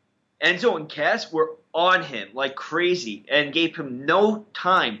 Enzo and Cass were on him like crazy and gave him no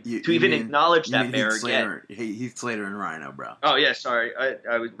time to even acknowledge that bear again. Heath Slater and Rhino, bro. Oh, yeah, sorry.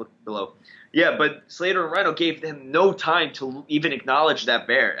 I was looking below. Yeah, but Slater and Rhino gave him no time to even acknowledge that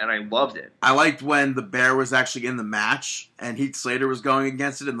bear, and I loved it. I liked when the bear was actually in the match, and Heath Slater was going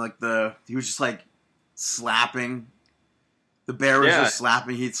against it, and he was just like slapping. The bear was just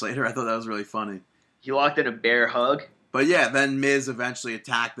slapping Heath Slater. I thought that was really funny. He locked in a bear hug. But yeah, then Miz eventually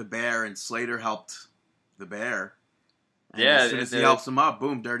attacked the bear, and Slater helped the bear. And as soon as he helps him up,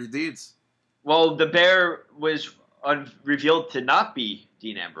 boom, dirty deeds. Well, the bear was revealed to not be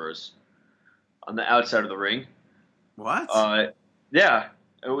Dean Ambrose on the outside of the ring. What? Yeah,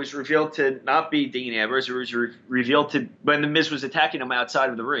 it was revealed to not be Dean Ambrose. It was revealed to when the Miz was attacking him outside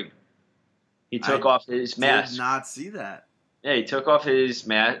of the ring. He took off his mask. Did not see that. Yeah, he took off his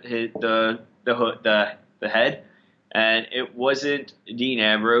mask, the head, and it wasn't Dean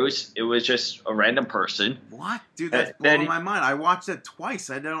Ambrose. It was just a random person. What, dude? That's blowing my mind. I watched it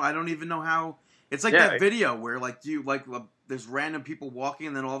twice. I don't even know how. It's like that video where there's random people walking,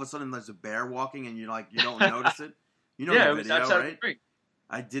 and then all of a sudden there's a bear walking, and you don't notice it. You know the video, right?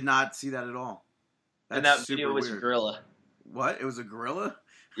 I did not see that at all. And that video was a gorilla. What? It was a gorilla?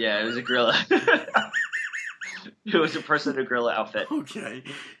 Yeah, it was a gorilla. It was a person in a gorilla outfit. Okay.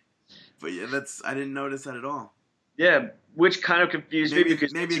 But yeah, I didn't notice that at all. Yeah, which kind of confused me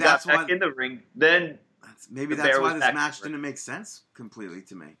because maybe that's got back in the ring. Then that's why this match didn't make sense completely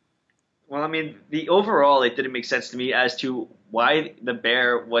to me. Well, I mean, overall it didn't make sense to me as to why the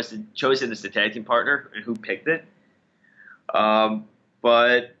bear was chosen as the tag team partner and who picked it.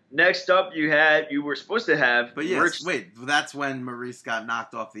 But next up, you were supposed to have. But yes, that's when Maurice got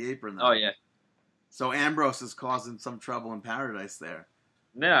knocked off the apron. Though. Oh yeah. So Ambrose is causing some trouble in Paradise there.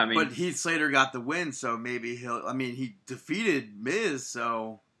 Yeah, I mean, but Heath Slater got the win, so maybe he defeated Miz,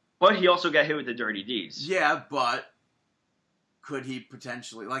 so. But he also got hit with the dirty deeds. Yeah, but could he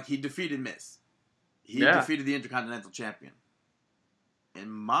potentially he defeated Miz? He defeated the Intercontinental Champion. In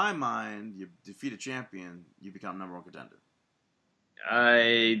my mind, you defeat a champion, you become number one contender.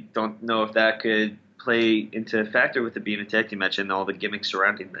 I don't know if that could play into a factor with it being a tag team match and all the gimmicks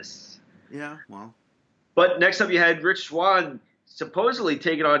surrounding this. Yeah, well. But next up, you had Rich Swann supposedly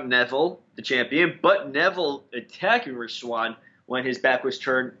taking on Neville, the champion, but Neville attacking Rich Swann when his back was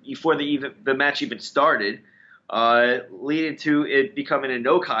turned before the match even started, leading to it becoming a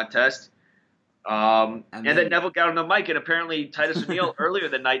no contest. And then Neville got on the mic, and apparently Titus O'Neil earlier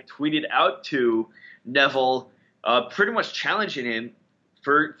that night tweeted out to Neville, pretty much challenging him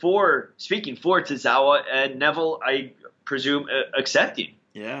for speaking for Tozawa, and Neville, I presume, accepting.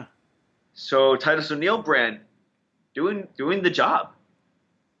 Yeah. So Titus O'Neil brand doing the job.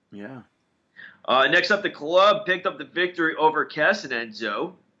 Yeah. Next up, the club picked up the victory over Cass and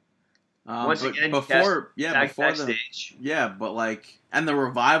Enzo. Once again, backstage. And the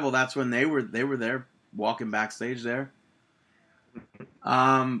Revival. That's when they were there walking backstage there.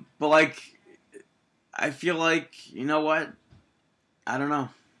 But I feel like, you know what? I don't know.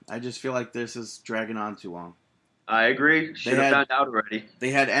 I just feel like this is dragging on too long. I agree. Should have found out already. They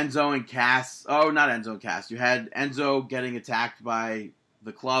had Enzo and Cass. Oh, not Enzo and Cass. You had Enzo getting attacked by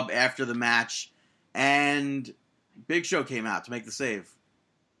the club after the match, and Big Show came out to make the save.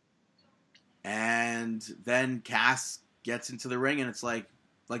 And then Cass gets into the ring, and it's like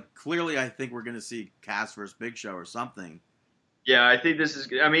clearly I think we're going to see Cass versus Big Show or something. Yeah, I think this is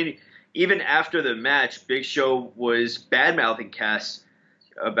 – I mean, even after the match, Big Show was bad-mouthing Cass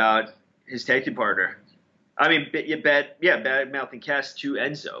about his tag team partner. I mean, bad-mouthing Cass to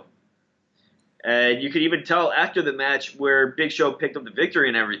Enzo. And you could even tell after the match where Big Show picked up the victory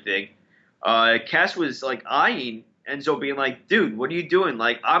and everything, Cass was, eyeing Enzo being like, dude, what are you doing?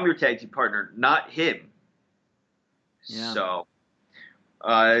 I'm your tag team partner, not him. Yeah. So,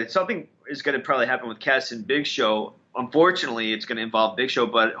 something is going to probably happen with Cass and Big Show. Unfortunately, it's going to involve Big Show,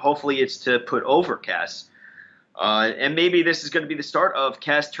 but hopefully it's to put over Cass. And maybe this is going to be the start of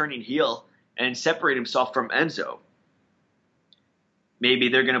Cass turning heel and separate himself from Enzo. Maybe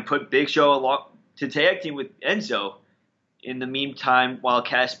they're going to put Big Show along to tag team with Enzo in the meantime while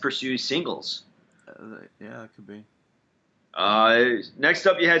Cass pursues singles. Yeah, it could be. Next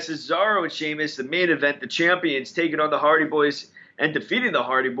up, you had Cesaro and Sheamus, the main event, the champions, taking on the Hardy Boys and defeating the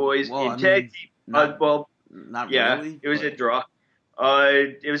Hardy Boys in tag team. Not really. It was a draw.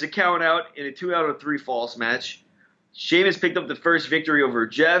 It was a count out in a 2 out of 3 falls match. Sheamus picked up the first victory over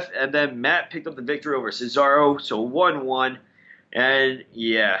Jeff, and then Matt picked up the victory over Cesaro, so 1-1. And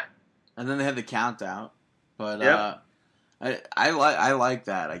yeah. And then they had the count out. But I like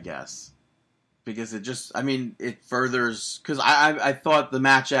that, I guess. Because it just, it furthers, because I thought the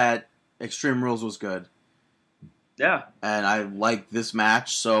match at Extreme Rules was good. Yeah. And I like this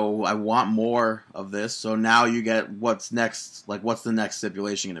match, so I want more of this. So now you get what's next. Like, what's the next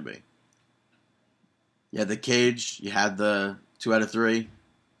stipulation going to be? You had the cage. You had the 2 out of 3.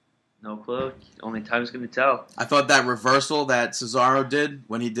 No clue. Only time's going to tell. I thought that reversal that Cesaro did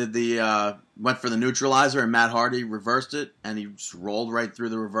when he did the went for the neutralizer and Matt Hardy reversed it and he just rolled right through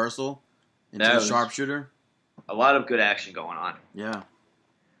the reversal into the sharpshooter. A lot of good action going on. Yeah.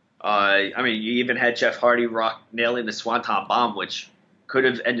 I mean, you even had Jeff Hardy nailing the Swanton Bomb, which could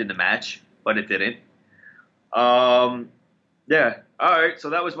have ended the match, but it didn't. Yeah. All right,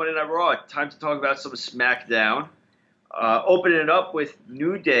 so that was Monday Night Raw. Time to talk about some SmackDown. Opening it up with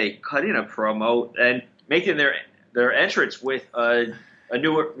New Day cutting a promo and making their entrance with a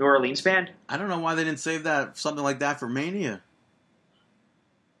New Orleans band. I don't know why they didn't save something like that for Mania.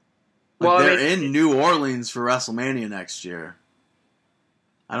 Well, they're in New Orleans for WrestleMania next year.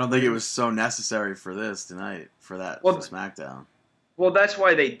 I don't think it was so necessary for this tonight, for SmackDown. Well, that's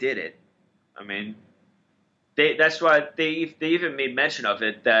why they did it. I mean, that's why they even made mention of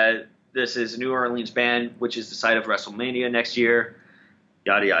it, that this is New Orleans band, which is the site of WrestleMania next year,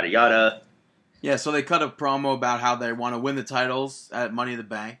 yada, yada, yada. Yeah, so they cut a promo about how they want to win the titles at Money in the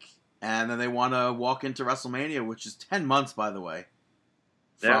Bank, and then they want to walk into WrestleMania, which is 10 months, by the way,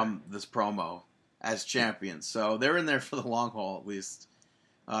 from this promo as champions. So they're in there for the long haul, at least.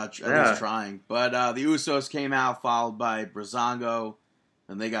 At least trying. But the Usos came out, followed by Breezango,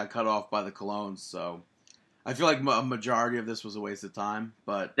 and they got cut off by the Colognes. So I feel like a majority of this was a waste of time.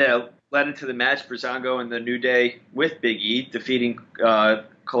 But yeah, led into the match, Breezango and the New Day with Big E, defeating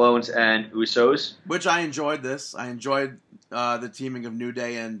Colognes and Usos. Which I enjoyed this. I enjoyed the teaming of New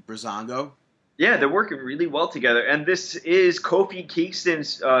Day and Breezango. Yeah, they're working really well together. And this is Kofi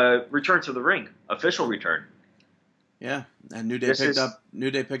Kingston's return to the ring, official return. Yeah, and New Day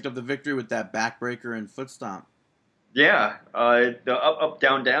picked up the victory with that backbreaker and foot stomp. Yeah, the up,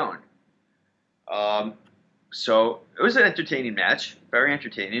 down, down. So it was an entertaining match, very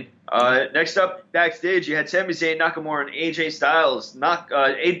entertaining. Next up, backstage, you had Sami Zayn, Nakamura, and AJ Styles.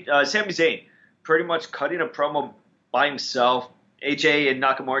 Sami Zayn pretty much cutting a promo by himself. AJ and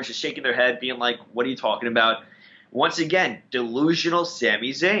Nakamura just shaking their head, being like, "What are you talking about?" Once again, delusional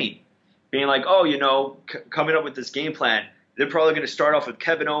Sami Zayn. Being like, coming up with this game plan. They're probably going to start off with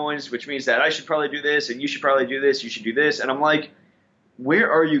Kevin Owens, which means that I should probably do this, and you should probably do this, you should do this. And I'm like, where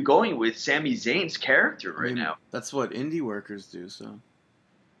are you going with Sami Zayn's character right now? That's what indie workers do, so.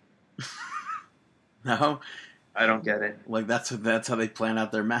 No? I don't get it. Like, that's how they plan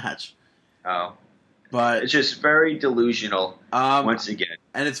out their match. Oh. But it's just very delusional, once again.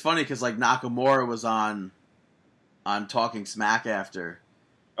 And it's funny, because, like, Nakamura was on Talking Smack after.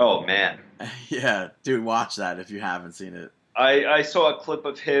 Oh, man. Yeah, dude, watch that if you haven't seen it. I saw a clip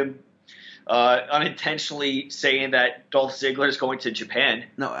of him unintentionally saying that Dolph Ziggler is going to Japan.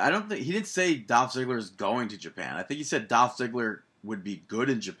 No, I don't think... He didn't say Dolph Ziggler is going to Japan. I think he said Dolph Ziggler would be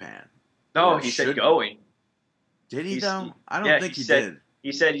good in Japan. No, he said going. Did he, though? I don't think he did.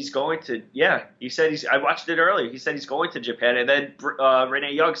 He said he's going to... Yeah, he said he's... I watched it earlier. He said he's going to Japan. And then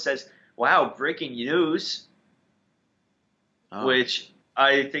Renee Young says, wow, breaking news. Oh. Which...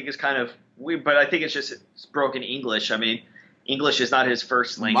 I think is kind of weird, but I think it's broken English. I mean, English is not his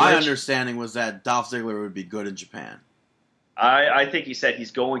first language. My understanding was that Dolph Ziggler would be good in Japan. I think he said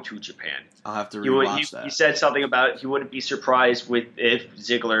he's going to Japan. I'll have to rewatch that. He said something about he wouldn't be surprised if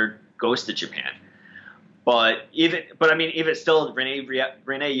Ziggler goes to Japan. But even still,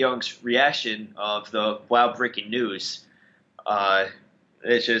 Renee Young's reaction of the wow breaking news, it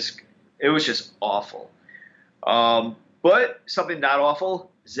was just awful. But something not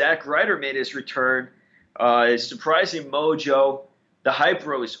awful, Zack Ryder made his return. His surprising mojo. The Hype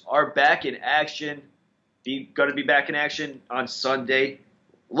Bros are back in action. Going to be back in action on Sunday.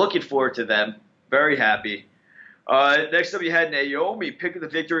 Looking forward to them. Very happy. Next up, you had Naomi picking the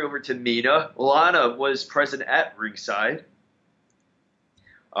victory over Tamina. Lana was present at ringside.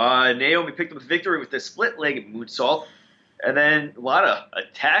 Naomi picked up the victory with the split-legged moonsault. And then Lana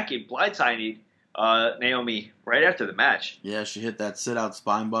attacking, blindsiding Naomi right after the match. Yeah, she hit that sit-out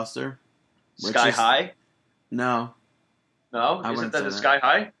spine buster. Sky High? No. No? Isn't that the Sky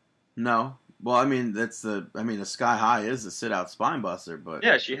High? No. Well, I mean, a Sky High is a sit-out spine buster, but...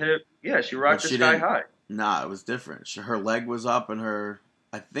 Yeah, she hit it. Yeah, she rocked the Sky High. Nah, it was different. Her leg was up, and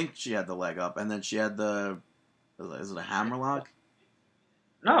I think she had the leg up, and then she had is it a hammerlock?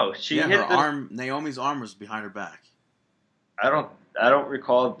 No, she hit her arm. Naomi's arm was behind her back. I don't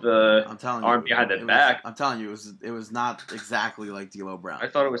recall the I'm telling arm you, behind the it back. I'm telling you, it was not exactly like D'Lo Brown. I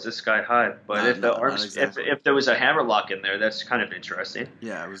thought it was this Sky High, but No, if the no, not arms, exactly. if there was a hammerlock in there, that's kind of interesting.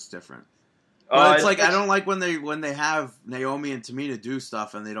 Yeah, it was different. But it's like I next- don't like when they have Naomi and Tamina do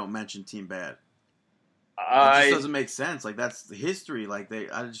stuff and they don't mention Team Bad. It just doesn't make sense. Like that's the history. Like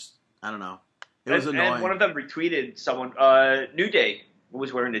I don't know. It was annoying. And one of them retweeted someone. New Day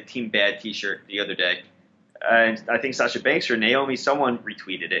was wearing a Team Bad T-shirt the other day, and I think Sasha Banks or Naomi, someone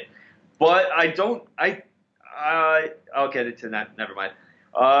retweeted it. But I don't. I'll get into that. Never mind.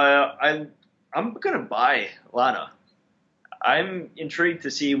 I'm gonna buy Lana. I'm intrigued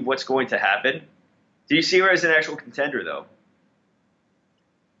to see what's going to happen. Do you see her as an actual contender, though?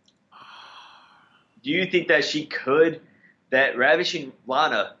 Do you think that that Ravishing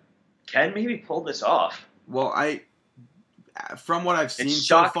Lana can maybe pull this off? Well, from what I've seen It's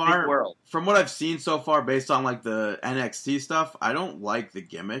so shocked the far, world. based on like the NXT stuff, I don't like the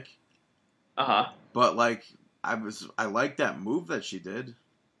gimmick. But like, I like that move that she did.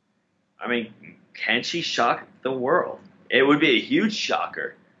 I mean, can she shock the world? It would be a huge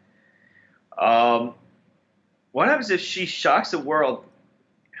shocker. What happens if she shocks the world?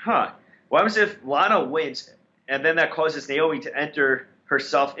 What happens if Lana wins and then that causes Naomi to enter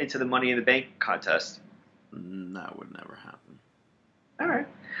herself into the Money in the Bank contest? That would never happen. All right.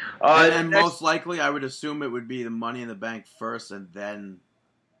 And most likely, I would assume it would be the Money in the Bank first and then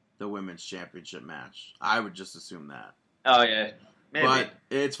the Women's Championship match. I would just assume that. Oh, yeah. Maybe. But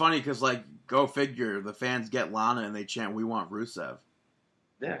it's funny because, like, go figure, the fans get Lana and they chant, "We want Rusev."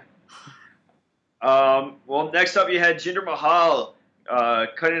 Yeah. Well, next up you had Jinder Mahal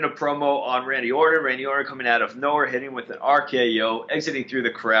cutting a promo on Randy Orton. Randy Orton coming out of nowhere, hitting with an RKO, exiting through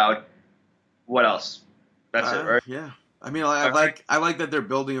the crowd. What else? That's it, right? Yeah. I mean, I like that they're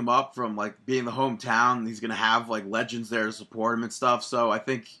building him up from like being the hometown. He's gonna have like legends there to support him and stuff. So I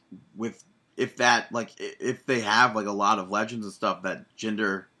think if they have like a lot of legends and stuff, that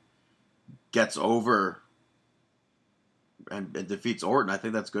Jinder gets over and defeats Orton, I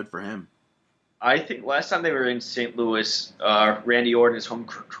think that's good for him. I think last time they were in St. Louis, Randy Orton's home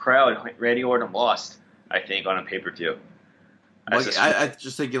crowd, Randy Orton lost, I think, on a pay-per-view. Like, I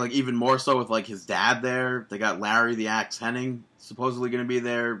just thinking, like, even more so with, like, his dad there. They got Larry the Axe Hennig supposedly going to be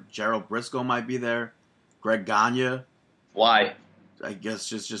there. Gerald Briscoe might be there. Greg Gagne. Why? I guess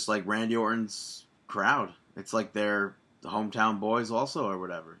just like Randy Orton's crowd. It's like they're the hometown boys also or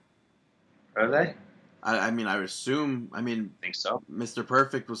whatever. Are they? I mean, I would assume. I mean, I think so. Mr.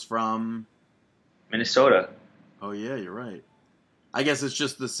 Perfect was from Minnesota. Oh, yeah, you're right. I guess it's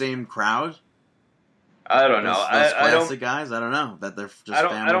just the same crowd. I don't know. Those I don't. classic guys. I don't know that they're just. I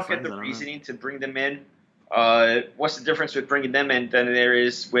don't friends. get the reasoning to bring them in. What's the difference with bringing them in than there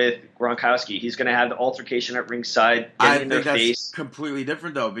is with Gronkowski? He's going to have the altercation at ringside, I getting in think their that's face. completely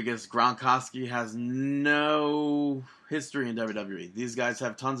different though, because Gronkowski has no history in WWE. These guys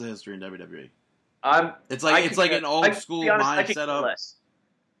have tons of history in WWE. It's like an old school mindset of.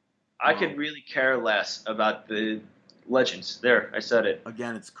 I could really care less about the legends. There, I said it.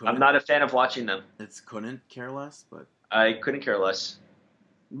 Again, it's couldn't. I'm not a fan of watching them. It's couldn't care less, but I couldn't care less.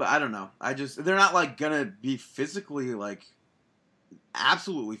 But I don't know. They're not like gonna be physically like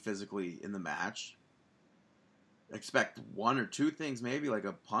absolutely physically in the match. Expect one or two things, maybe like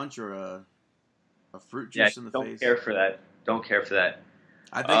a punch or a fruit juice in the face. Don't care for that. Don't care for that.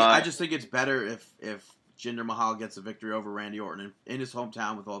 I just think it's better if Jinder Mahal gets a victory over Randy Orton in his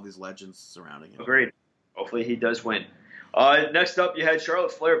hometown with all these legends surrounding him. Agreed. Hopefully he does win. Next up, you had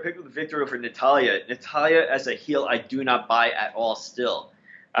Charlotte Flair pick up the victory over Natalya. Natalya as a heel, I do not buy at all still.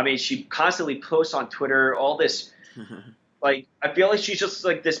 I mean, she constantly posts on Twitter all this. Like, I feel like she's just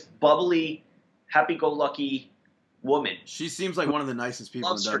like this bubbly, happy-go-lucky woman. She seems like one of the nicest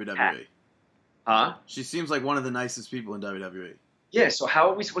people in WWE. Cat. Huh? She seems like one of the nicest people in WWE. Yeah, so how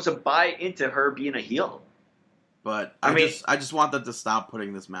are we supposed to buy into her being a heel? But I just want them to stop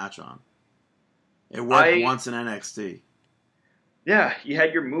putting this match on. It worked once in NXT. Yeah, you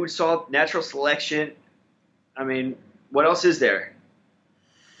had your moonsault, natural selection. I mean, what else is there?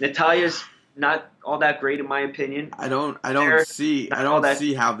 Natalya's not all that great in my opinion. I don't see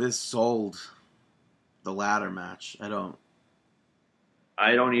how this sold the ladder match. I don't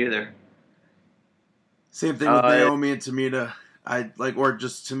either. Same thing with Naomi and Tamina. Or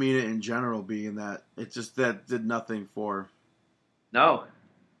just Tamina in general being that. It just that did nothing for. No.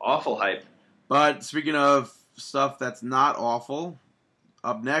 Awful hype. But speaking of stuff that's not awful,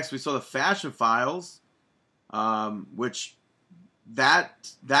 up next we saw the Fashion Files, which that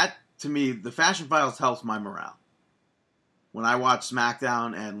to me, the Fashion Files helps my morale. When I watch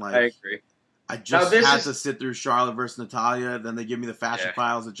SmackDown and I agree. I just this had is- to sit through Charlotte versus Natalia. Then they give me the Fashion Yeah.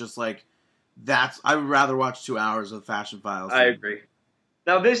 Files. It's just like I would rather watch 2 hours of Fashion Files. I agree.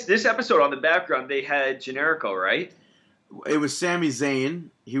 Now, this episode on the background, they had Generico, right? It was Sami Zayn.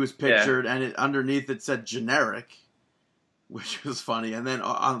 He was pictured, and underneath it said generic, which was funny. And then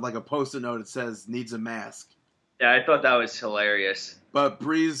on like a post-it note, it says needs a mask. Yeah, I thought that was hilarious. But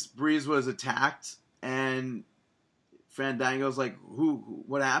Breeze was attacked, and Fandango's like,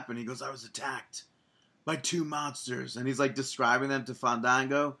 what happened? He goes, I was attacked by 2 monsters. And he's like describing them to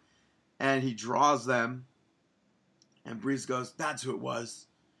Fandango, and he draws them, and Breeze goes, that's who it was.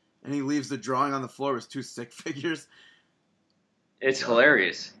 And he leaves the drawing on the floor with 2 stick figures. It's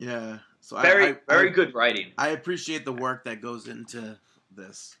hilarious. Yeah. So Very good writing. I appreciate the work that goes into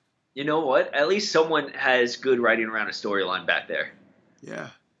this. You know what? At least someone has good writing around a storyline back there. Yeah.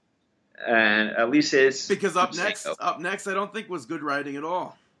 And at least it's... Because up next, I don't think was good writing at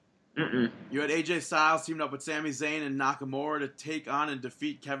all. Mm-mm. You had AJ Styles teamed up with Sami Zayn and Nakamura to take on and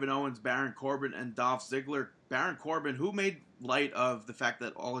defeat Kevin Owens, Baron Corbin, and Dolph Ziggler. Baron Corbin, who made light of the fact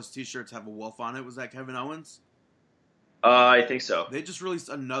that all his t-shirts have a wolf on it, was that Kevin Owens? I think so. They just released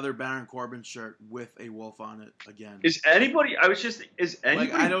another Baron Corbin shirt with a wolf on it again. Is anybody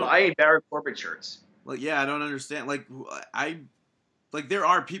buying Baron Corbin shirts? Like, yeah, I don't understand. Like, there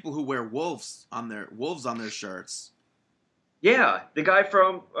are people who wear wolves on their shirts. Yeah, the guy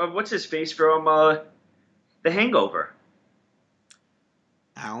from what's his face from The Hangover.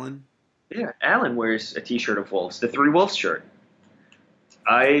 Alan? Yeah, Alan wears a T-shirt of wolves, the 3 Wolves shirt.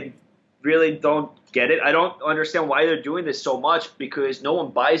 I really don't get it. I don't understand why they're doing this so much because no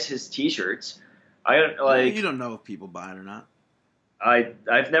one buys his T-shirts. You don't know if people buy it or not.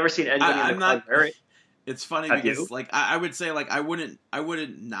 I've never seen anybody in the club wear it. It's funny Have because you? like I would say like I wouldn't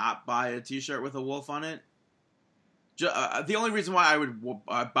not buy a T-shirt with a wolf on it. The only reason why I would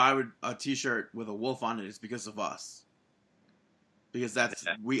buy a T-shirt with a wolf on it is because of us. Because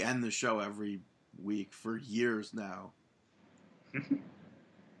we end the show every week for years now.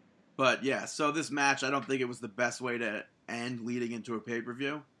 But yeah, so this match, I don't think it was the best way to end leading into a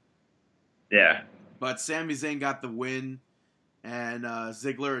pay-per-view. Yeah. But Sami Zayn got the win, and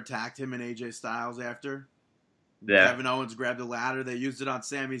Ziggler attacked him and AJ Styles after. Yeah. Kevin Owens grabbed the ladder. They used it on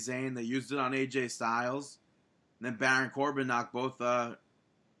Sami Zayn. They used it on AJ Styles. And then Baron Corbin knocked both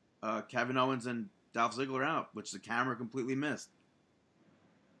Kevin Owens and Dolph Ziggler out, which the camera completely missed.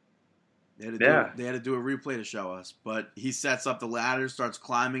 They had to do a replay to show us. But he sets up the ladder, starts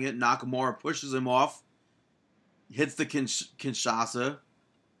climbing it. Nakamura pushes him off, hits the Kinshasa,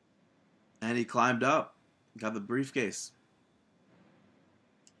 and he climbed up. Got the briefcase.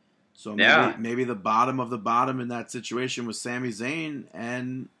 So maybe the bottom of the bottom in that situation was Sami Zayn,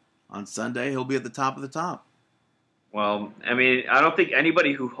 and on Sunday he'll be at the top of the top. Well, I mean, I don't think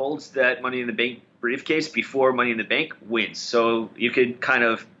anybody who holds that Money in the Bank briefcase before Money in the Bank wins. So you could kind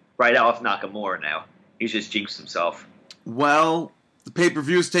of write off Nakamura now. He's just jinxed himself. Well, the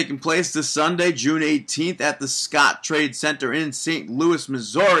pay-per-view is taking place this Sunday, June 18th, at the Scott Trade Center in St. Louis,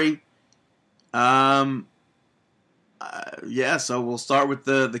 Missouri. So we'll start with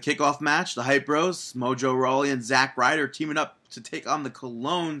the kickoff match. The Hype Bros, Mojo Rawley and Zack Ryder teaming up to take on the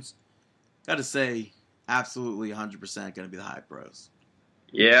Colognes. Got to say, absolutely 100% going to be the Hype Bros.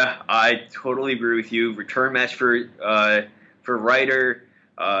 Yeah, I totally agree with you. Return match for Ryder.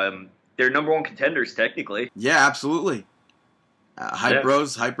 They're number 1 contenders technically. Yeah, absolutely. Hype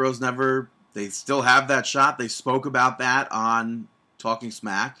Bros never. They still have that shot. They spoke about that on Talking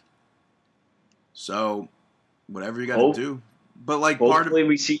Smack. So, whatever you got to do. But like,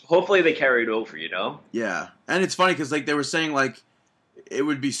 hopefully they carry it over. You know. Yeah, and it's funny because like they were saying like it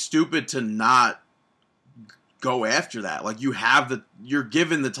would be stupid to not go after that. Like you're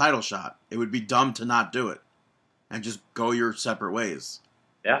given the title shot. It would be dumb to not do it and just go your separate ways.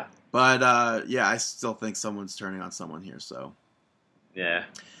 Yeah. But I still think someone's turning on someone here. So yeah,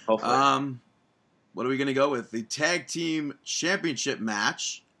 hopefully. What are we gonna go with? The tag team championship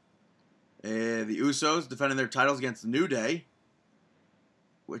match. The Usos defending their titles against the New Day,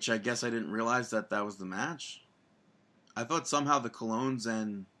 which I guess I didn't realize that was the match. I thought somehow the Colognes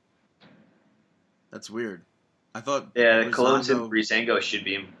and that's weird. I thought the Colognes and Breezango should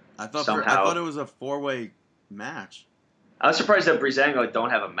be. I thought it was a 4-way match. I was surprised that Breezango don't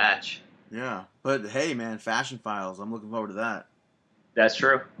have a match. Yeah, but hey, man, Fashion Files. I'm looking forward to that. That's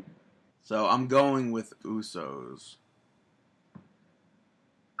true. So I'm going with Usos.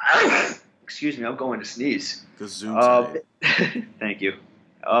 Excuse me, I'm going to sneeze. Thank you.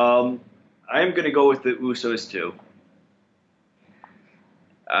 I'm going to go with the Usos too.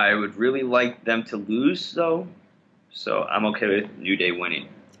 I would really like them to lose though, so I'm okay with New Day winning.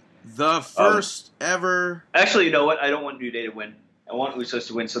 The first ever. Actually, you know what? I don't want New Day to win. I want Usos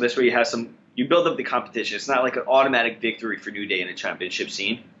to win. So this way you build up the competition. It's not like an automatic victory for New Day in a championship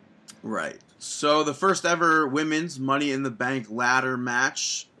scene. Right. So the first ever women's Money in the Bank ladder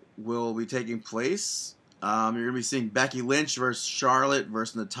match will be taking place. You're going to be seeing Becky Lynch versus Charlotte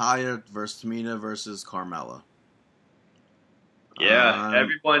versus Natalya versus Tamina versus Carmella. Yeah,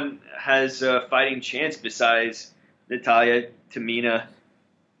 everyone has a fighting chance besides Natalya, Tamina,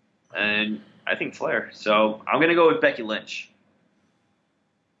 and I think Flair. So I'm going to go with Becky Lynch.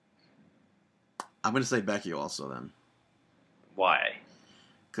 I'm going to say Becky also then. Why?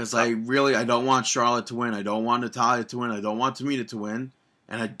 Because I don't want Charlotte to win. I don't want Natalya to win. I don't want Tamina to win.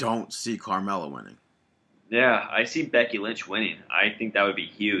 And I don't see Carmella winning. Yeah, I see Becky Lynch winning. I think that would be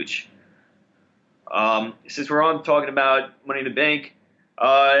huge. Since we're on talking about Money in the Bank,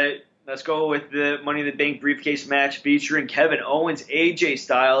 let's go with the Money in the Bank briefcase match featuring Kevin Owens, AJ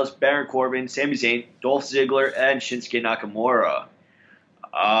Styles, Baron Corbin, Sami Zayn, Dolph Ziggler, and Shinsuke Nakamura.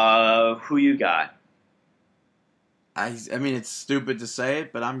 Who you got? I mean, it's stupid to say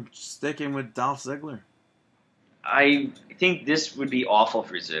it, but I'm sticking with Dolph Ziggler. I think this would be awful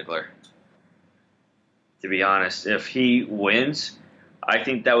for Ziggler, to be honest. If he wins, I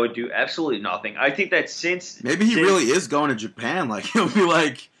think that would do absolutely nothing. I think that since... Maybe he really is going to Japan. Like, he'll be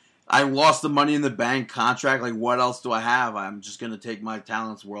like, I lost the Money in the Bank contract. Like, what else do I have? I'm just going to take my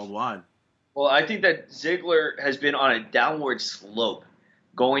talents worldwide. Well, I think that Ziggler has been on a downward slope,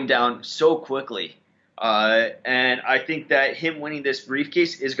 going down so quickly. And I think that him winning this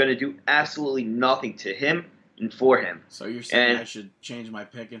briefcase is going to do absolutely nothing to him and for him. So you're saying I should change my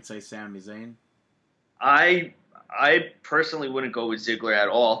pick and say Sami Zayn? I personally wouldn't go with Ziggler at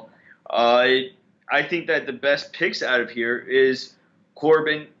all. I think that the best picks out of here is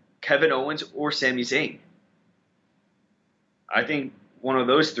Corbin, Kevin Owens, or Sami Zayn. I think one of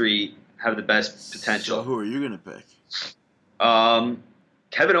those three have the best potential. So who are you going to pick?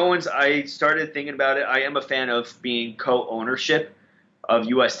 Kevin Owens, I started thinking about it. I am a fan of being co-ownership of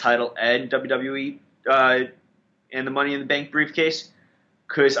U.S. title and WWE and the Money in the Bank briefcase,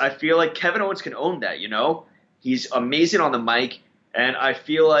 because I feel like Kevin Owens can own that, you know? He's amazing on the mic, and I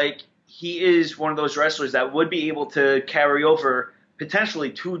feel like he is one of those wrestlers that would be able to carry over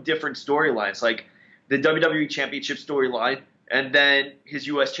potentially two different storylines, like the WWE Championship storyline and then his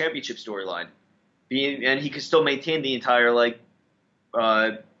U.S. Championship storyline. And he could still maintain the entire, like,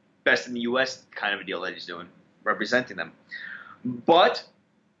 best in the U.S. kind of a deal that he's doing, representing them. But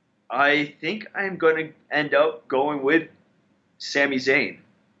I think I'm going to end up going with Sami Zayn.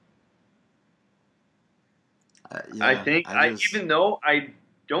 Yeah, even though I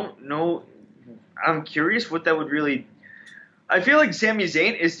don't know, I'm curious what that would really... I feel like Sami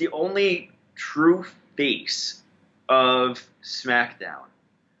Zayn is the only true face of SmackDown.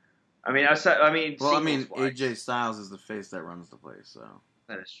 AJ Styles is the face that runs the place, so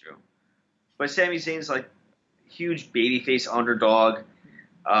that is true. But Sami Zayn's like huge babyface underdog.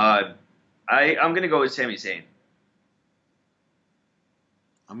 I'm gonna go with Sami Zayn.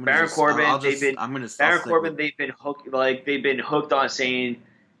 Baron Corbin, they've been hooked on saying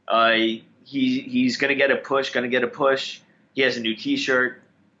he's gonna get a push. He has a new T-shirt.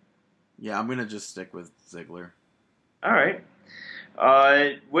 Yeah, I'm gonna just stick with Ziggler. All right.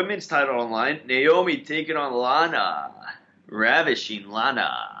 Women's title on line. Naomi taking on Lana. Ravishing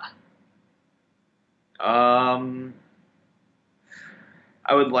Lana. I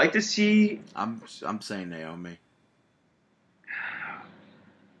would like to see... I'm saying Naomi.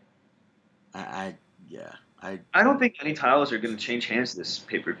 I don't think any titles are going to change hands this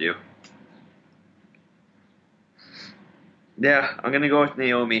pay-per-view. Yeah, I'm going to go with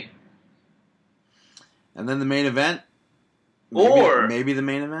Naomi. And then the main event? Maybe the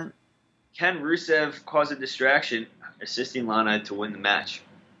main event? Can Rusev cause a distraction, assisting Lana to win the match?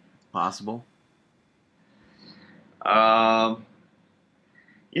 Possible. You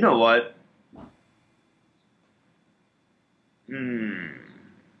know what? I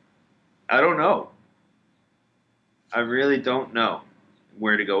don't know. I really don't know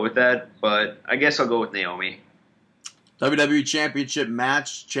where to go with that, but I guess I'll go with Naomi. WWE Championship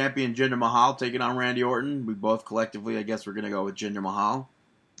match, champion Jinder Mahal taking on Randy Orton. We both collectively, I guess we're going to go with Jinder Mahal.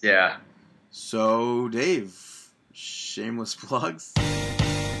 Yeah. So, Dave, shameless plugs?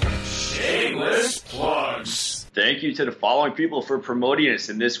 Shameless plugs. Thank you to the following people for promoting us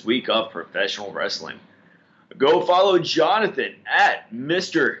in this week of professional wrestling. Go follow Jonathan at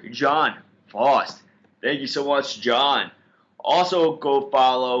Mr. John Faust. Thank you so much, John. Also, go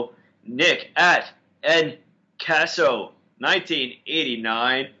follow Nick at Ncaso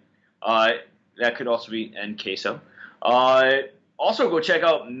 1989. That could also be Ncaso. Also, go check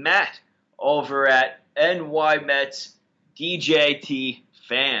out Matt over at NY Mets DJT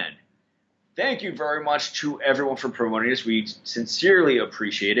Fan. Thank you very much to everyone for promoting us. We sincerely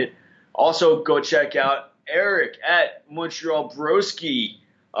appreciate it. Also, go check out Eric at Montreal Broski.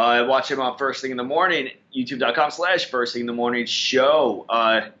 Watch him on First Thing in the Morning, youtube.com/First Thing in the Morning show.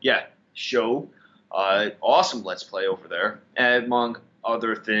 Show. Awesome Let's Play over there, among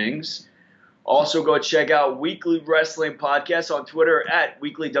other things. Also, go check out Weekly Wrestling Podcast on Twitter at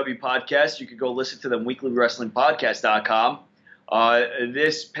WeeklyW Podcast. You can go listen to them, weeklywrestlingpodcast.com.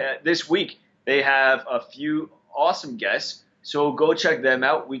 This week, they have a few awesome guests, so go check them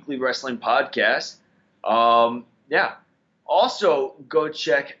out, Weekly Wrestling Podcast. Also, go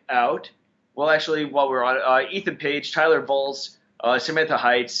check out, while we're on, Ethan Page, Tyler Vols, Samantha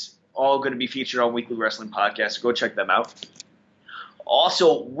Heights, all going to be featured on Weekly Wrestling Podcast, so go check them out.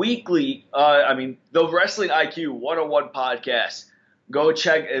 Also, the Wrestling IQ 101 podcast. Go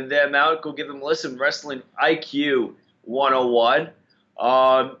check them out. Go give them a listen. Wrestling IQ 101.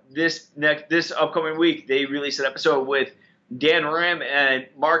 This upcoming week, they released an episode with Dan Ram and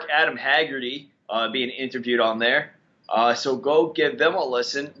Mark Adam Haggerty being interviewed on there. So go give them a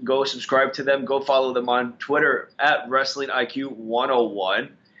listen. Go subscribe to them. Go follow them on Twitter at Wrestling IQ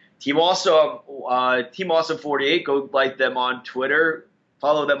 101. Team Awesome 48. Go like them on Twitter.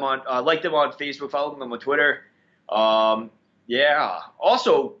 Follow them on like them on Facebook. Follow them on Twitter. Also,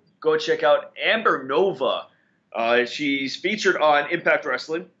 go check out Amber Nova. She's featured on Impact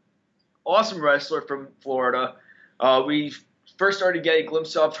Wrestling. Awesome wrestler from Florida. We first started getting a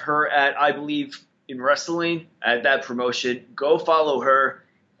glimpse of her at, I believe, in wrestling at that promotion. Go follow her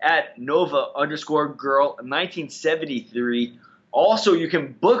at Nova_Girl1973. Also, you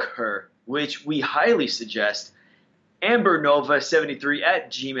can book her, which we highly suggest, AmberNova73 at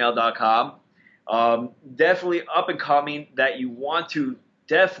gmail.com. Definitely up and coming that you want to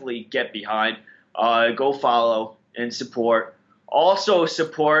definitely get behind. Go follow and support. Also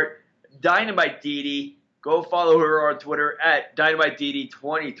support Dynamite Didi. Go follow her on Twitter at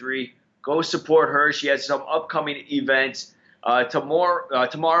DynamiteDidi23. Go support her. She has some upcoming events.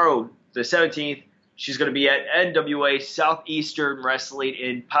 Tomorrow, the 17th, she's going to be at NWA Southeastern Wrestling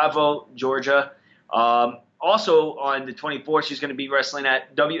in Pavo, Georgia. Also, on the 24th, she's going to be wrestling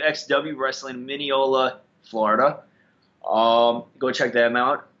at WXW Wrestling in Mineola, Florida. Go check them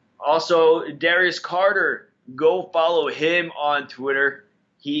out. Also, Darius Carter, go follow him on Twitter.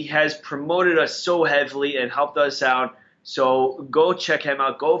 He has promoted us so heavily and helped us out. So go check him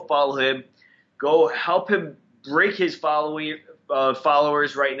out. Go follow him. Go help him break his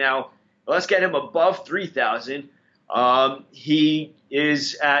followers right now. Let's get him above 3,000. He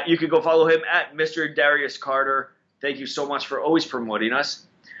is at, you can go follow him at Mr. Darius Carter. Thank you so much for always promoting us.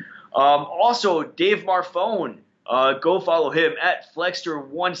 Also, Dave Marfone, go follow him at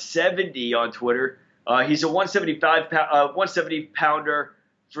Flexter170 on Twitter. He's a 170 pounder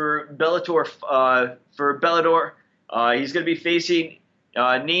for Bellator. He's going to be facing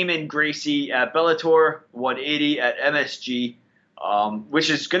Neiman Gracie at Bellator 180 at MSG.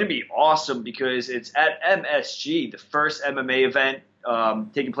 Which is going to be awesome because it's at MSG, the first MMA event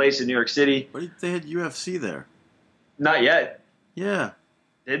taking place in New York City. What did they had UFC there? Not yet. Yeah.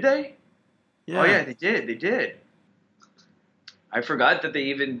 Did they? Yeah. Oh, yeah, they did. I forgot that they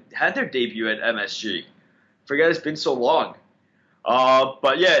even had their debut at MSG. Forgot it's been so long.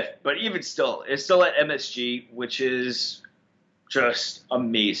 But even still, it's still at MSG, which is just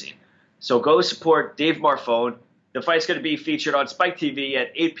amazing. So go support Dave Marfone. The fight's going to be featured on Spike TV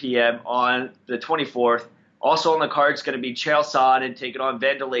at 8 p.m. on the 24th. Also on the card is going to be Chael Sonnen taking on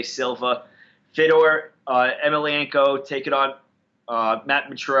Vanderlei Silva. Fedor Emelianenko taking on Matt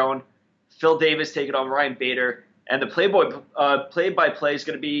Mitrione. Phil Davis taking on Ryan Bader. And the play-by-play is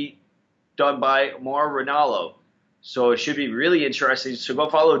going to be done by Mauro Ranallo. So it should be really interesting. So go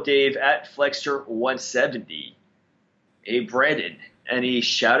follow Dave at Flexter170. Hey, Brandon, any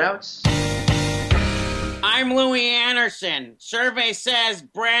shout-outs? I'm Louis Anderson. Survey says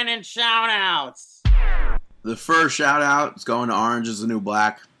Brandon shout-outs. The first shout-out is going to Orange is the New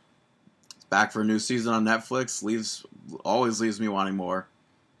Black. It's back for a new season on Netflix. Always leaves me wanting more.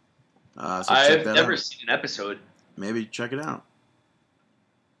 So I've never seen an episode. Maybe check it out.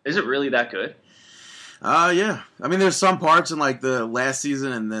 Is it really that good? Yeah. I mean, there's some parts in like the last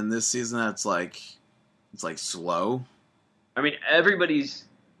season and then this season that's like it's like slow. I mean, everybody's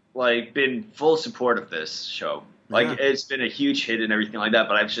like been full support of this show. Like It's been a huge hit and everything like that,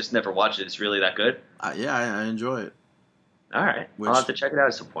 but I've just never watched it. It's really that good. Yeah, I enjoy it. All right, I'll have to check it out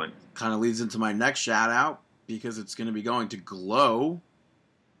at some point. Kind of leads into my next shout out because it's going to be going to Glow.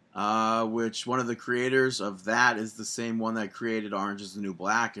 which one of the creators of that is the same one that created Orange is the New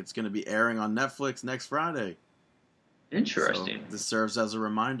Black. It's going to be airing on Netflix next Friday. Interesting. So this serves as a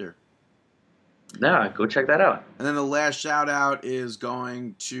reminder. Yeah, go check that out. And then the last shout out is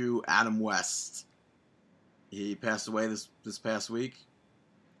going to Adam West. He passed away this past week.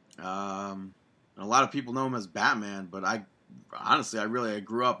 And a lot of people know him as Batman, but I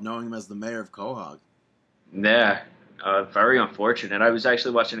grew up knowing him as the mayor of Quahog. Yeah, very unfortunate. I was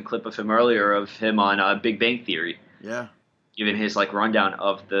actually watching a clip of him earlier of him on Big Bang Theory. Yeah. Giving his rundown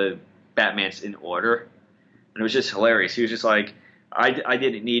of the Batmans in order. And it was just hilarious. He was just like, I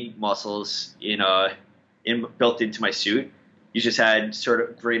didn't need muscles built into my suit. You just had sort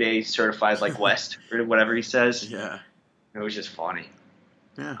of grade A certified West or whatever he says. Yeah. It was just funny.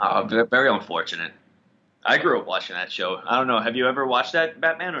 Yeah. Very unfortunate. I grew up watching that show. I don't know. Have you ever watched that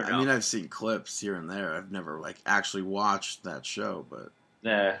Batman or no? I mean, I've seen clips here and there. I've never actually watched that show, but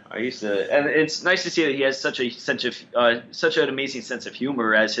yeah, I used to. And it's nice to see that he has such an amazing sense of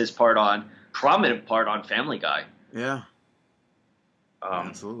humor as his prominent part on Family Guy. Yeah.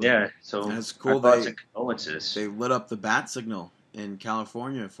 Absolutely. Yeah, so and it's cool thoughts and condolences. They lit up the bat signal in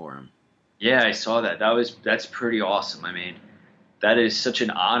California for him. Yeah, I saw that. That's pretty awesome. I mean, that is such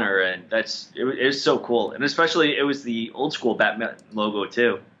an honor, and it was so cool. And especially it was the old school Batman logo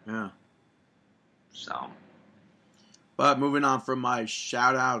too. Yeah. So. But moving on from my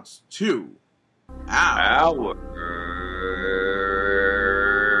shout outs to our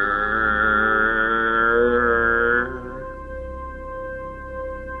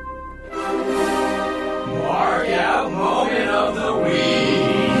Mark Out Moment of the Week.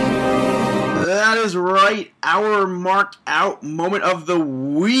 That is right, our Mark Out Moment of the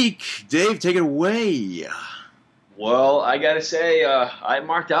Week. Dave, take it away. Well, I gotta say, I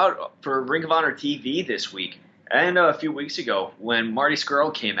marked out for Ring of Honor TV this week. And a few weeks ago, when Marty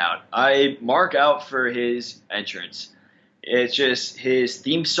Scurll came out, I mark out for his entrance. It's just his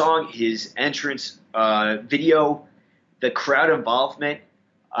theme song, his entrance video, the crowd involvement.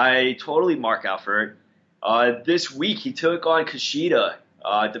 I totally mark out for it. This week, he took on Kushida,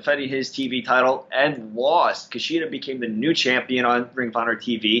 defending his TV title, and lost. Kushida became the new champion on Ring of Honor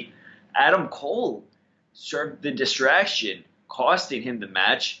TV. Adam Cole served the distraction, costing him the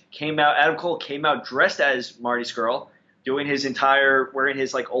match. Adam Cole came out dressed as Marty Scurll, wearing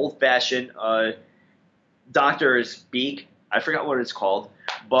his old-fashioned doctor's beak. I forgot what it's called,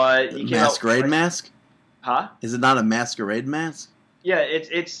 but he came Masquerade mask? Huh? Is it not a masquerade mask? Yeah, it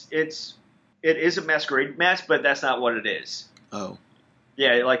is a masquerade mask, but that's not what it is. Oh.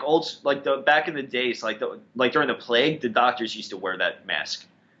 Yeah, back in the days, during the plague, the doctors used to wear that mask.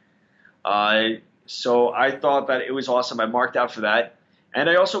 So I thought that it was awesome. I marked out for that. And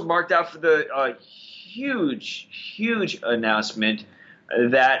I also marked out for the huge announcement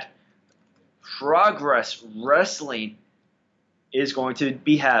that Progress Wrestling is going to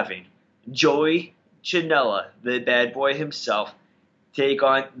be having Joey Janela, the bad boy himself, take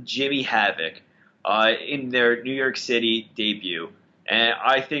on Jimmy Havoc in their New York City debut. And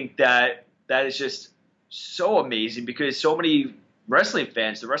I think that is just so amazing because so many wrestling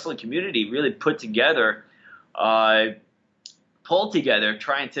fans, the wrestling community, really pulled together, trying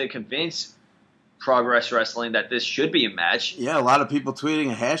to convince Progress Wrestling that this should be a match. Yeah, a lot of people tweeting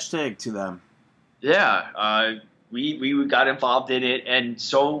a hashtag to them. Yeah, we got involved in it, and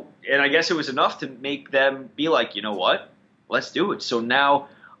I guess it was enough to make them be like, you know what, let's do it. So now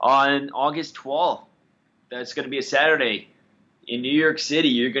on August 12th, that's going to be a Saturday in New York City,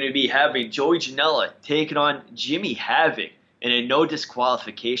 you're going to be having Joey Janela taking on Jimmy Havoc in a no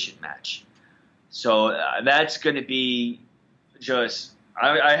disqualification match. So that's going to be just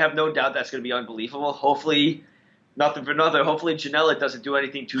I have no doubt that's going to be unbelievable. Hopefully, nothing for nothing. Hopefully Janela doesn't do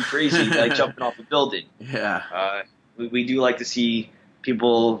anything too crazy like jumping off a building. Yeah. We do like to see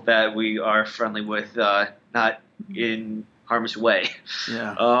people that we are friendly with not in harm's way.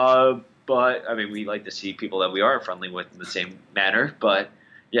 Yeah. But, I mean, we like to see people that we are friendly with in the same manner. But,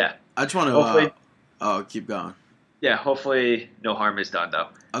 yeah. I just want to keep going. Yeah, hopefully no harm is done, though.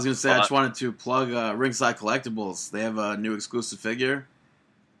 I was going to say, I just wanted to plug Ringside Collectibles. They have a new exclusive figure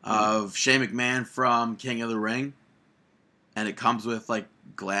of Shane McMahon from King of the Ring. And it comes with,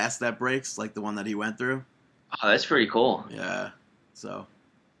 glass that breaks, like the one that he went through. Oh, that's pretty cool. Yeah. So,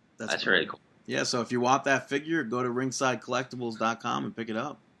 that's really cool. Yeah, so if you want that figure, go to ringsidecollectibles.com and pick it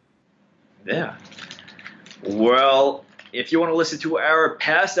up. Yeah. Well, if you want to listen to our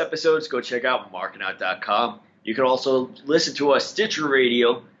past episodes, go check out markinout.com. You can also listen to us Stitcher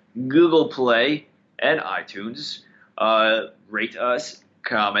Radio, Google Play, and iTunes. Rate us,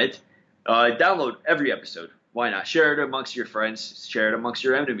 comment, download every episode Why not? Share it amongst your friends. Share it amongst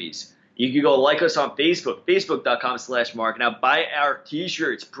your enemies. You can go like us on Facebook, facebook.com/markingout. Buy our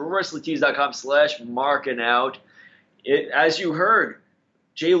t-shirts, prowrestlingtees.com/markingout. As you heard,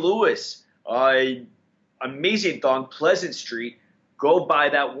 Jay Lewis, amazing thong, Pleasant Street. Go buy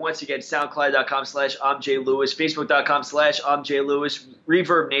that once again, soundcloud.com/I'mJayLewis, facebook.com/I'mJayLewis,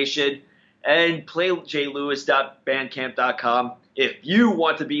 Reverb Nation, and playjaylewis.bandcamp.com. If you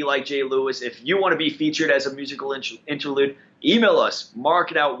want to be like Jay Lewis, if you want to be featured as a musical interlude, email us,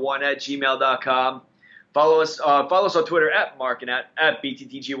 markingout1@gmail.com. Follow us on Twitter at markinout, at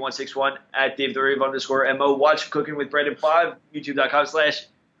BTTG161, at DaveTheRave_MO. Watch Cooking with Brandon 5,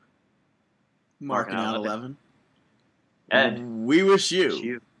 youtube.com/markingout11. And we wish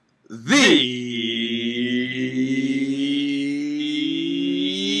you the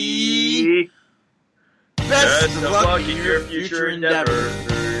best of luck in your future endeavors.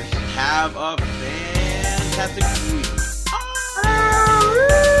 Have a fantastic week.